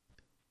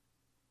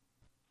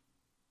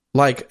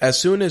 Like, as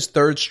soon as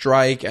Third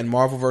Strike and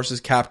Marvel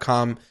vs.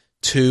 Capcom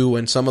 2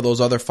 and some of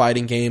those other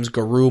fighting games,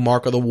 Garou,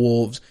 Mark of the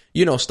Wolves,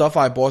 you know, stuff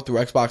I bought through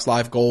Xbox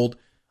Live Gold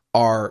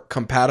are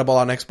compatible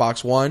on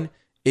Xbox One,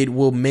 it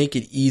will make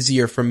it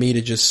easier for me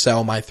to just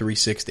sell my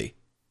 360.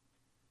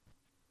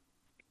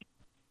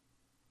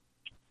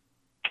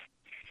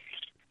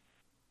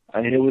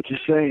 I hear what you're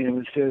saying.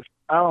 It's just,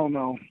 I don't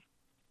know.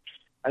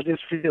 I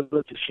just feel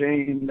it's a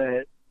shame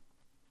that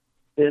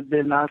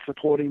they're not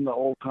supporting the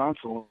old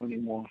console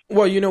anymore.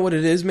 Well, you know what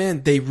it is,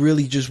 man? They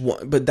really just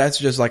want, but that's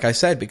just like I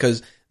said,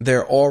 because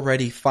they're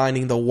already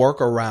finding the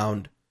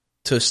workaround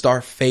to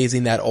start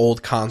phasing that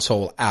old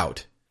console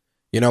out.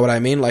 You know what I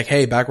mean? Like,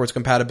 hey, backwards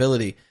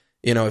compatibility.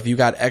 You know, if you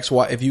got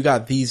if you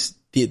got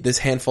this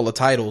handful of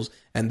titles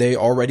and they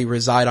already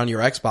reside on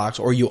your Xbox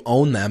or you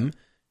own them,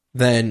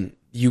 then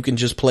you can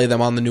just play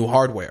them on the new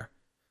hardware.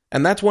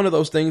 And that's one of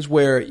those things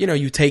where, you know,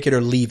 you take it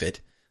or leave it.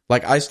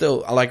 Like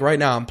right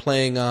now I'm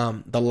playing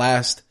the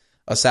last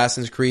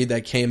Assassin's Creed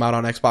that came out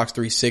on Xbox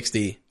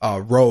 360,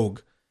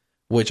 Rogue,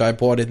 which I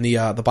bought in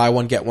the buy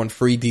one get one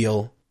free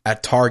deal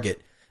at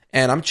Target.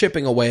 And I'm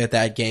chipping away at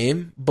that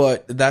game,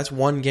 but that's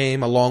one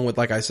game along with,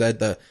 like I said,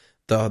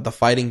 the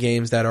fighting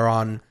games that are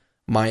on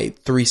my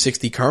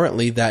 360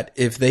 currently, that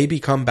if they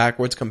become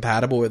backwards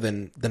compatible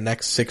within the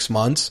next 6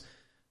 months,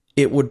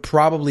 it would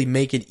probably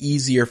make it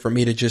easier for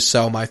me to just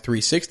sell my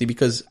 360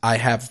 because I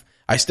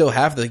still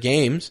have the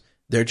games.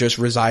 They're just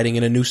residing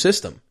in a new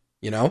system,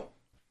 you know?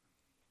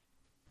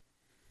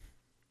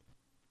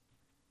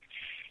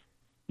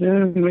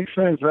 Yeah, it makes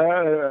sense.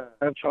 I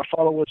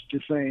follow what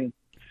you're saying.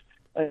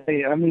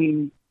 I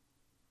mean,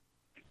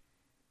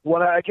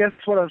 what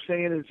I'm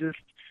saying is just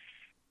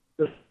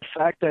the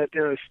fact that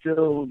there are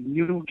still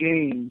new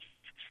games,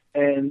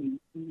 and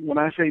when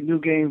I say new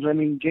games, I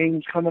mean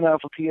games coming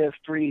out for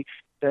PS3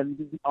 that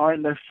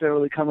aren't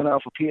necessarily coming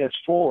out for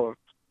PS4.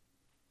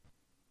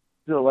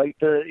 So, like,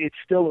 it's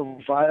still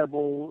a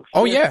viable system.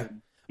 Oh, yeah.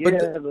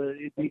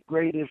 It'd be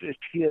great if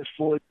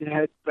PS4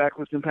 had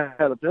backwards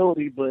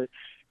compatibility, but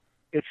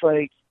it's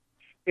like,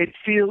 it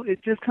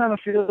just kind of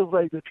feels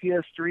like the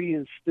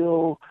PS3 is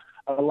still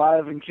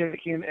alive and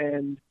kicking,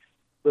 and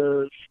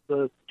the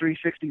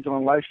 360's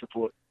on life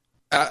support.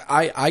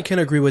 I can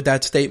agree with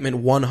that statement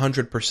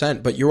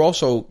 100%, but you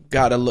also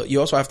have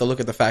to look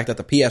at the fact that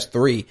the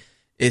PS3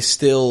 is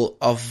still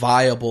a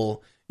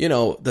viable, you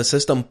know, the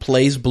system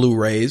plays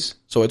Blu-rays,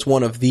 so it's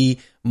one of the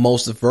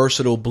most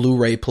versatile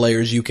Blu-ray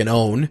players you can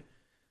own.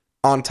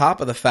 On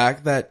top of the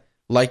fact that,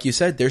 like you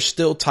said, there's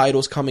still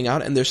titles coming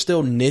out, and there's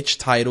still niche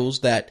titles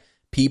that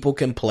people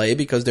can play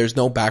because there's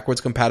no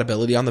backwards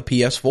compatibility on the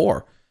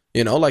PS4.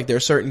 You know, like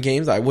there's certain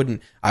games I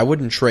wouldn't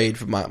trade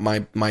for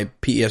my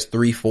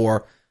PS3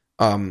 for,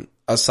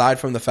 aside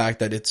from the fact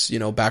that it's, you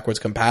know, backwards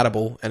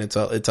compatible and it's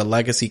a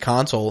legacy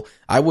console.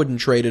 I wouldn't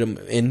trade them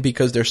in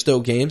because there's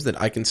still games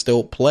that I can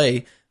still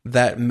play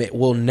that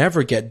will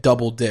never get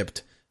double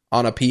dipped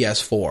on a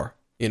PS4.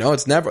 You know,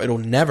 it'll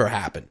never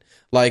happen.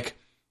 Like,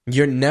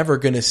 you're never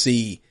going to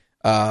see,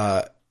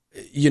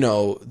 you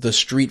know, the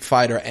Street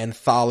Fighter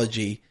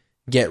anthology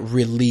get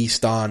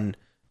released on,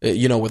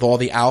 you know, with all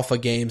the alpha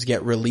games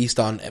get released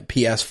on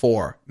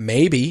PS4.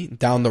 Maybe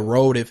down the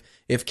road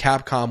if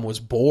Capcom was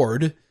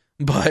bored,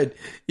 but,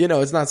 you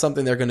know, it's not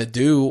something they're going to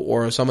do.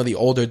 Or some of the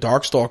older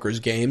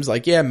Darkstalkers games,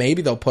 like, yeah,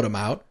 maybe they'll put them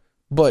out,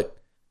 but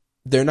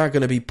they're not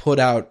going to be put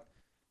out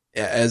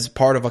as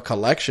part of a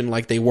collection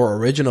like they were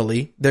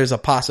originally. There's a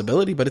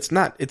possibility, but it's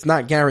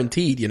not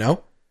guaranteed, you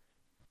know?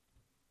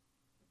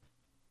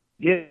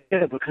 Yeah,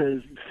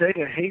 because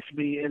Sega hates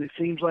me, and it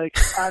seems like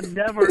I'm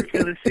never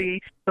going to see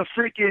the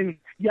freaking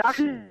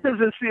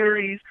Yakuza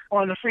series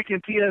on the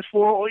freaking PS4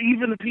 or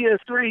even the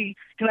PS3.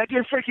 Can I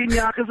get freaking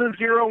Yakuza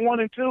 0, 1,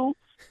 and 2,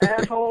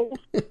 assholes?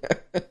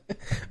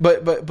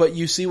 But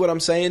you see what I'm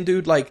saying,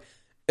 dude? Like,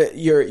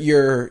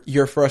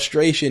 your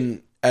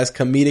frustration, as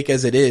comedic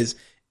as it is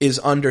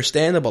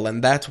understandable,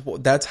 and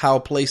that's how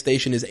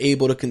PlayStation is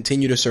able to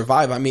continue to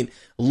survive. I mean,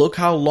 look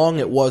how long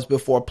it was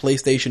before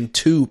PlayStation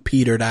 2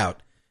 petered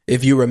out.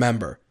 If you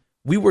remember,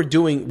 we were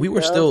still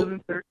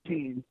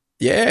 2013.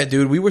 Yeah,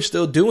 dude, we were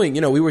still doing,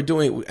 you know,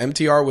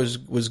 MTR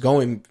was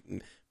going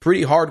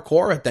pretty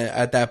hardcore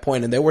at that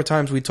point, and there were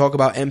times we talk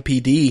about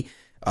MPD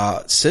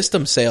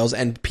system sales,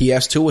 and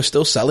PS2 was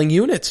still selling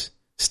units.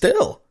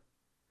 Still.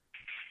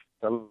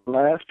 The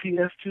last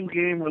PS2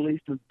 game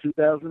released in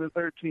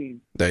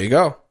 2013. There you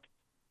go.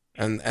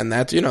 And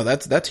that's, you know,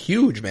 that's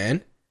huge,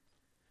 man.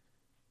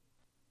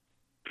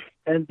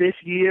 And this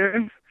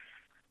year,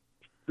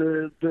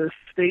 the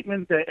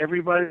statement that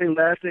everybody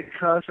laughed at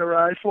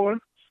Kasai for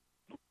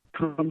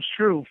comes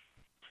true.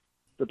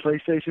 The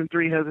PlayStation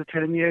 3 has a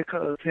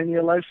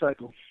 10-year life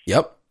cycle.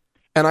 Yep.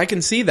 And I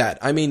can see that.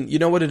 I mean, you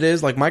know what it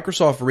is? Like,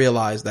 Microsoft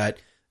realized that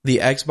the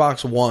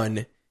Xbox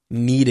One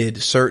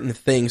needed certain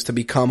things to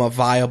become a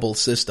viable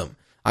system.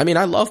 I mean,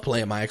 I love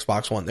playing my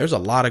Xbox One. There's a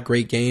lot of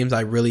great games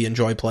I really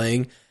enjoy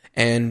playing.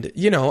 And,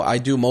 you know, I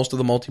do most of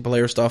the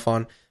multiplayer stuff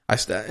on...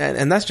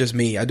 and that's just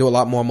me. I do a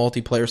lot more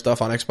multiplayer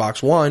stuff on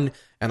Xbox One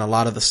and a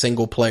lot of the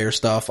single player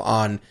stuff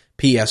on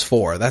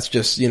PS4. That's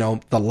just, you know,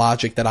 the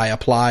logic that I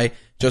apply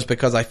just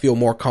because I feel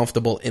more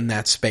comfortable in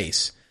that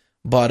space.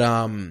 But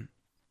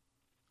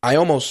I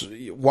almost,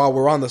 while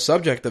we're on the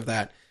subject of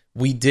that,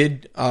 we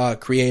did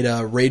create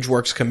a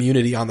RageWorks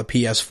community on the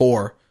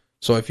PS4.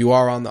 So if you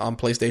are on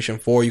PlayStation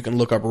 4, you can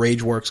look up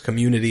RageWorks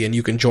community and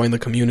you can join the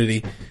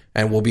community,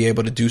 and we'll be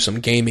able to do some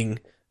gaming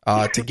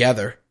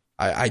together.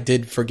 I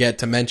did forget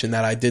to mention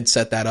that I did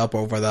set that up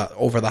over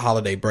the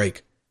holiday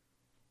break.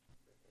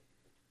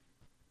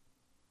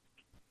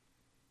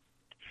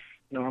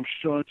 I'm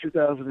sure in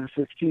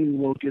 2016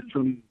 we'll get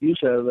some use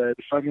out of that.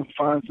 If I can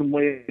find some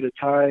way to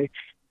tie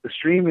the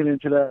streaming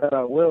into that,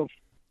 I will.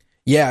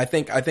 Yeah, I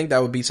think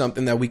that would be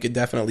something that we could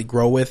definitely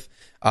grow with.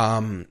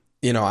 I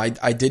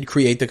did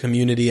create the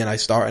community, and I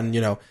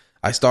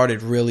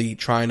started really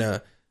trying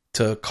to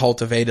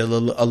cultivate a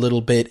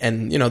little bit,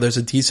 and there's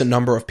a decent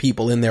number of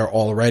people in there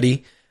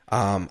already.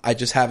 I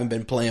just haven't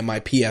been playing my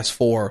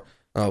PS4.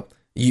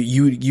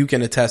 You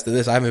can attest to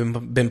this. I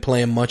haven't been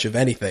playing much of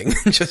anything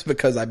just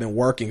because I've been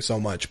working so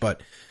much.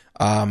 But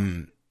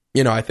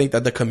I think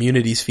that the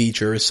communities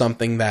feature is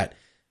something that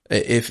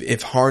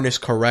if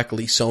harnessed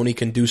correctly, Sony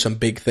can do some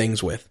big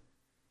things with.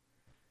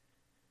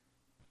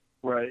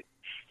 Right.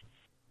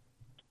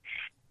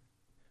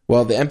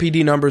 Well, the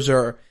MPD numbers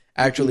are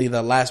actually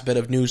the last bit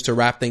of news to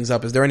wrap things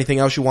up. Is there anything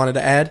else you wanted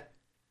to add?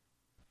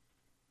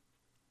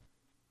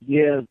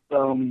 Yeah,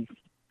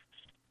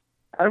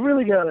 I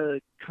really got to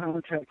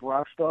contact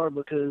Rockstar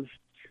because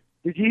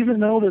did you even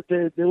know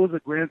that there was a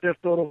Grand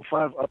Theft Auto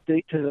 5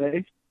 update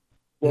today?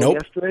 Nope.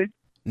 Yesterday?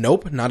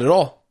 Nope, not at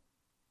all.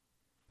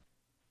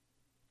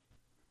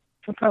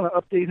 Some kind of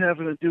update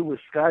having to do with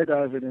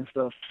skydiving and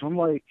stuff. So I'm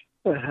like,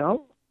 what the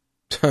hell?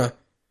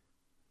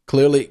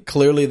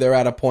 Clearly they're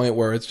at a point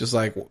where it's just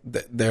like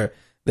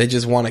they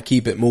just want to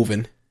keep it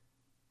moving.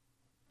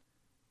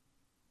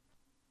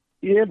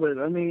 Yeah, but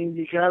I mean,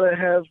 you gotta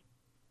have.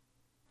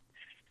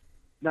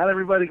 Not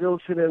everybody goes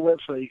to their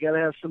website. You gotta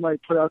have somebody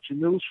put out your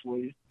news for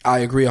you. I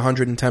agree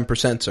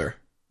 110%, sir.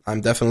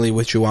 I'm definitely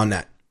with you on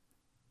that.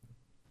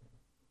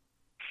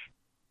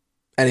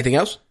 Anything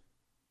else?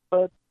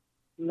 But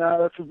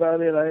no, that's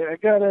about it. I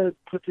gotta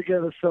put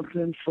together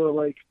something for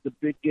like the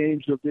big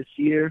games of this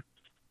year.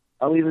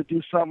 I'll either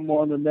do something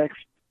on the next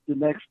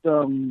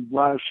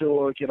live show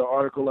or get an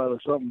article out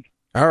of something.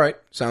 All right,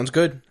 sounds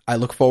good. I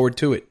look forward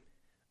to it.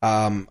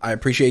 I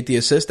appreciate the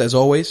assist as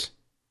always.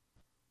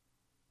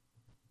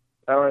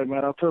 All right,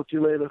 man. I'll talk to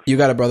you later. You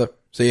got it, brother.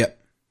 See ya.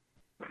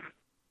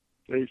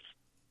 Peace.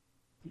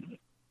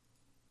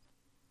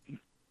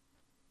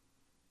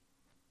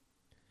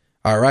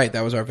 All right,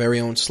 that was our very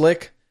own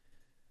Slick.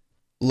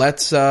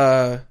 Let's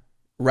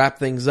wrap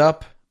things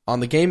up on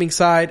the gaming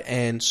side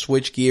and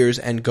switch gears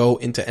and go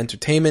into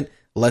entertainment.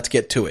 Let's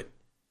get to it.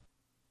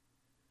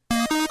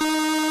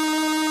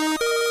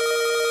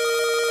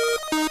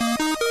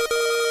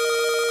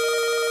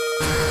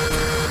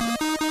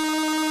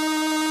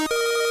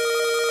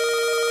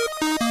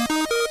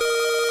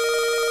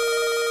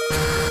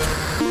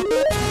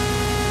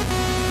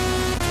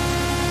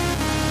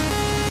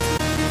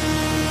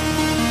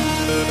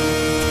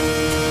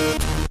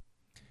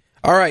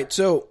 All right,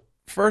 so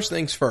first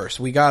things first,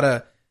 we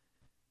gotta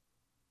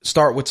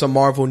start with some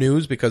Marvel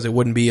news because it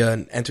wouldn't be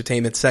an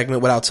entertainment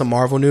segment without some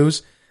Marvel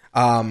news.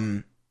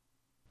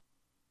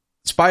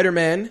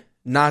 Spider-Man,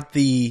 not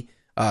the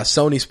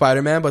Sony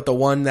Spider-Man, but the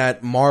one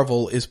that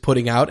Marvel is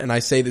putting out. And I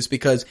say this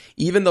because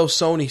even though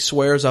Sony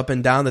swears up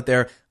and down that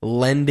they're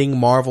lending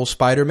Marvel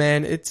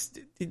Spider-Man,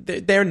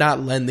 they're not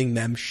lending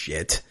them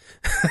shit.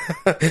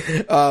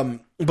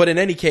 But in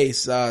any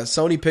case,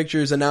 Sony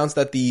Pictures announced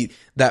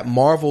that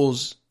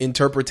Marvel's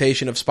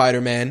interpretation of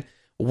Spider-Man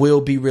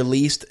will be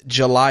released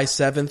July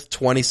 7th,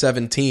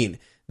 2017.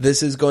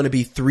 This is going to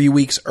be 3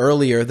 weeks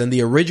earlier than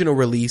the original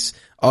release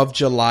of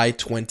July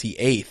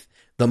 28th.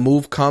 The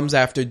move comes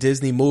after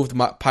Disney moved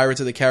Pirates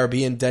of the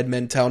Caribbean Dead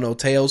Men Tell No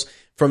Tales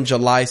from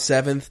July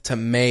 7th to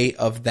May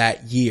of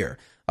that year.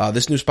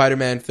 This new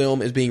Spider-Man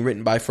film is being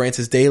written by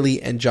Francis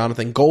Daly and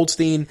Jonathan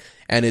Goldstein,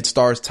 and it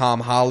stars Tom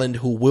Holland,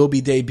 who will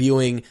be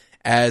debuting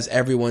as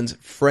everyone's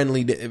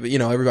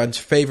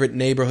favorite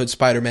neighborhood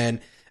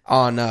Spider-Man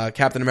on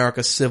Captain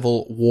America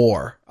Civil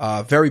War.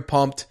 Very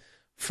pumped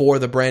for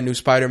the brand new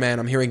Spider-Man.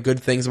 I'm hearing good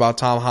things about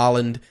Tom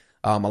Holland.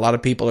 A lot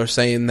of people are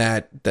saying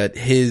that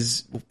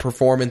his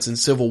performance in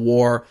Civil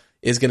War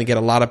is going to get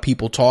a lot of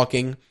people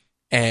talking,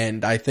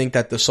 and I think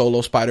that the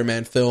solo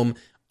Spider-Man film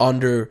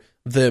under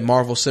the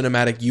Marvel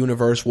Cinematic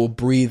Universe will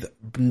breathe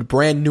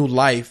brand new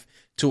life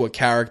to a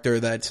character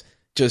that's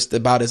just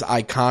about as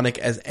iconic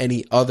as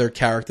any other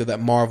character that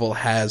Marvel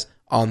has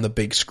on the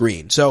big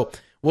screen. So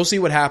we'll see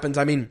what happens.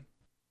 I mean,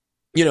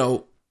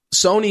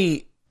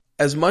 Sony,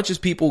 as much as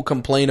people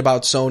complain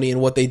about Sony and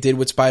what they did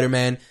with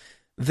Spider-Man,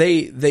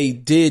 they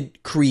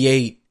did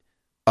create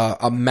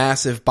a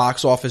massive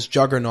box office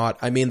juggernaut.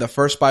 I mean, the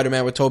first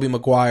Spider-Man with Tobey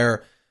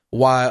Maguire,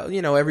 while,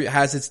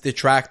 has its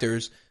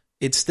detractors,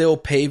 it still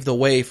paved the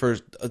way for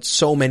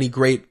so many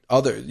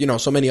other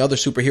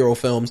superhero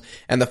films.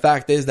 And the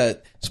fact is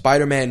that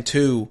Spider-Man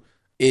 2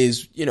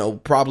 is,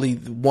 probably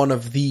one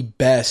of the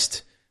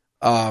best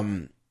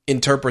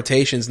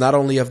interpretations, not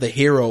only of the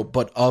hero,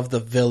 but of the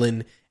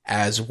villain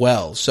as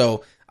well.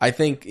 So I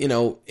think,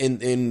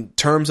 in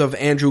terms of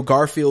Andrew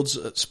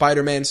Garfield's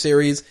Spider-Man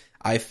series,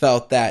 I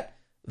felt that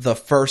the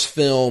first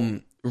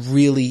film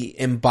really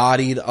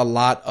embodied a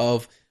lot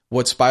of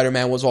what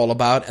Spider-Man was all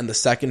about, and the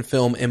second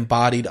film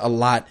embodied a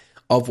lot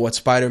of what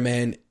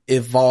Spider-Man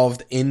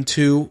evolved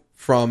into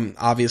from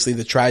obviously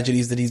the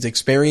tragedies that he's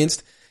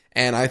experienced.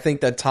 And I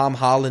think that Tom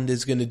Holland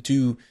is going to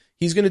do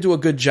a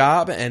good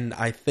job. And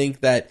I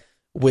think that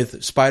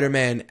with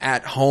Spider-Man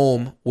at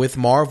home with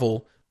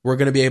Marvel, we're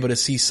going to be able to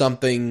see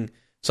something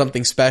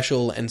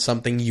special and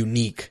something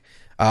unique.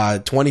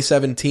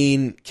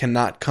 2017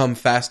 cannot come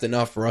fast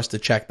enough for us to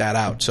check that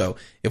out. So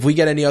if we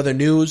get any other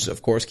news,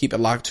 of course, keep it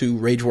locked to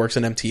Rageworks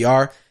and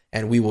MTR,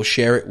 and we will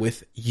share it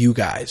with you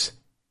guys.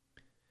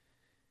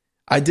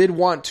 I did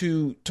want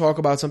to talk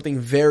about something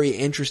very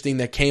interesting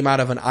that came out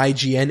of an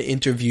IGN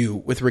interview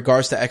with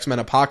regards to X-Men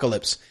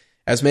Apocalypse.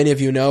 As many of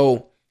you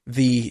know,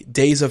 the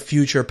Days of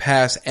Future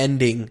Past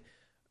ending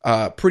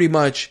pretty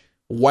much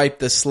wiped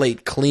the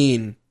slate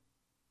clean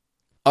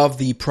of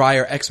the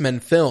prior X-Men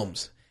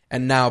films.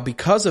 And now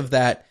because of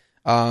that,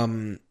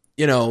 IGN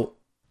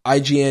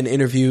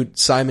interviewed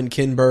Simon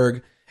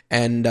Kinberg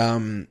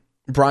and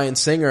Bryan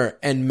Singer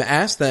and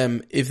asked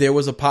them if there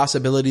was a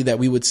possibility that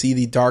we would see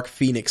the Dark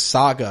Phoenix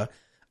saga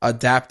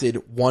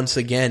adapted once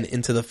again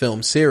into the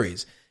film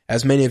series.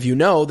 As many of you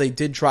know, they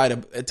did try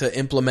to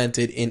implement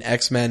it in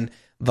X-Men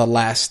The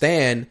Last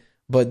Stand,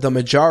 but the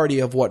majority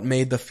of what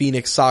made the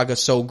Phoenix saga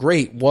so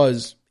great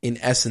was, in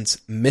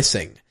essence,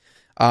 missing.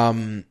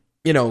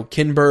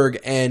 Kinberg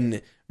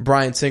and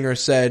Bryan Singer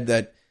said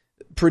that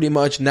pretty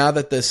much now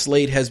that the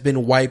slate has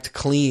been wiped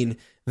clean,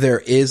 there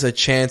is a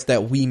chance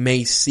that we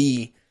may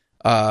see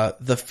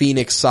the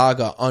Phoenix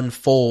saga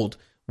unfold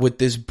with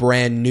this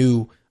brand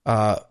new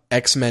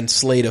X-Men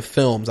slate of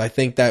films. I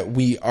think that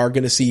we are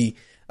going to see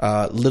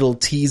little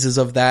teases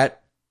of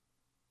that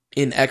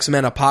in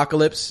X-Men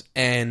Apocalypse,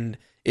 and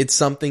it's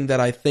something that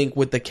I think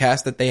with the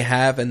cast that they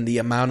have and the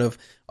amount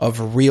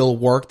of real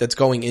work that's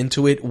going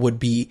into it would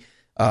be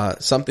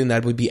something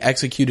that would be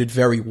executed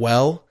very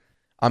well.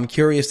 I'm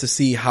curious to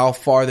see how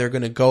far they're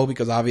going to go,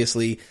 because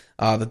obviously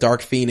the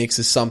Dark Phoenix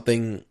is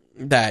something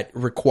that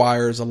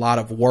requires a lot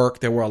of work.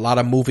 There were a lot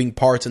of moving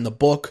parts in the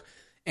book,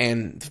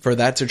 and for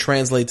that to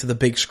translate to the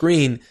big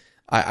screen,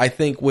 I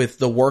think with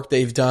the work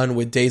they've done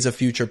with Days of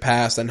Future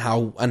Past and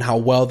how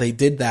well they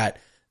did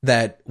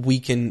that we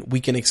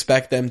can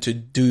expect them to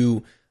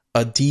do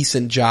a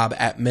decent job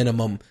at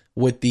minimum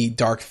with the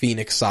Dark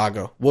Phoenix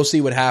saga. We'll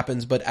see what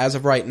happens, but as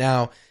of right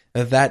now,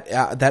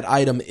 that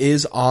item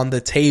is on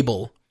the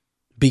table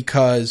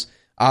because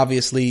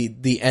obviously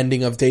the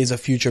ending of Days of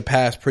Future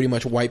Past pretty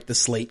much wiped the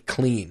slate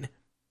clean.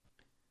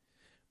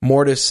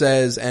 Mortis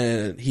says,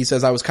 and he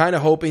says, I was kind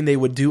of hoping they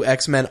would do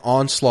X-Men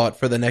Onslaught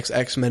for the next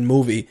X-Men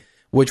movie,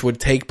 which would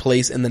take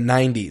place in the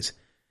 90s.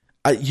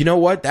 You know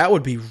what? That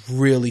would be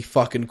really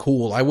fucking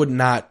cool. I would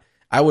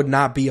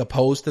not be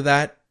opposed to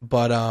that,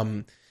 but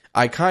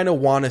I kind of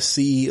want to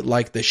see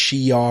like the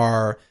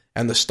Shi'ar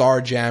and the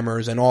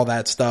Starjammers and all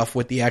that stuff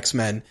with the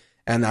X-Men.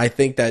 And I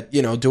think that,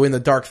 doing the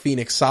Dark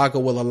Phoenix saga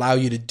will allow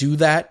you to do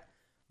that.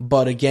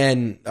 But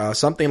again,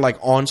 something like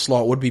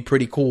Onslaught would be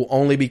pretty cool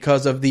only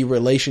because of the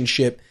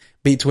relationship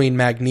between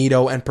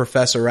Magneto and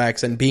Professor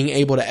X, and being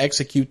able to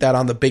execute that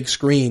on the big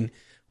screen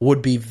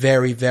would be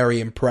very,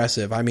 very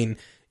impressive. I mean,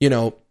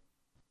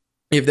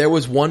 if there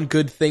was one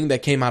good thing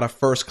that came out of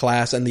First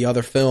Class and the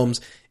other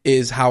films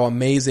is how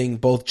amazing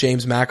both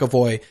James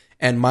McAvoy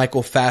and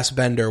Michael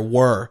Fassbender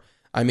were.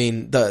 I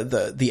mean,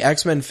 the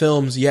X-Men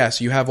films,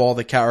 yes, you have all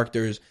the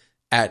characters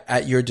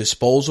at your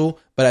disposal,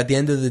 but at the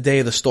end of the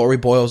day, the story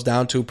boils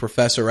down to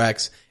Professor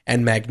X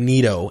and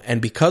Magneto.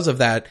 And because of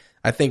that,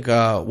 I think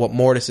what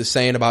Mortis is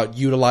saying about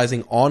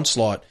utilizing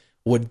Onslaught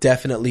would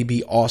definitely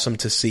be awesome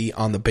to see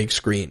on the big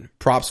screen.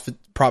 Props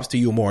to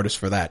you, Mortis,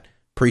 for that.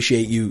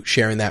 Appreciate you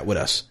sharing that with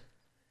us.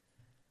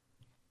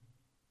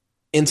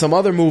 In some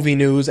other movie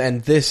news,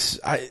 and this,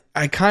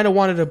 I kind of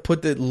wanted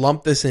to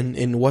lump this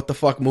in what the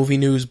fuck movie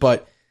news,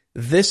 but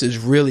this is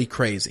really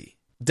crazy.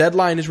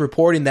 Deadline is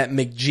reporting that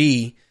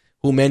McG,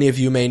 who many of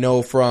you may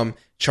know from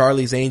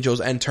Charlie's Angels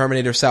and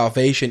Terminator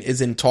Salvation,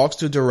 is in talks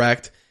to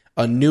direct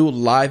a new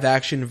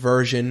live-action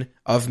version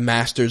of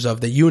Masters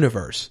of the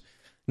Universe.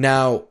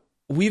 Now,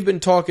 we've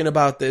been talking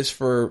about this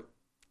for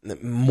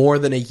more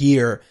than a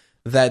year,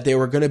 that they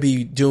were going to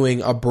be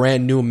doing a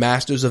brand new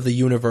Masters of the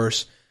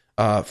Universe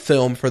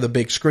film for the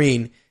big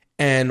screen.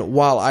 And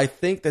while I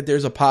think that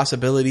there's a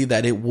possibility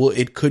that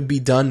it could be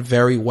done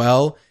very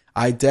well,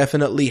 I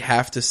definitely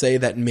have to say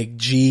that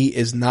McG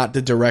is not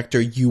the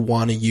director you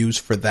want to use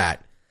for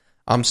that.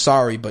 I'm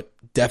sorry, but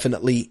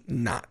definitely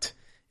not.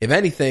 If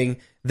anything,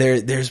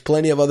 there's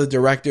plenty of other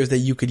directors that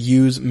you could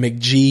use.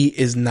 McG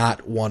is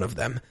not one of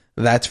them.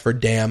 That's for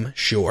damn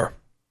sure.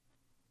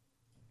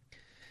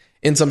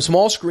 In some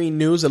small screen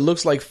news, it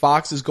looks like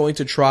Fox is going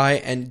to try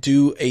and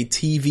do a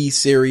TV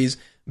series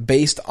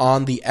based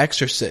on The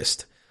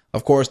Exorcist.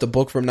 Of course, the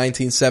book from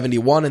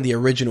 1971 and the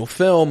original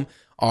film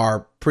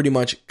are pretty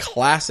much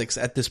classics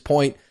at this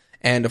point.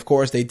 And of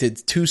course, they did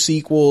 2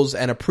 sequels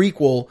and a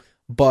prequel,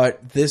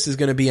 but this is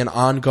going to be an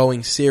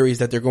ongoing series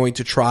that they're going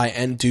to try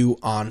and do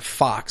on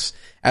Fox.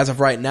 As of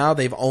right now,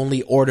 they've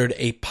only ordered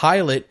a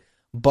pilot,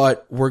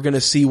 but we're going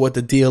to see what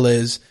the deal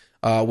is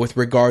with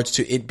regards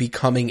to it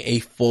becoming a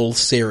full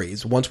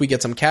series. Once we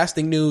get some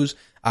casting news,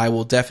 I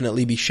will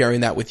definitely be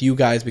sharing that with you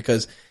guys,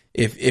 because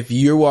if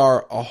you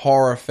are a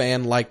horror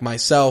fan like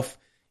myself,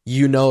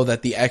 you know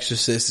that The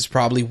Exorcist is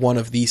probably one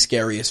of the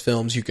scariest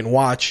films you can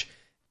watch.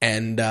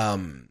 And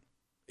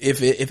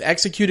if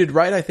executed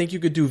right, I think you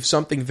could do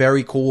something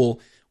very cool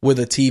with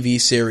a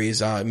TV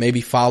series,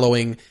 maybe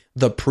following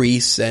the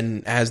priests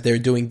and as they're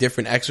doing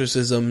different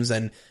exorcisms,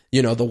 and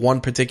the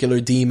one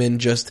particular demon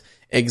just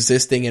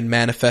existing and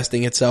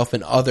manifesting itself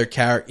in other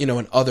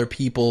in other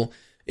people.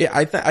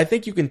 I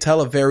think you can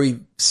tell a very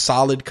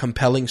solid,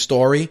 compelling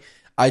story.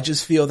 I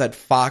just feel that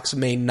Fox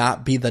may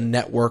not be the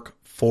network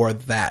for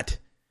that.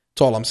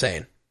 That's all I'm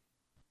saying.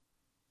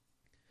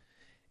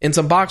 In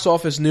some box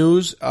office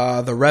news,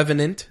 The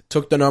Revenant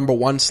took the number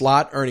 1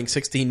 slot, earning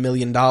 $16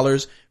 million,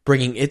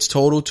 bringing its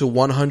total to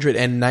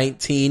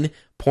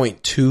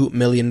 $119.2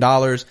 million.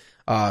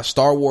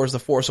 Star Wars The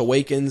Force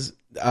Awakens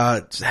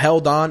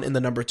held on in the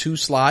number 2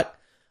 slot.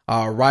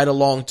 Ride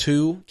Along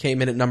 2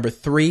 came in at number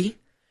 3.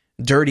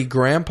 Dirty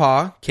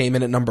Grandpa came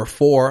in at number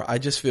 4. I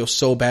just feel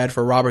so bad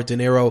for Robert De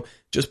Niro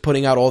just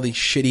putting out all these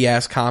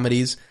shitty-ass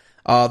comedies.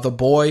 The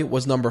Boy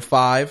was number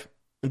 5.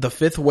 The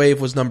Fifth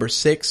Wave was number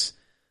 6.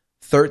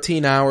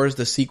 13 Hours,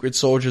 The Secret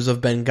Soldiers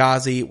of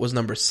Benghazi was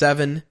number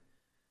 7.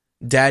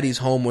 Daddy's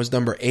Home was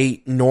number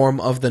 8. Norm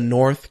of the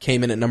North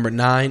came in at number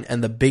 9.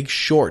 And The Big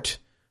Short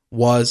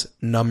was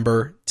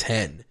number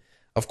 10.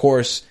 Of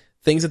course,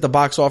 things at the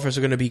box office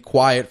are going to be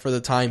quiet for the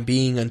time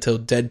being until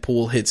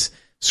Deadpool hits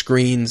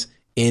screens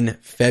in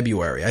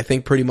February. I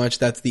think pretty much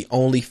that's the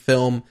only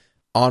film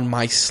on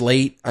my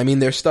slate. I mean,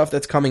 there's stuff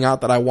that's coming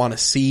out that I want to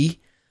see,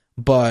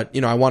 but,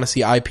 I want to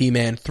see IP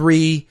Man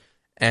 3,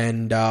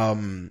 and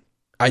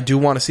I do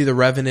want to see The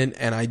Revenant,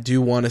 and I do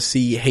want to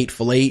see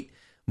Hateful Eight,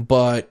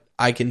 but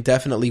I can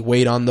definitely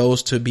wait on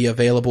those to be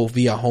available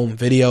via home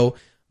video.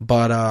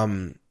 But,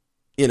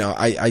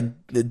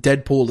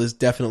 Deadpool is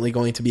definitely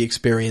going to be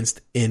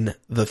experienced in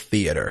the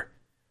theater.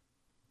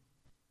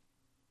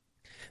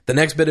 The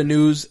next bit of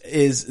news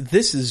is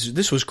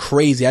this was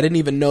crazy. I didn't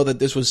even know that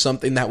this was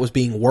something that was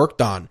being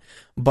worked on.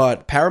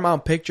 But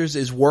Paramount Pictures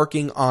is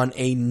working on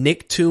a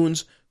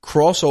Nicktoons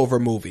crossover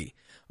movie.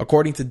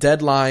 According to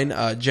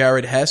Deadline,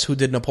 Jared Hess, who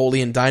did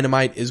Napoleon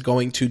Dynamite, is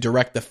going to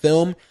direct the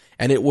film,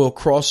 and it will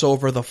cross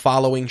over the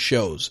following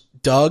shows: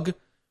 Doug,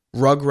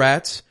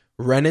 Rugrats,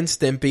 Ren and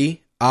Stimpy,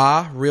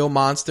 Real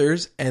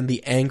Monsters, and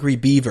The Angry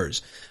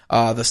Beavers.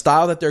 The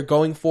style that they're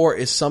going for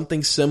is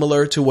something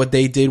similar to what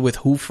they did with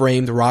Who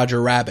Framed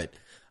Roger Rabbit.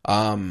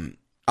 I'm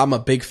a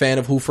big fan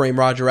of Who Framed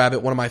Roger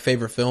Rabbit, one of my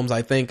favorite films.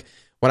 I think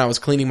when I was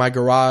cleaning my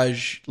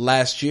garage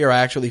last year,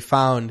 I actually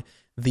found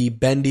the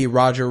bendy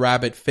Roger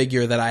Rabbit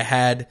figure that I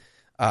had.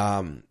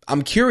 I'm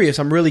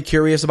really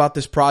curious about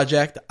this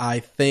project. I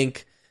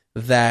think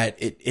that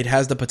it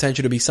has the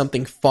potential to be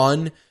something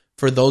fun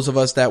for those of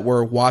us that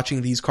were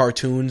watching these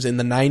cartoons in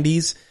the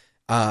 90s.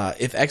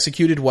 If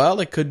executed well,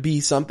 it could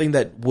be something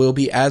that will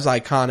be as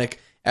iconic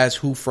as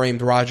Who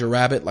Framed Roger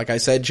Rabbit. Like I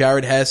said,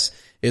 Jared Hess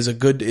is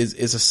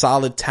a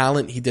solid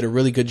talent. He did a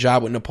really good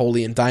job with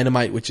Napoleon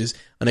Dynamite, which is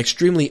an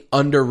extremely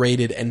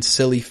underrated and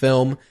silly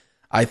film.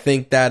 I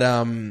think that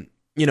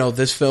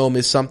this film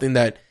is something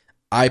that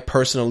I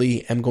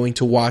personally am going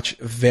to watch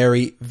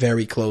very,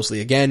 very closely.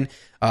 Again,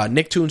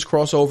 Nicktoons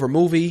crossover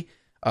movie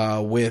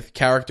with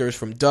characters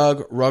from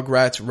Doug,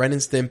 Rugrats, Ren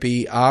and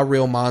Stimpy,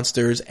 Real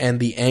Monsters, and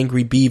The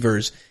Angry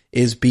Beavers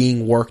is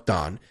being worked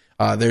on.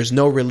 There's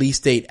no release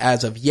date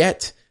as of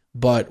yet,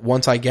 but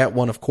once I get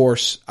one, of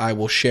course, I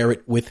will share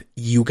it with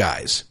you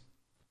guys.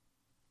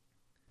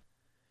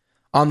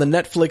 On the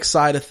Netflix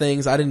side of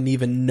things, I didn't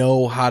even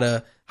know how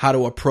to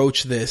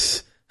approach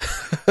this.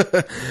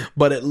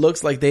 But it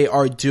looks like they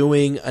are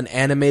doing an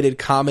animated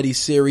comedy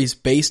series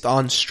based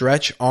on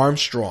Stretch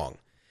Armstrong.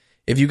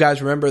 If you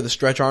guys remember, the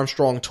Stretch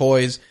Armstrong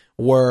toys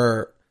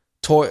were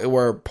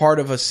part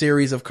of a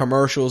series of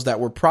commercials that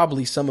were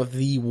probably some of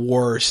the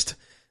worst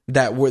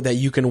that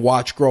you can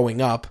watch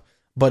growing up.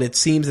 But it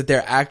seems that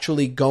they're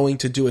actually going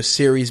to do a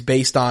series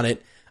based on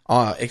it,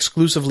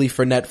 exclusively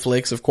for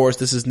Netflix. Of course,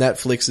 this is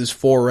Netflix's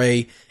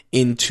foray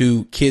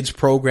into kids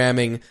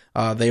programming.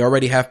 They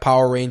already have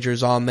Power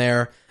Rangers on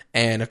there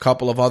and a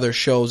couple of other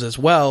shows as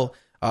well.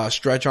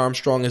 Stretch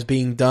Armstrong is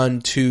being done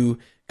to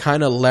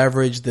kind of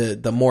leverage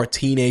the more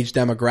teenage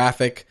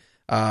demographic.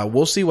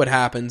 We'll see what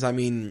happens. I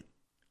mean,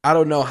 I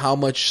don't know how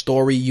much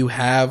story you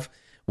have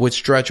with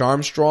Stretch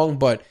Armstrong,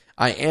 but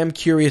I am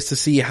curious to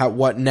see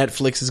what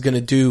Netflix is going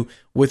to do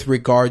with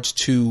regards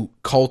to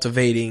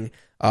cultivating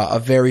a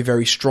very,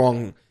 very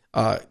strong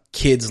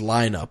kids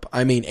lineup.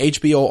 I mean,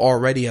 HBO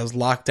already has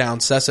locked down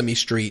Sesame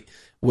Street,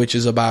 which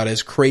is about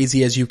as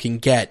crazy as you can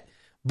get.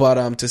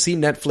 But to see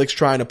Netflix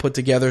trying to put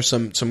together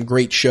some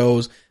great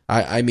shows,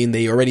 I mean,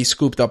 they already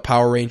scooped up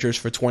Power Rangers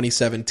for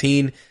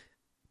 2017.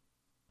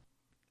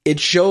 It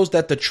shows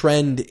that the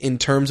trend in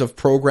terms of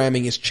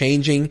programming is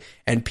changing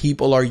and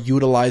people are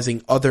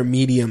utilizing other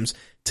mediums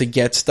to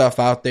get stuff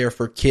out there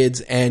for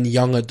kids and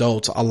young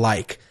adults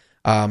alike.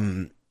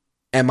 Am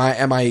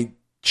I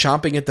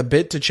chomping at the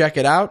bit to check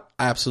it out?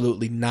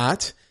 Absolutely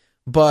not.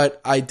 But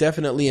I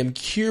definitely am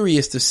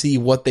curious to see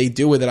what they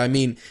do with it. I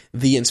mean,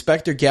 the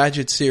Inspector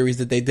Gadget series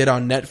that they did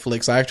on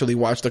Netflix, I actually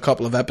watched a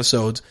couple of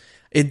episodes.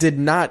 It did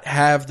not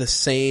have the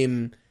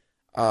same,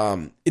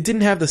 it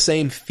didn't have the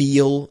same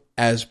feel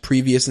as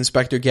previous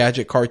Inspector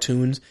Gadget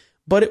cartoons,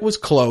 but it was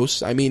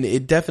close. I mean,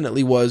 it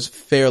definitely was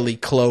fairly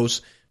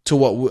close to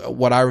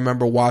what I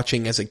remember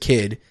watching as a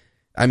kid.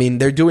 I mean,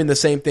 they're doing the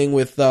same thing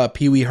with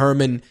Pee Wee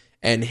Herman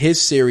and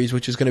his series,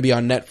 which is going to be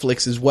on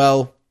Netflix as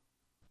well.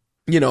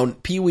 You know,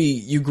 Pee Wee,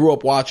 you grew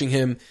up watching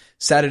him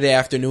Saturday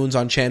afternoons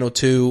on Channel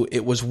 2.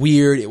 It was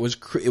weird. It was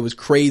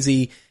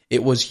crazy.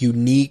 It was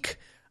unique.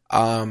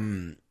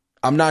 I'm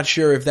not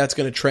sure if that's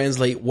going to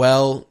translate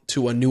well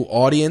to a new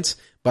audience,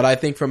 but I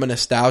think from a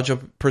nostalgia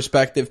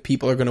perspective,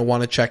 people are going to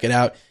want to check it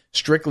out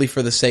strictly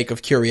for the sake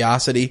of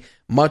curiosity.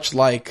 Much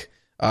like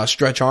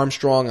Stretch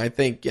Armstrong, I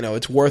think, you know,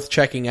 it's worth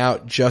checking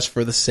out just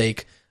for the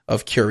sake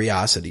of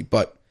curiosity.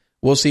 But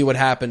we'll see what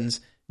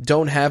happens.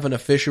 Don't have an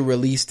official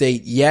release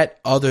date yet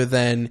other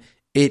than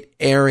it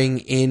airing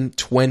in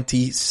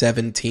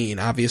 2017.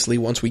 Obviously,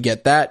 once we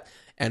get that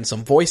and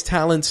some voice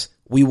talents,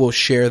 we will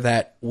share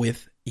that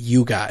with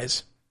you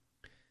guys.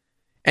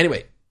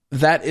 Anyway,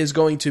 that is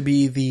going to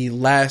be the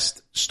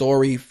last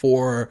story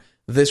for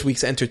this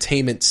week's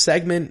entertainment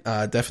segment.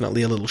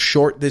 Definitely a little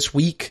short this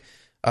week,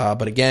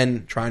 but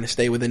again, trying to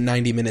stay within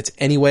 90 minutes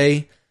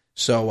anyway.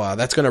 So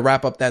that's going to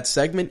wrap up that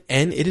segment,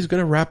 and it is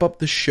going to wrap up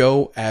the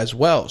show as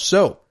well.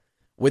 So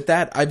with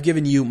that, I've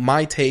given you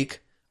my take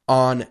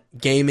on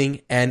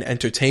gaming and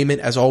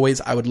entertainment. As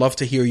always, I would love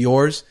to hear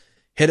yours.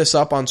 Hit us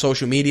up on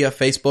social media,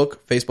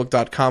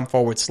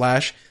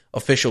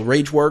 facebook.com/official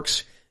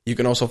Rageworks. You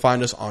can also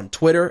find us on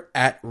Twitter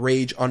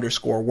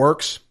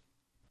 @Rage_Works.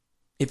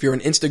 If you're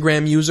an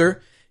Instagram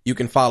user, you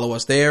can follow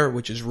us there,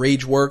 which is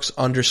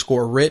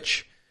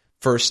Rageworks_Rich.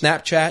 For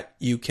Snapchat,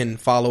 you can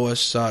follow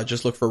us,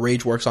 just look for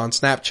Rageworks on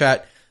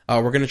Snapchat.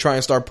 We're going to try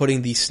and start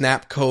putting the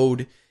Snap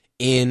code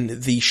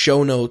in the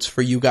show notes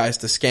for you guys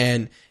to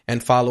scan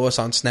and follow us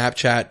on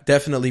Snapchat.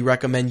 Definitely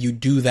recommend you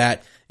do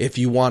that if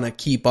you want to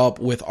keep up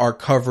with our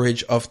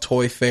coverage of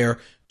Toy Fair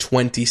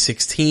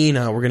 2016.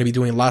 We're going to be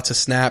doing lots of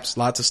snaps,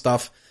 lots of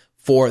stuff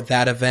for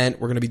that event.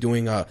 We're going to be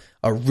doing a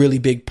really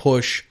big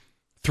push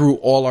through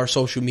all our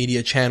social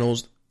media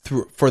channels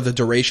for the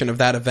duration of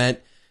that event.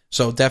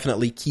 So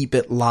definitely keep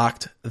it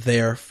locked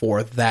there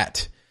for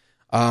that.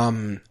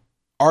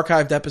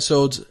 Archived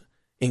episodes,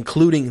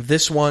 including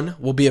this one,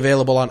 will be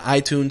available on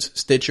iTunes,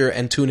 Stitcher,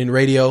 and TuneIn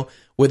Radio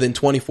within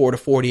 24 to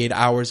 48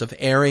 hours of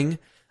airing.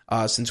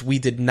 Since we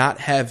did not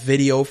have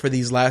video for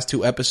these last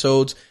two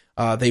episodes,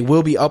 they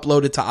will be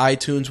uploaded to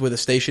iTunes with a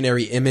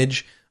stationary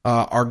image.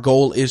 Our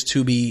goal is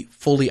to be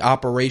fully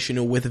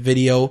operational with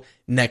video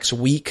next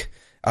week.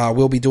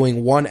 We'll be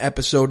doing one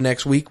episode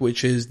next week,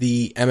 which is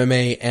the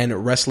MMA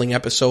and wrestling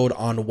episode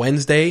on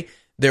Wednesday.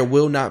 There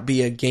will not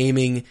be a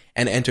gaming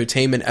and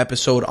entertainment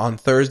episode on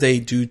Thursday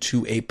due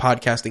to a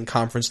podcasting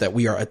conference that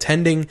we are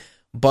attending.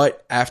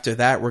 But after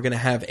that, we're going to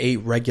have a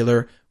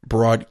regular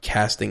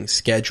broadcasting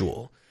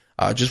schedule.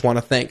 Just want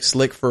to thank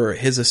Slick for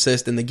his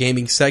assist in the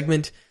gaming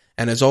segment.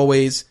 And as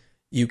always,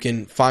 you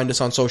can find us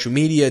on social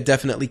media.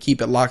 Definitely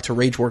keep it locked to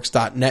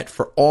RageWorks.net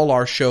for all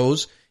our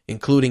shows,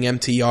 including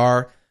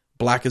MTR,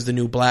 Black is the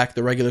New Black,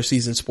 the regular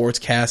season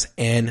sportscast,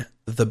 and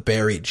The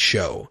Buried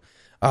Show.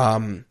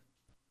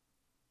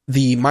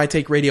 The My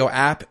Take Radio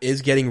app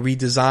is getting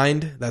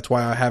redesigned. That's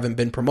why I haven't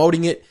been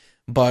promoting it.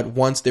 But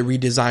once the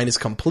redesign is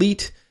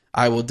complete,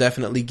 I will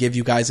definitely give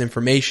you guys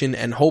information,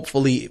 and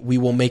hopefully we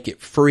will make it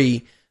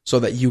free so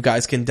that you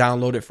guys can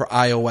download it for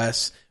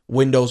iOS,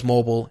 Windows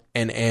Mobile,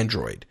 and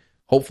Android.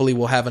 Hopefully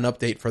we'll have an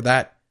update for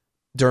that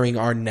during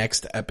our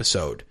next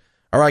episode.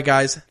 All right,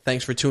 guys,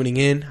 thanks for tuning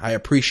in. I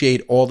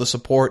appreciate all the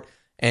support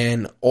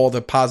and all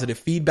the positive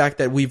feedback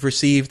that we've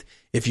received.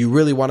 If you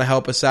really want to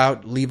help us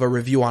out, leave a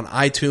review on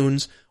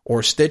iTunes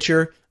or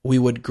Stitcher. We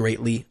would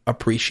greatly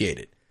appreciate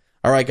it.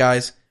 All right,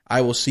 guys,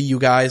 I will see you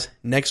guys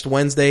next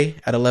Wednesday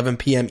at 11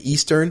 p.m.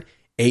 Eastern,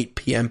 8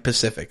 p.m.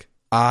 Pacific.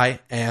 I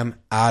am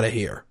out of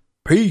here.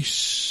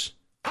 Peace.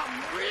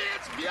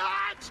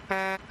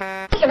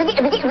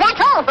 That's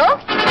all,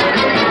 folks.